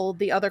also pulled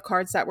the other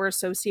cards that were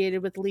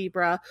associated with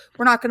Libra.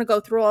 We're not going to go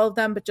through all of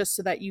them, but just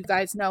so that you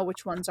guys know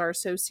which ones are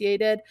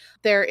associated.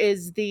 There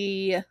is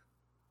the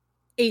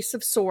Ace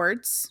of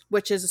Swords,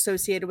 which is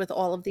associated with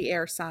all of the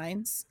air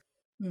signs.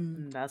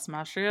 That's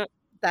my shit.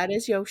 That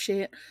is yo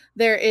shit.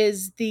 There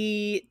is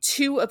the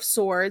Two of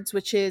Swords,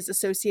 which is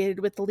associated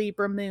with the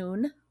Libra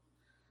moon.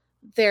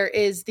 There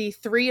is the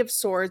Three of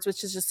Swords,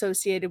 which is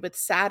associated with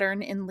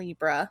Saturn in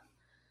Libra.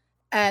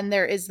 And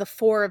there is the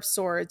Four of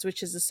Swords,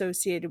 which is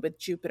associated with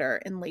Jupiter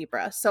in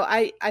Libra. So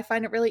I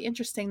find it really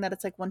interesting that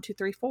it's 1, 2,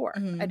 3, 4.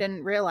 I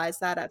didn't realize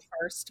that at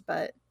first,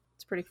 but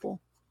it's pretty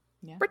cool.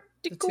 Yeah.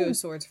 Pretty cool. Two of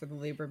Swords for the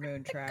Libra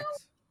moon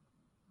tracks.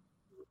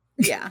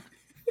 Yeah,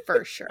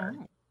 for sure.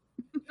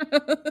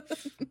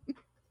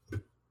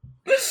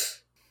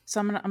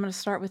 So I'm gonna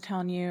start with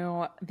telling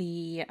you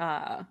the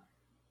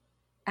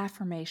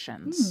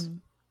affirmations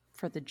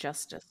for the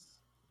Justice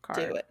card.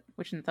 Do it.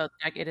 Which in the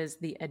deck it is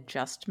the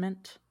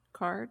Adjustment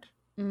card.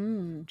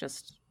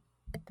 Just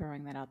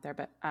throwing that out there.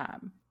 But I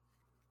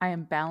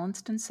am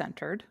balanced and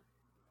centered.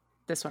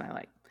 This one I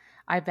like.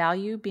 I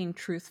value being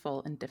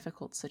truthful in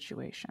difficult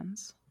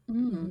situations.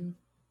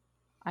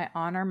 I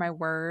honor my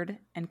word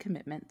and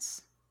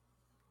commitments.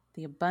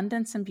 The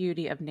abundance and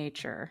beauty of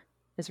nature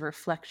is a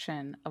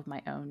reflection of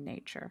my own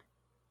nature.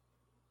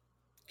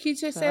 Can you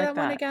just say that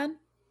one again?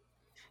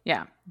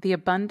 Yeah. The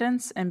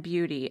abundance and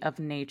beauty of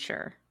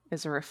nature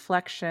is a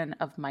reflection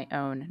of my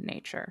own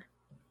nature.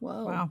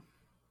 Whoa. Wow.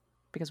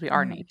 Because we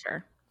are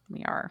nature.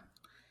 We are,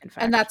 in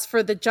fact. And that's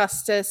for the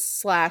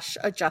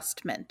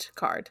Justice/Adjustment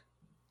card.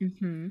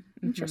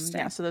 Interesting.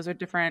 Yeah, so those are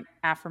different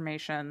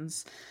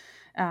affirmations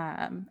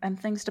and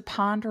things to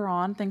ponder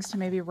on, things to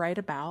maybe write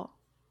about.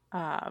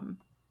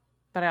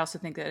 But I also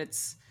think that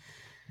it's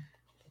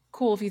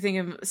cool if you think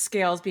of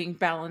scales being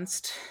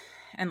balanced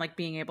and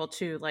being able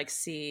to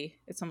see,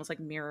 it's almost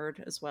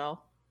mirrored as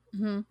well.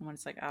 And when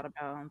it's out of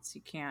balance,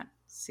 you can't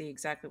see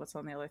exactly what's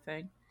on the other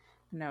thing.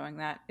 Knowing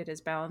that it is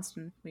balanced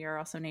and we are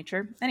also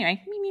nature.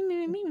 Anyway,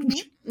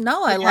 me.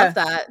 No, I love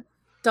that.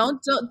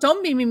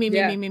 Don't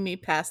me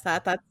past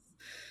that.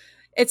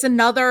 It's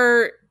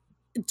another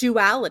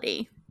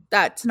duality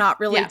that's not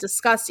really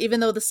discussed. Even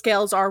though the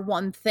scales are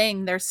one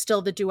thing, there's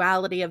still the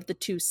duality of the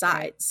two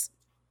sides.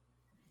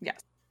 Right.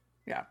 Yes.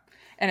 Yeah.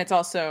 And it's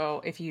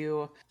also, if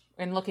you,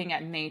 in looking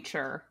at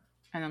nature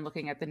and then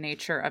looking at the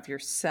nature of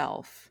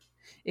yourself,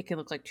 it can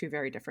look like two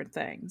very different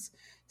things.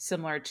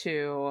 Similar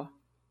to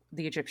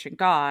the Egyptian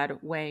god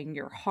weighing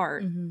your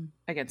heart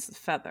against the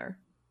feather.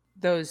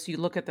 Those, you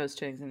look at those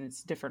two things and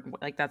it's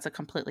different. Like, that's a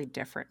completely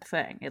different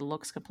thing. It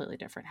looks completely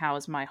different. How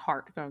is my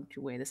heart going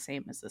to weigh the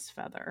same as this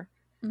feather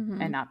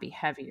and not be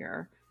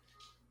heavier?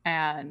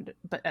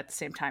 But at the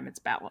same time, it's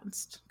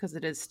balanced because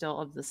it is still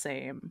of the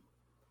same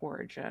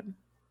origin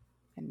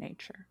in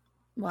nature.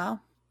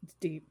 Wow. It's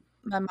deep.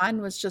 My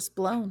mind was just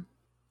blown.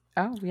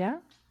 Oh, yeah?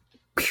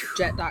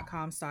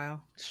 Jet.com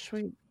style.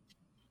 Sweet.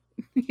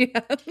 Yeah.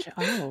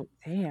 Oh,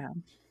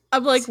 damn.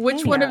 I'm like,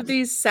 which one of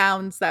these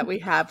sounds that we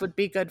have would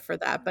be good for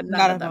that? But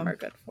none of them are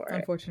good for it.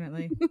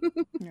 Unfortunately.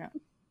 Yeah.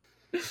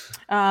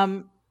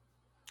 All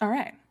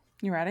right.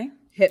 You ready?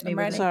 Hit me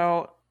with it.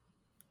 So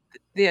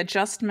the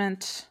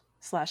adjustment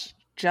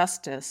 /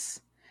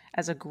 justice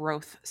as a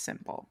growth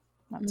symbol.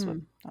 That's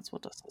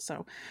what this is.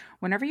 So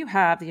whenever you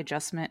have the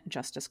adjustment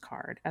justice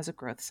card as a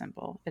growth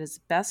symbol, it is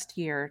best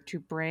year to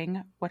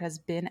bring what has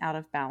been out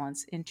of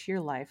balance into your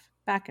life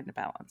back into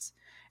balance.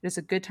 It is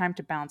a good time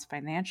to balance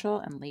financial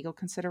and legal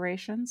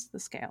considerations, the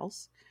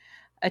scales,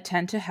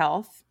 attend to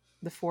health,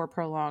 the 4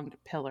 prolonged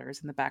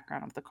pillars in the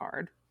background of the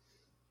card,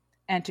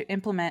 and to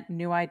implement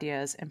new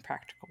ideas in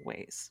practical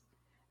ways.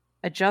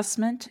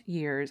 Adjustment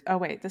years. Oh,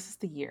 wait, this is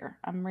the year.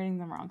 I'm reading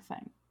the wrong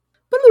thing.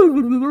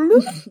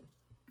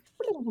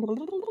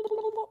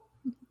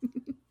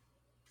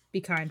 Be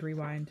kind,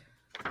 rewind.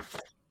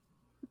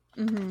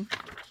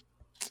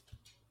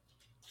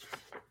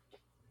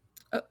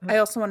 I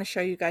also want to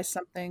show you guys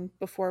something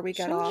before we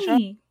get off.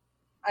 I'm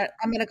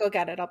going to go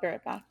get it. I'll be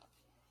right back.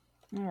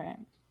 All right.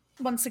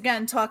 Once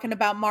again, talking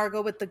about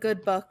Margot with the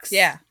good books.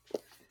 Yeah.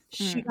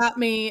 She got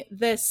me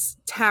this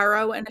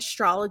tarot and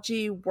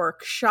astrology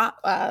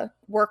workbook.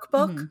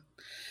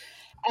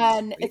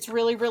 And it's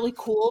really, really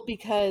cool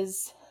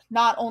because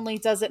not only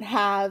does it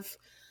have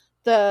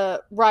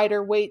the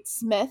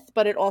Rider-Waite-Smith,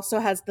 but it also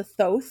has the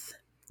Thoth.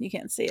 You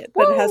can't see it,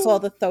 but it has all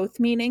the Thoth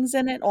meanings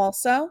in it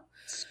also.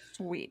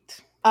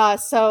 Sweet.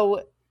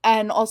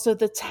 And also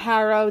the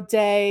Tarot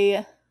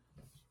de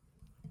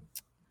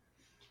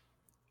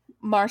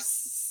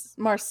Marseille.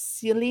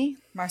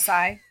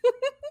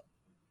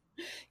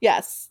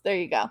 Yes, there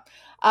you go.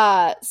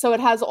 So it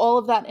has all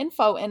of that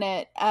info in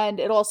it, and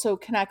it also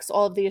connects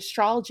all of the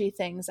astrology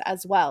things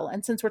as well.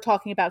 And since we're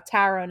talking about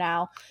tarot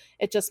now,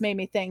 it just made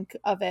me think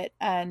of it,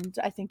 and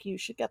I think you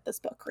should get this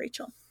book,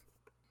 Rachel.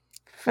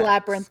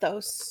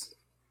 Labyrinthos.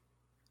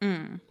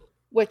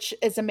 Which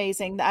is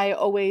amazing. I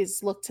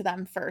always look to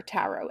them for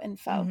tarot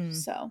info.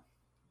 So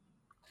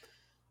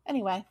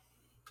anyway,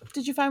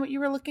 did you find what you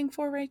were looking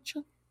for,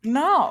 Rachel?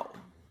 No.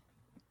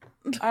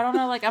 I don't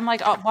know. Like, I'm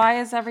like, oh,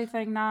 why is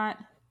everything not?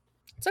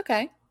 It's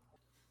okay.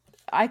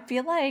 I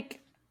feel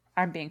like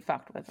I'm being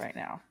fucked with right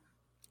now.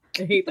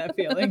 I hate that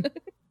feeling.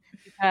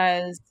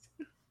 Because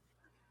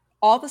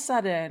all of a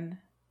sudden,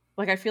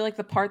 like, I feel like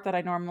the part that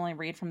I normally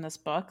read from this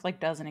book,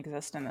 like, doesn't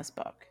exist in this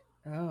book.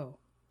 Oh.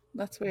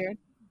 That's weird.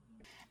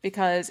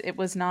 Because it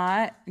was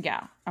not,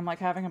 I'm like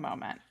having a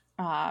moment.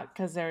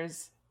 Because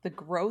there's the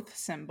growth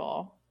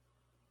symbol.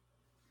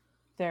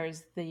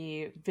 There's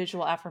the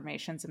visual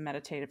affirmations and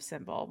meditative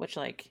symbol, which,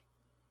 like,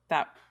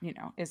 that, you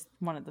know, is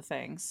one of the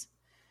things.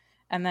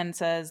 And then it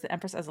says the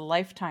Empress as a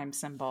lifetime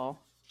symbol.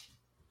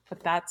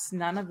 But that's,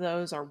 none of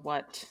those are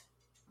what...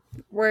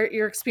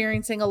 You're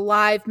experiencing a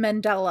live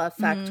Mandela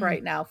effect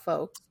right now,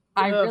 folks.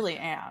 I really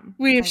am.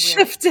 We've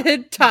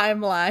shifted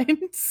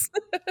timelines.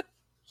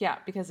 Yeah,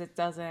 because it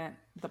doesn't,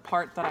 the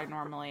part that I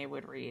normally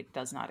would read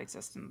does not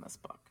exist in this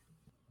book.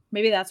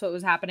 Maybe that's what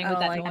was happening with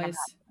that noise.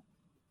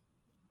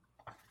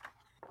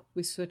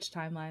 We switched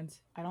timelines.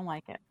 I don't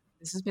like it.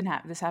 This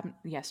happened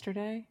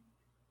yesterday.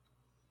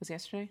 Was it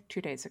yesterday?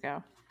 2 days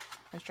ago.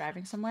 I was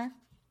driving somewhere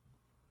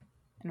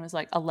and it was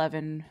like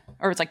 11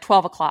 or it was like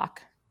 12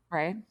 o'clock,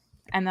 right?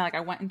 And then, like,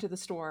 I went into the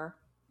store.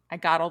 I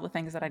got all the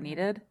things that I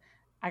needed.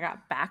 I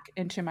got back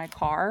into my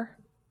car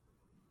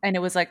and it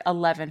was like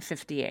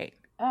 11:58.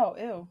 Oh,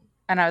 ew.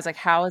 And I was like,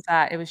 how is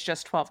that? It was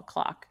just 12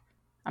 o'clock.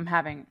 I'm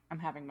having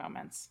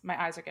moments.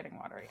 My eyes are getting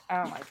watery.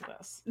 I don't like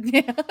this.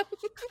 Yeah.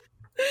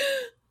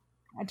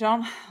 I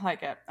don't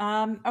like it.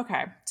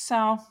 Okay.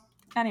 So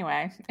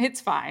anyway,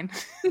 it's fine.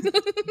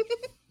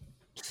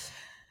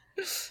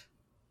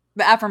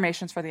 The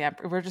affirmations for the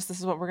Empress. This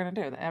is what we're going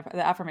to do.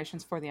 The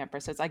affirmations for the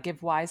Empress is: I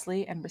give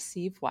wisely and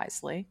receive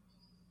wisely.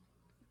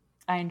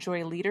 I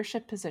enjoy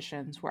leadership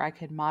positions where I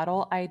can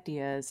model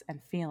ideas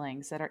and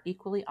feelings that are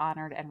equally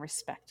honored and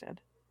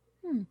respected.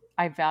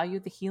 I value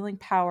the healing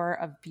power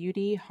of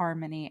beauty,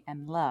 harmony,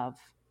 and love.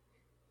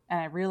 And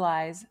I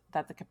realize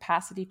that the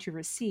capacity to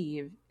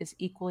receive is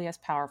equally as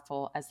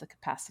powerful as the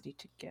capacity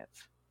to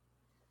give.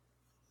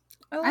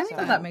 I think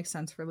that makes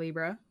sense for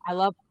Libra.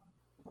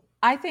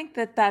 I think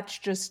that that's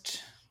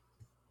just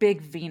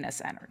big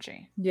Venus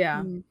energy.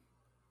 Yeah.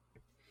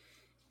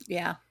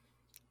 Yeah.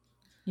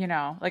 You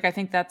know, like I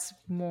think that's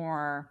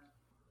more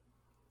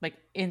like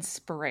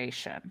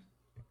inspiration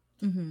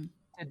to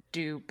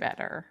do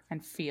better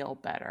and feel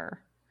better.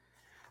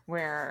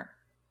 Where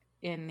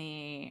in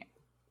the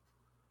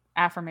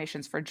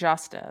affirmations for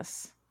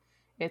justice,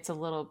 it's a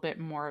little bit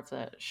more of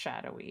the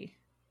shadowy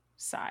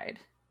side.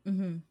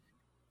 You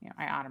know,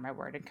 I honor my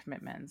word and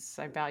commitments.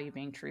 I value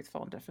being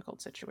truthful in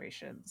difficult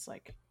situations.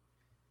 Like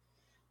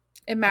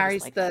it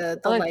marries like the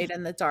light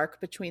and the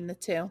dark between the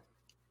two.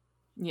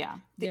 Yeah.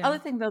 The other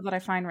thing though that I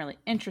find really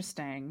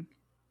interesting,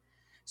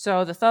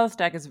 so the Thoth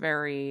deck has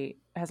a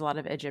lot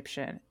of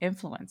Egyptian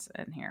influence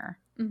in here.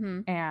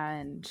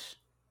 And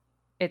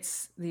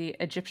it's the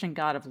Egyptian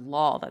god of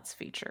law that's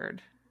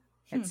featured.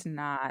 It's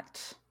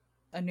not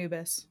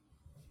Anubis.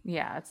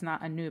 Yeah, it's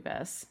not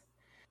Anubis.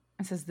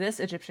 It says this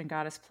Egyptian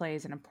goddess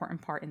plays an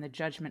important part in the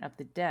judgment of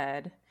the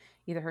dead.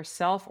 Either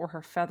herself or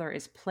her feather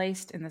is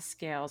placed in the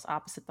scales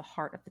opposite the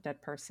heart of the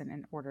dead person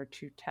in order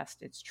to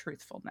test its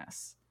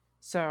truthfulness.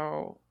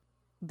 So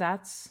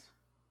that's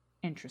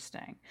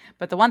interesting.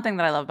 But the one thing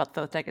that I love about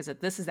the deck is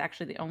that this is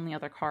actually the only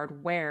other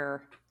card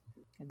where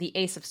the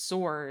Ace of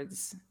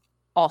Swords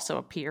also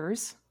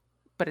appears,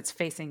 but it's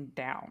facing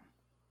down.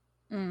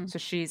 So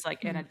she's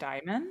like in a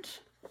diamond.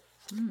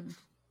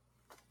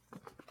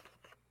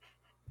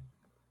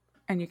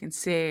 And you can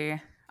see,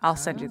 I'll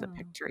send you the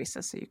pic,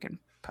 Teresa, so you can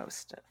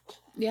post it.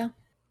 Yeah.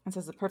 It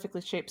says the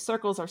perfectly shaped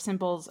circles are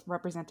symbols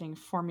representing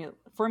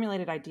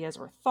formulated ideas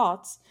or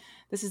thoughts.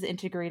 This is the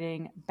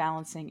integrating,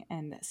 balancing,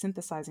 and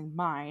synthesizing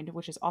mind,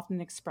 which is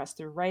often expressed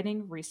through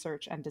writing,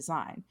 research, and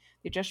design.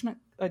 The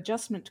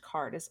adjustment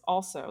card is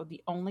also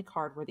the only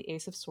card where the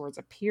Ace of Swords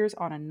appears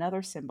on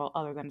another symbol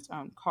other than its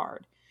own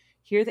card.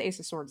 Here, the Ace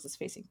of Swords is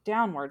facing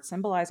downward,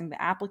 symbolizing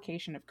the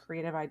application of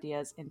creative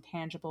ideas in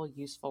tangible,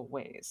 useful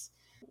ways.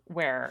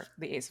 Where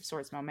the Ace of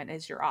Swords moment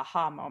is your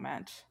aha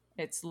moment.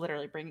 It's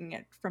literally bringing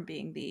it from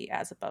being the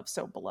as above,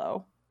 so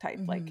below type,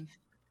 like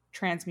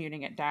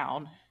transmuting it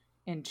down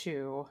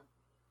into,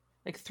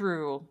 like,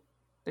 through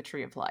the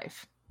tree of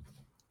life,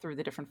 through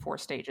the different 4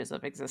 stages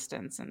of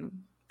existence, and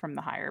from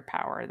the higher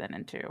power then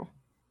into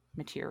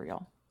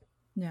material.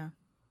 Yeah.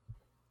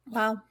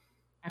 Wow.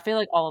 I feel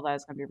like all of that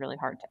is going to be really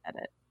hard to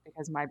edit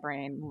because my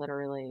brain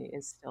literally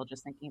is still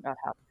just thinking about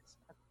how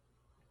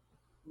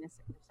there's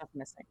stuff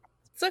missing.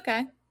 It's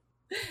okay.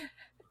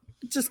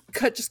 Just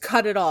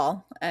cut it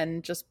all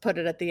and just put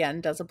it at the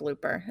end as a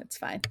blooper. It's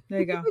fine. There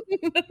you go.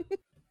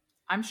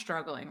 I'm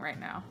struggling right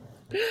now.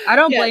 I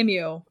don't blame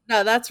you.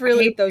 No, that's really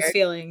I hate those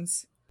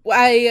feelings.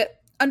 I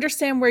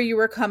understand where you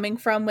were coming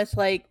from with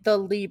like the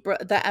Libra,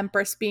 the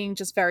Empress being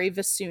just very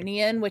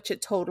Vesuvian, which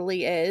it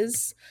totally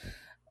is.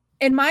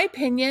 In my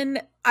opinion,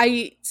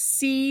 I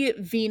see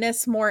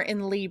Venus more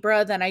in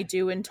Libra than I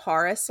do in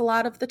Taurus a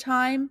lot of the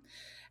time.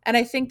 And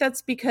I think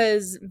that's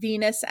because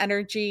Venus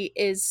energy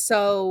is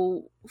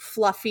so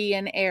fluffy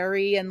and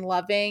airy and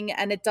loving.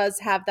 And it does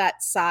have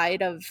that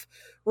side of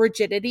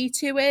rigidity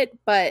to it,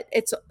 but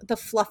it's the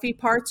fluffy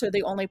parts are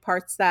the only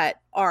parts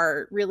that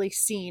are really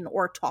seen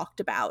or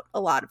talked about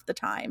a lot of the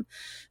time.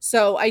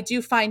 So I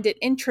do find it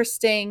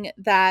interesting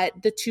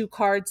that the 2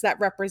 cards that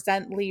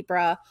represent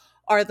Libra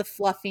are the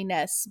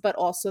fluffiness, but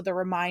also the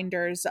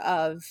reminders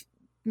of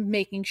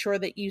making sure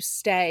that you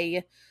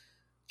stay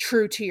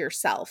true to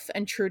yourself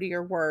and true to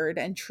your word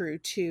and true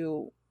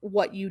to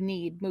what you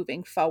need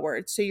moving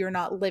forward, so you're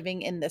not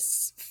living in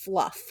this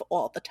fluff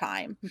all the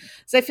time.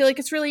 So I feel like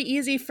it's really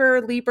easy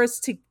for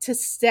Libras to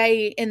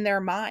stay in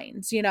their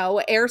minds. You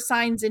know, air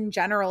signs in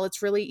general,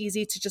 it's really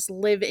easy to just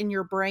live in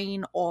your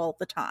brain all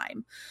the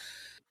time.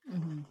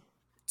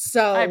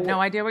 So I have no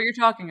idea what you're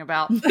talking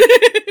about.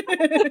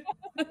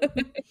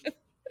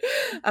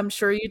 I'm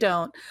sure you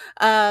don't.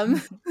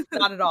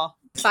 Not at all.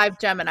 5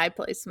 Gemini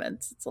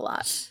placements. It's a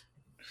lot.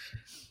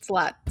 It's a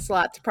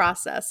lot to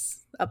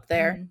process up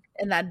there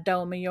in that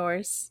dome of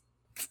yours.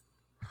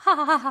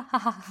 I'm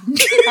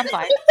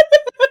fine.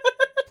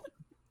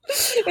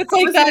 It's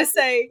like that.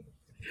 Say,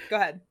 go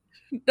ahead.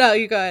 No,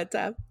 you go ahead,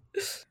 Tab.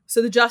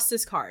 So the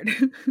Justice card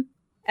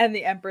and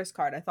the Empress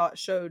card, I thought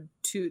showed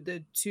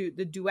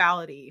the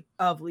duality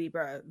of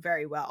Libra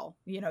very well.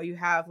 You know, you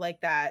have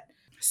like that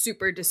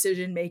super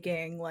decision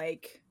making,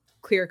 like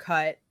clear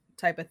cut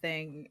type of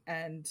thing,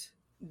 and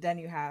then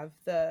you have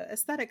the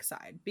aesthetic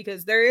side,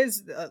 because there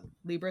is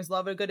Libras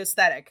love a good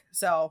aesthetic.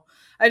 So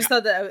I just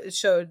thought that it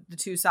showed the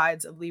 2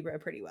 sides of Libra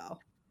pretty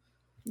well.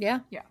 Yeah,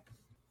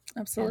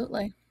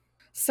 absolutely. Yeah.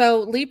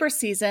 So Libra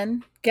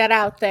season, get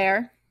out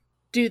there,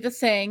 do the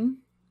thing,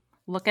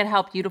 look at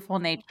how beautiful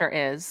nature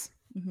is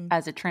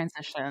as it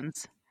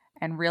transitions,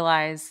 and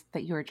realize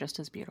that you are just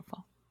as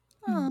beautiful.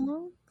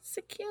 Oh,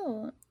 so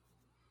cute.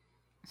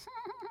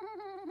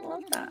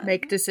 Love that.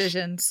 Make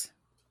decisions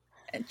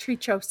and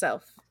treat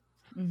yourself.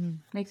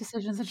 Make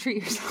decisions and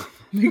treat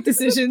yourself. Make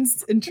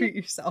decisions and treat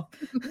yourself.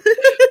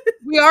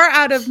 We are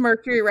out of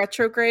Mercury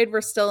retrograde. We're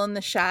still in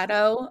the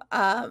shadow.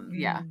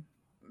 Yeah,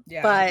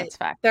 but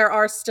there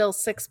are still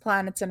 6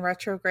 planets in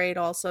retrograde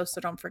also, so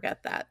don't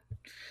forget that.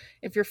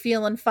 If you're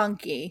feeling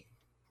funky,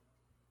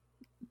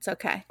 it's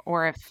okay.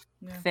 Or if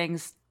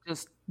things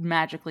just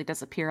magically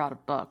disappear out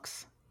of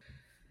books.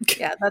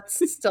 Yeah,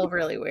 that's still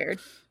really weird.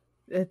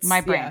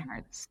 My brain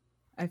hurts.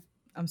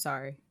 I'm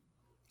sorry.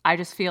 I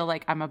just feel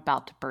like I'm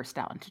about to burst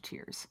out into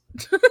tears.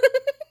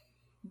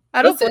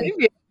 I don't blame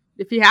you.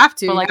 If you have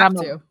to, but, like, you have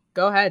to.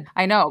 Go ahead.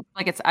 I know.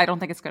 Like, I don't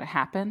think it's going to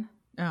happen.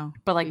 Oh.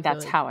 But, like,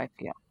 that's how I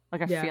feel.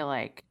 Like, I feel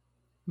like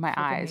my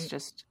eyes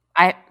just...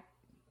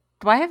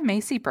 Do I have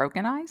Macy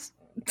broken eyes?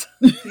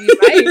 You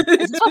might.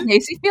 Is this what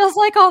Macy feels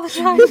like all the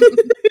time?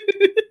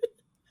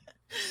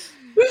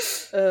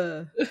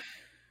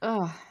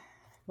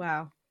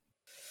 Wow.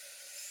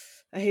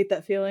 I hate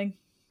that feeling.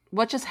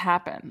 What just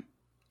happened?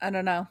 I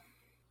don't know.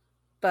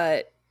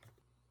 But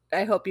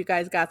I hope you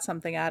guys got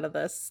something out of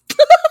this.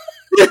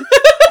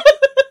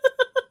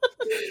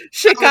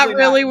 Shit got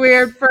really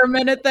weird for a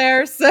minute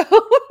there, so...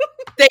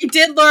 They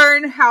did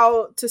learn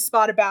how to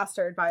spot a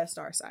bastard by a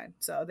star sign.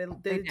 So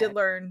they did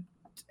learn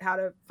how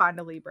to find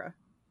a Libra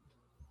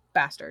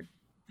bastard.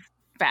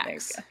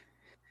 Facts.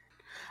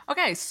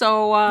 Okay,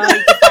 so you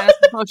can find us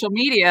on social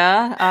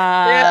media.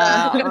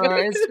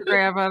 Or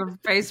Instagram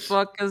and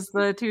Facebook is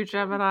the 2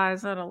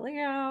 Geminis and a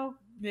Leo.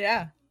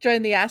 Yeah.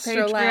 Join the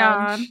Astro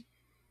Lounge. You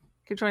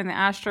can join the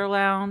Astro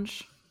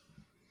Lounge.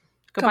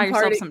 Go buy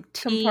yourself some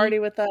tea. Come party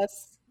with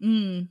us.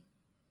 Go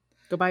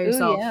buy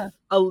yourself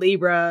a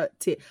Libra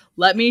tea.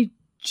 Let me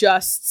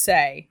just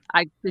say.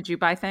 Did you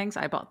buy things?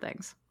 I bought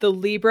things. The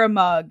Libra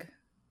mug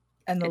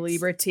and the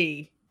Libra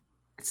tea.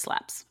 It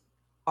slaps.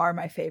 Are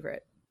my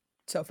favorite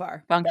so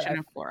far. Function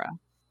and Flora.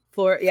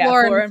 Flora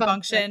and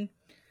function.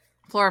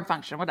 Flora and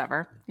function,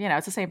 whatever. You know,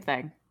 it's the same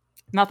thing.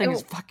 Nothing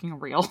is fucking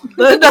real.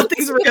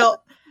 Nothing's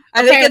real.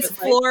 I think it's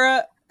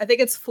Flora. I think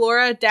it's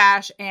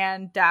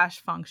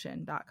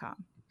flora-and-function.com.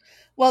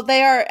 Well,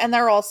 they are, and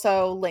they're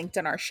also linked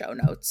in our show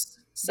notes.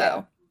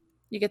 So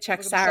you can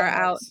check Sarah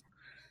out.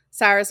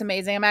 Sarah's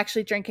amazing. I'm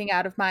actually drinking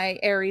out of my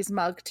Aries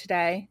mug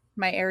today.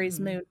 My Aries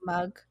moon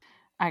mug.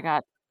 I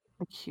got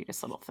the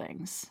cutest little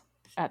things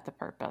at the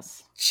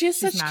Purpose. She's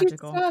such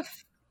magical. Cute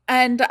stuff.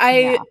 And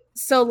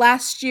so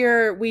last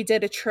year we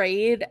did a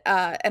trade,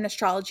 an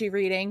astrology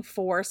reading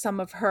for some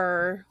of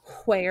her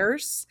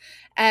wares.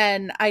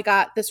 And I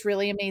got this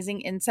really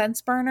amazing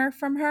incense burner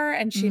from her,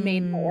 and she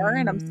made more.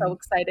 And I'm so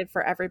excited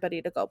for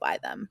everybody to go buy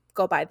them.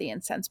 Go buy the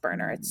incense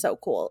burner. It's so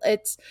cool.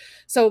 It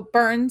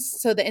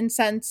burns. So the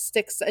incense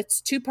sticks,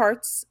 it's 2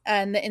 parts,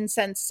 and the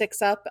incense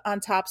sticks up on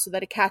top so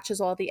that it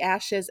catches all the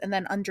ashes. And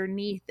then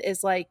underneath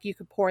is like, you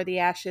could pour the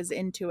ashes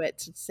into it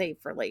to save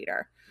for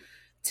later.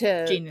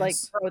 To like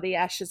throw the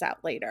ashes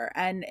out later,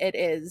 and it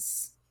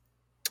is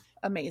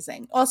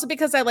amazing. Also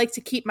because I like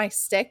to keep my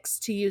sticks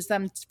to use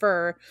them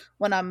for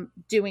when I'm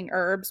doing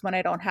herbs when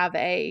I don't have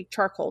a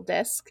charcoal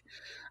disc.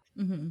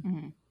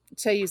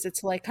 So I use it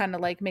to like kind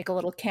of like make a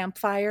little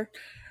campfire.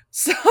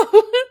 So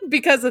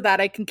because of that,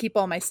 I can keep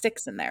all my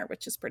sticks in there,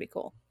 which is pretty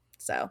cool.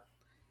 So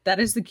that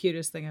is the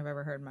cutest thing I've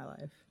ever heard in my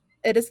life.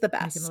 It is the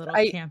best. Making a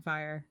little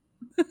campfire.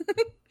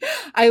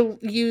 I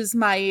use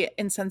my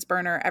incense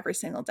burner every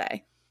single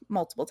day.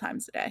 Multiple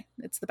times a day.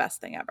 It's the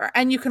best thing ever.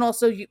 And you can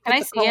also put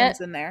the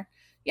cones in there.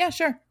 Yeah,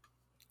 sure.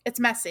 It's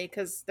messy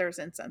because there's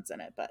incense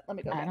in it, but let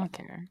me go. I don't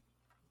care.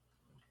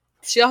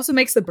 She also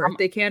makes the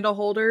birthday candle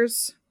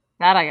holders.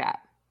 That I got.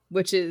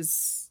 Which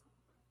is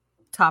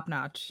top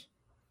notch.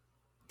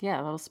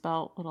 Yeah,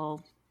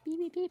 little beep,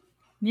 beep, beep.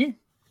 Yeah.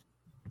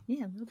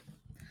 Yeah.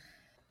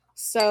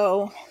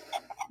 So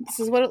this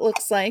is what it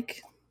looks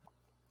like.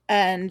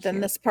 And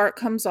then this part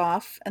comes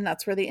off, and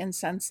that's where the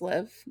incense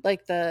live,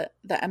 like the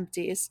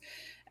empties.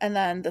 And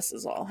then this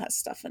is all has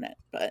stuff in it,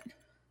 but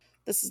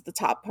this is the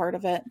top part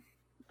of it.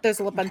 There's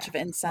a bunch of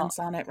incense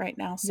on it right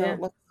now, so it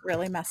looks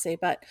really messy,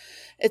 but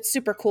it's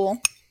super cool.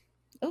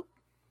 Oh,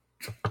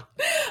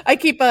 I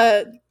keep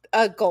a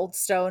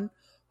goldstone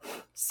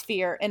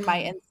sphere in my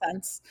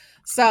incense.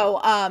 So,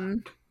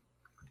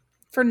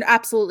 for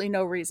absolutely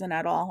no reason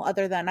at all,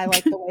 other than I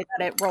like the way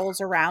that it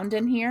rolls around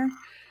in here.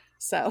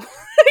 So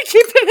I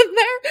keep it in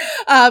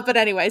there. But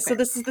anyway, so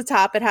this is the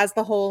top. It has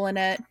the hole in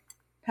it,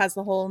 has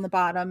the hole in the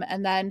bottom.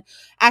 And then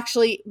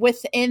actually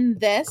within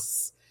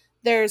this,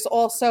 there's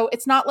also,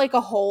 it's not like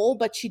a hole,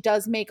 but she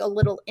does make a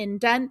little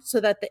indent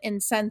so that the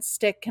incense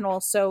stick can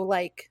also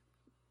like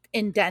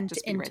indent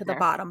into the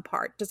bottom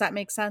part. Does that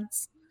make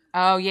sense?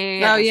 Oh,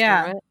 yeah. Oh,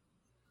 yeah.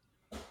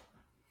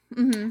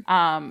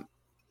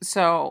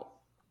 So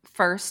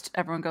first,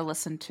 everyone go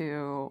listen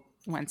to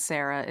when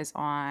Sarah is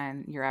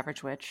on Your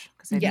Average Witch,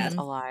 because it is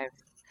alive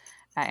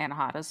at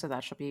Anahata, so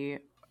that she'll be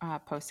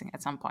posting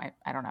at some point.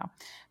 I don't know.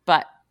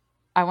 But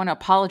I want to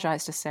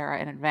apologize to Sarah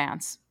in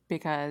advance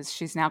because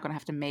she's now going to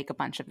have to make a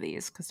bunch of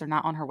these because they're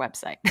not on her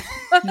website.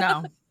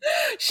 No.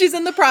 She's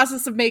in the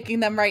process of making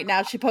them right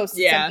now. She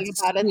posted something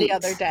about it the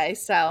other day.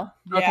 So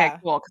okay,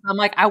 cool. Because I'm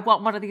like, I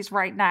want one of these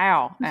right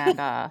now.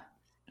 And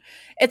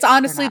it's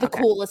honestly the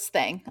coolest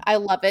thing. I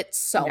love it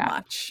so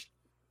much.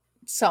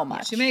 So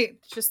much. She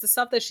makes just the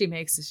stuff that she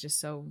makes is just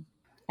so.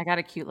 I got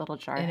a cute little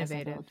jar.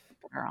 Innovative. Has a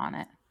Jupiter on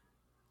it.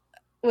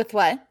 With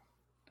what? A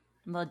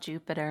little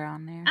Jupiter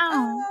on there.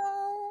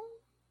 Oh,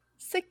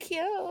 so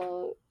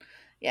cute.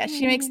 Yeah,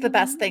 she makes the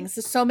best things.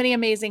 There's so many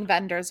amazing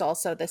vendors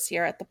also this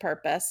year at the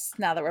Purpose,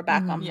 now that we're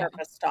back on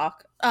Purpose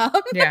Talk.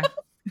 Yeah.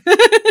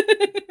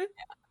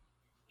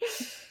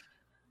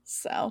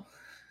 So,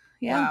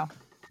 yeah. Wow.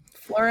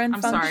 Flora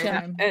and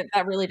Function. Sorry.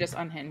 That really just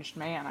unhinged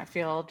me, and I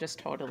feel just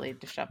totally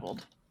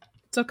disheveled.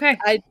 It's okay.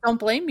 I don't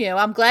blame you.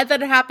 I'm glad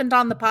that it happened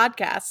on the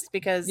podcast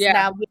because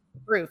now we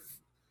have proof.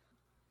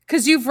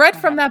 Because you've read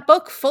from that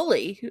book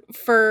fully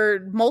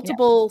for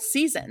multiple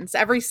seasons,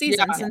 every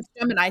season since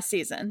Gemini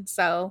season.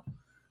 So,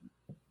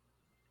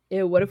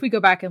 ew, what if we go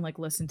back and like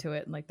listen to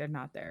it and like they're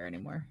not there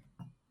anymore?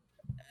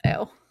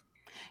 Ew.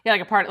 Yeah,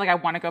 like a part, like I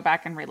want to go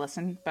back and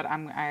re-listen, but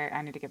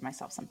I need to give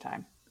myself some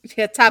time.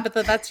 Yeah,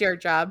 Tabitha, that's your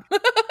job.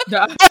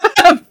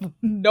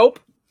 Nope.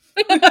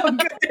 I'm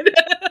good.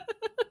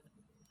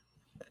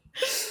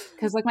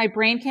 Because like my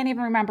brain can't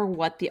even remember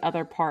what the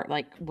other part,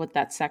 like what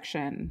that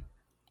section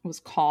was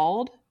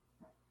called.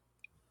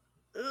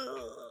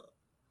 Ugh.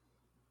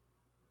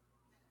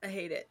 I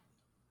hate it.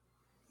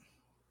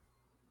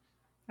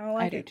 I don't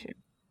like it. I do too.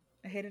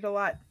 I hate it a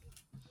lot.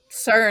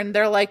 CERN,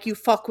 they're like, you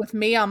fuck with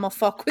me, I'm gonna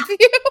fuck with you.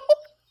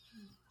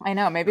 I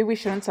know. Maybe we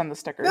shouldn't send the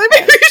stickers.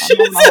 Maybe we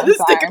shouldn't send the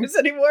stickers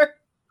anymore.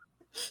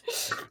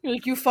 You're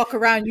like, you fuck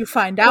around, you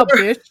find out,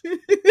 bitch.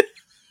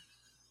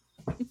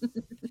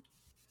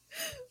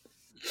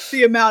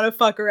 The amount of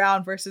fuck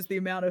around versus the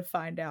amount of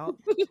find out.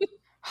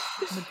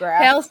 The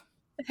graph.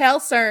 Hail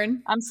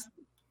CERN.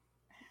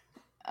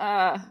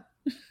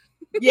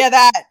 Yeah,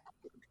 that.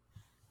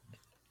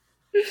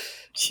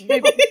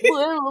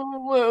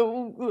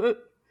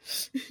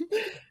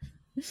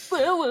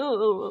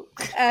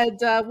 And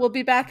we'll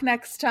be back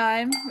next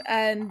time,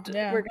 and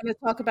we're going to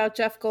talk about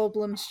Jeff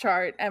Goldblum's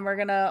chart, and we're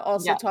going to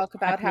also talk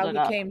about how he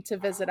came to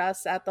visit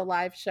us at the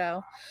live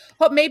show.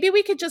 But maybe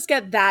we could just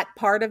get that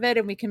part of it,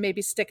 and we can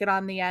maybe stick it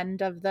on the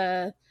end of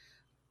the,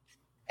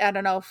 I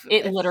don't know if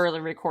it literally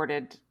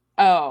recorded.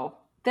 Oh,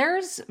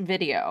 there's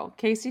video.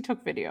 Casey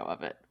took video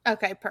of it.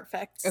 Okay,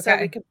 perfect. Okay. So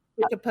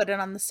we could put it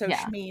on the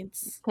social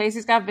medias.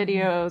 Casey's got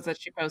videos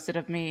that she posted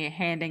of me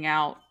handing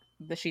out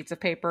the sheets of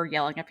paper,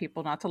 yelling at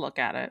people not to look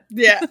at it.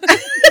 Yeah.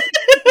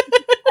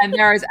 And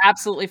there is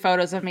absolutely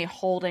photos of me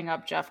holding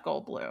up Jeff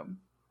Goldblum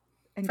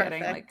and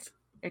getting like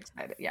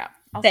excited. Yeah.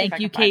 Thank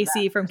you,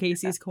 Casey from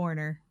Casey's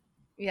Corner.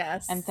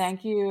 Yes. And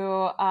thank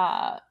you,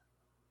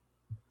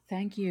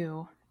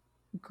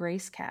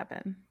 Grace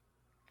Cabin,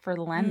 for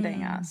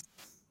lending us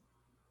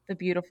the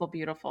beautiful,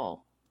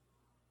 beautiful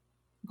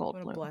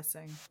Goldblum. What a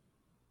blessing.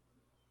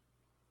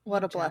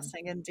 What a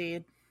blessing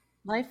indeed.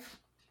 Life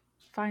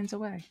finds a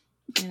way.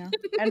 You know,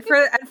 and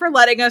for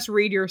letting us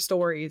read your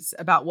stories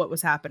about what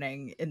was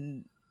happening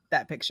in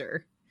that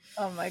picture.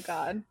 Oh my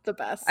god, the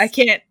best. I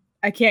can't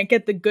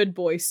get the good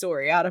boy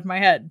story out of my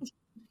head.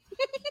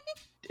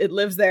 It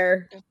lives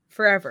there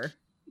forever.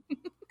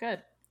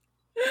 Good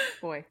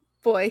boy.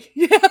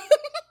 Yeah.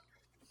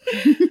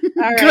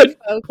 All right,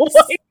 folks.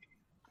 Boy.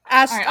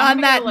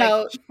 On that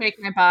note,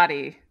 shake my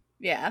body.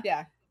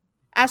 Yeah.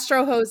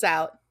 Astro hose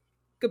out.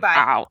 Goodbye.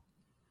 Ow.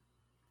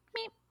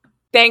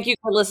 Thank you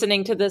for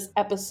listening to this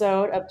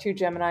episode of Two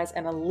Geminis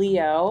and a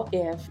Leo.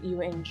 If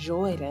you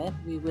enjoyed it,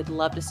 we would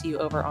love to see you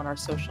over on our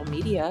social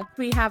media.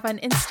 We have on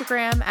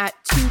Instagram at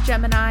Two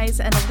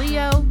Geminis and a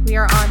Leo. We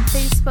are on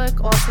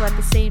Facebook, also at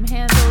the same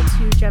handle,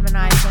 Two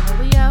Geminis and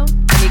a Leo.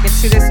 And you can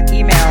shoot us an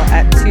email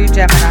at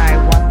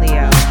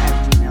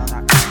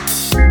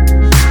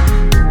 2gemini1leo@gmail.com.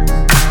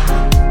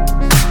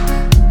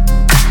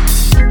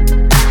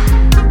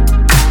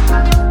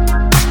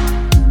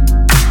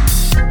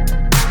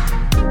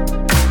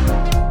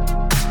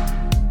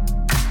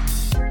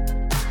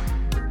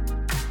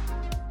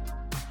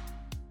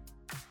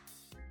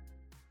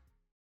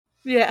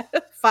 Yeah,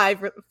 five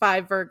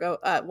Virgo.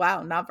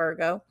 Wow, not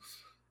Virgo.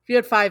 If you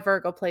had 5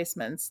 Virgo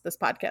placements, this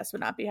podcast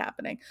would not be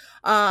happening.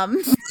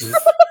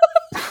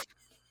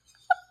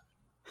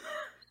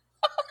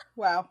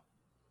 Wow.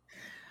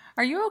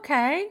 Are you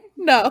okay?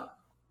 No.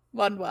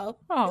 One well.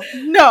 Oh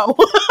no.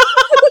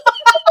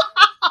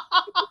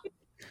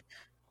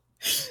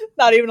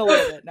 Not even a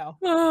little bit. No.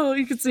 Oh,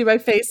 you can see my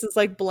face is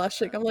like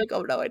blushing. I'm like,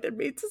 oh no, I didn't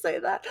mean to say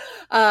that.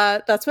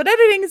 That's what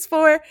editing is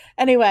for.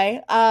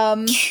 Anyway.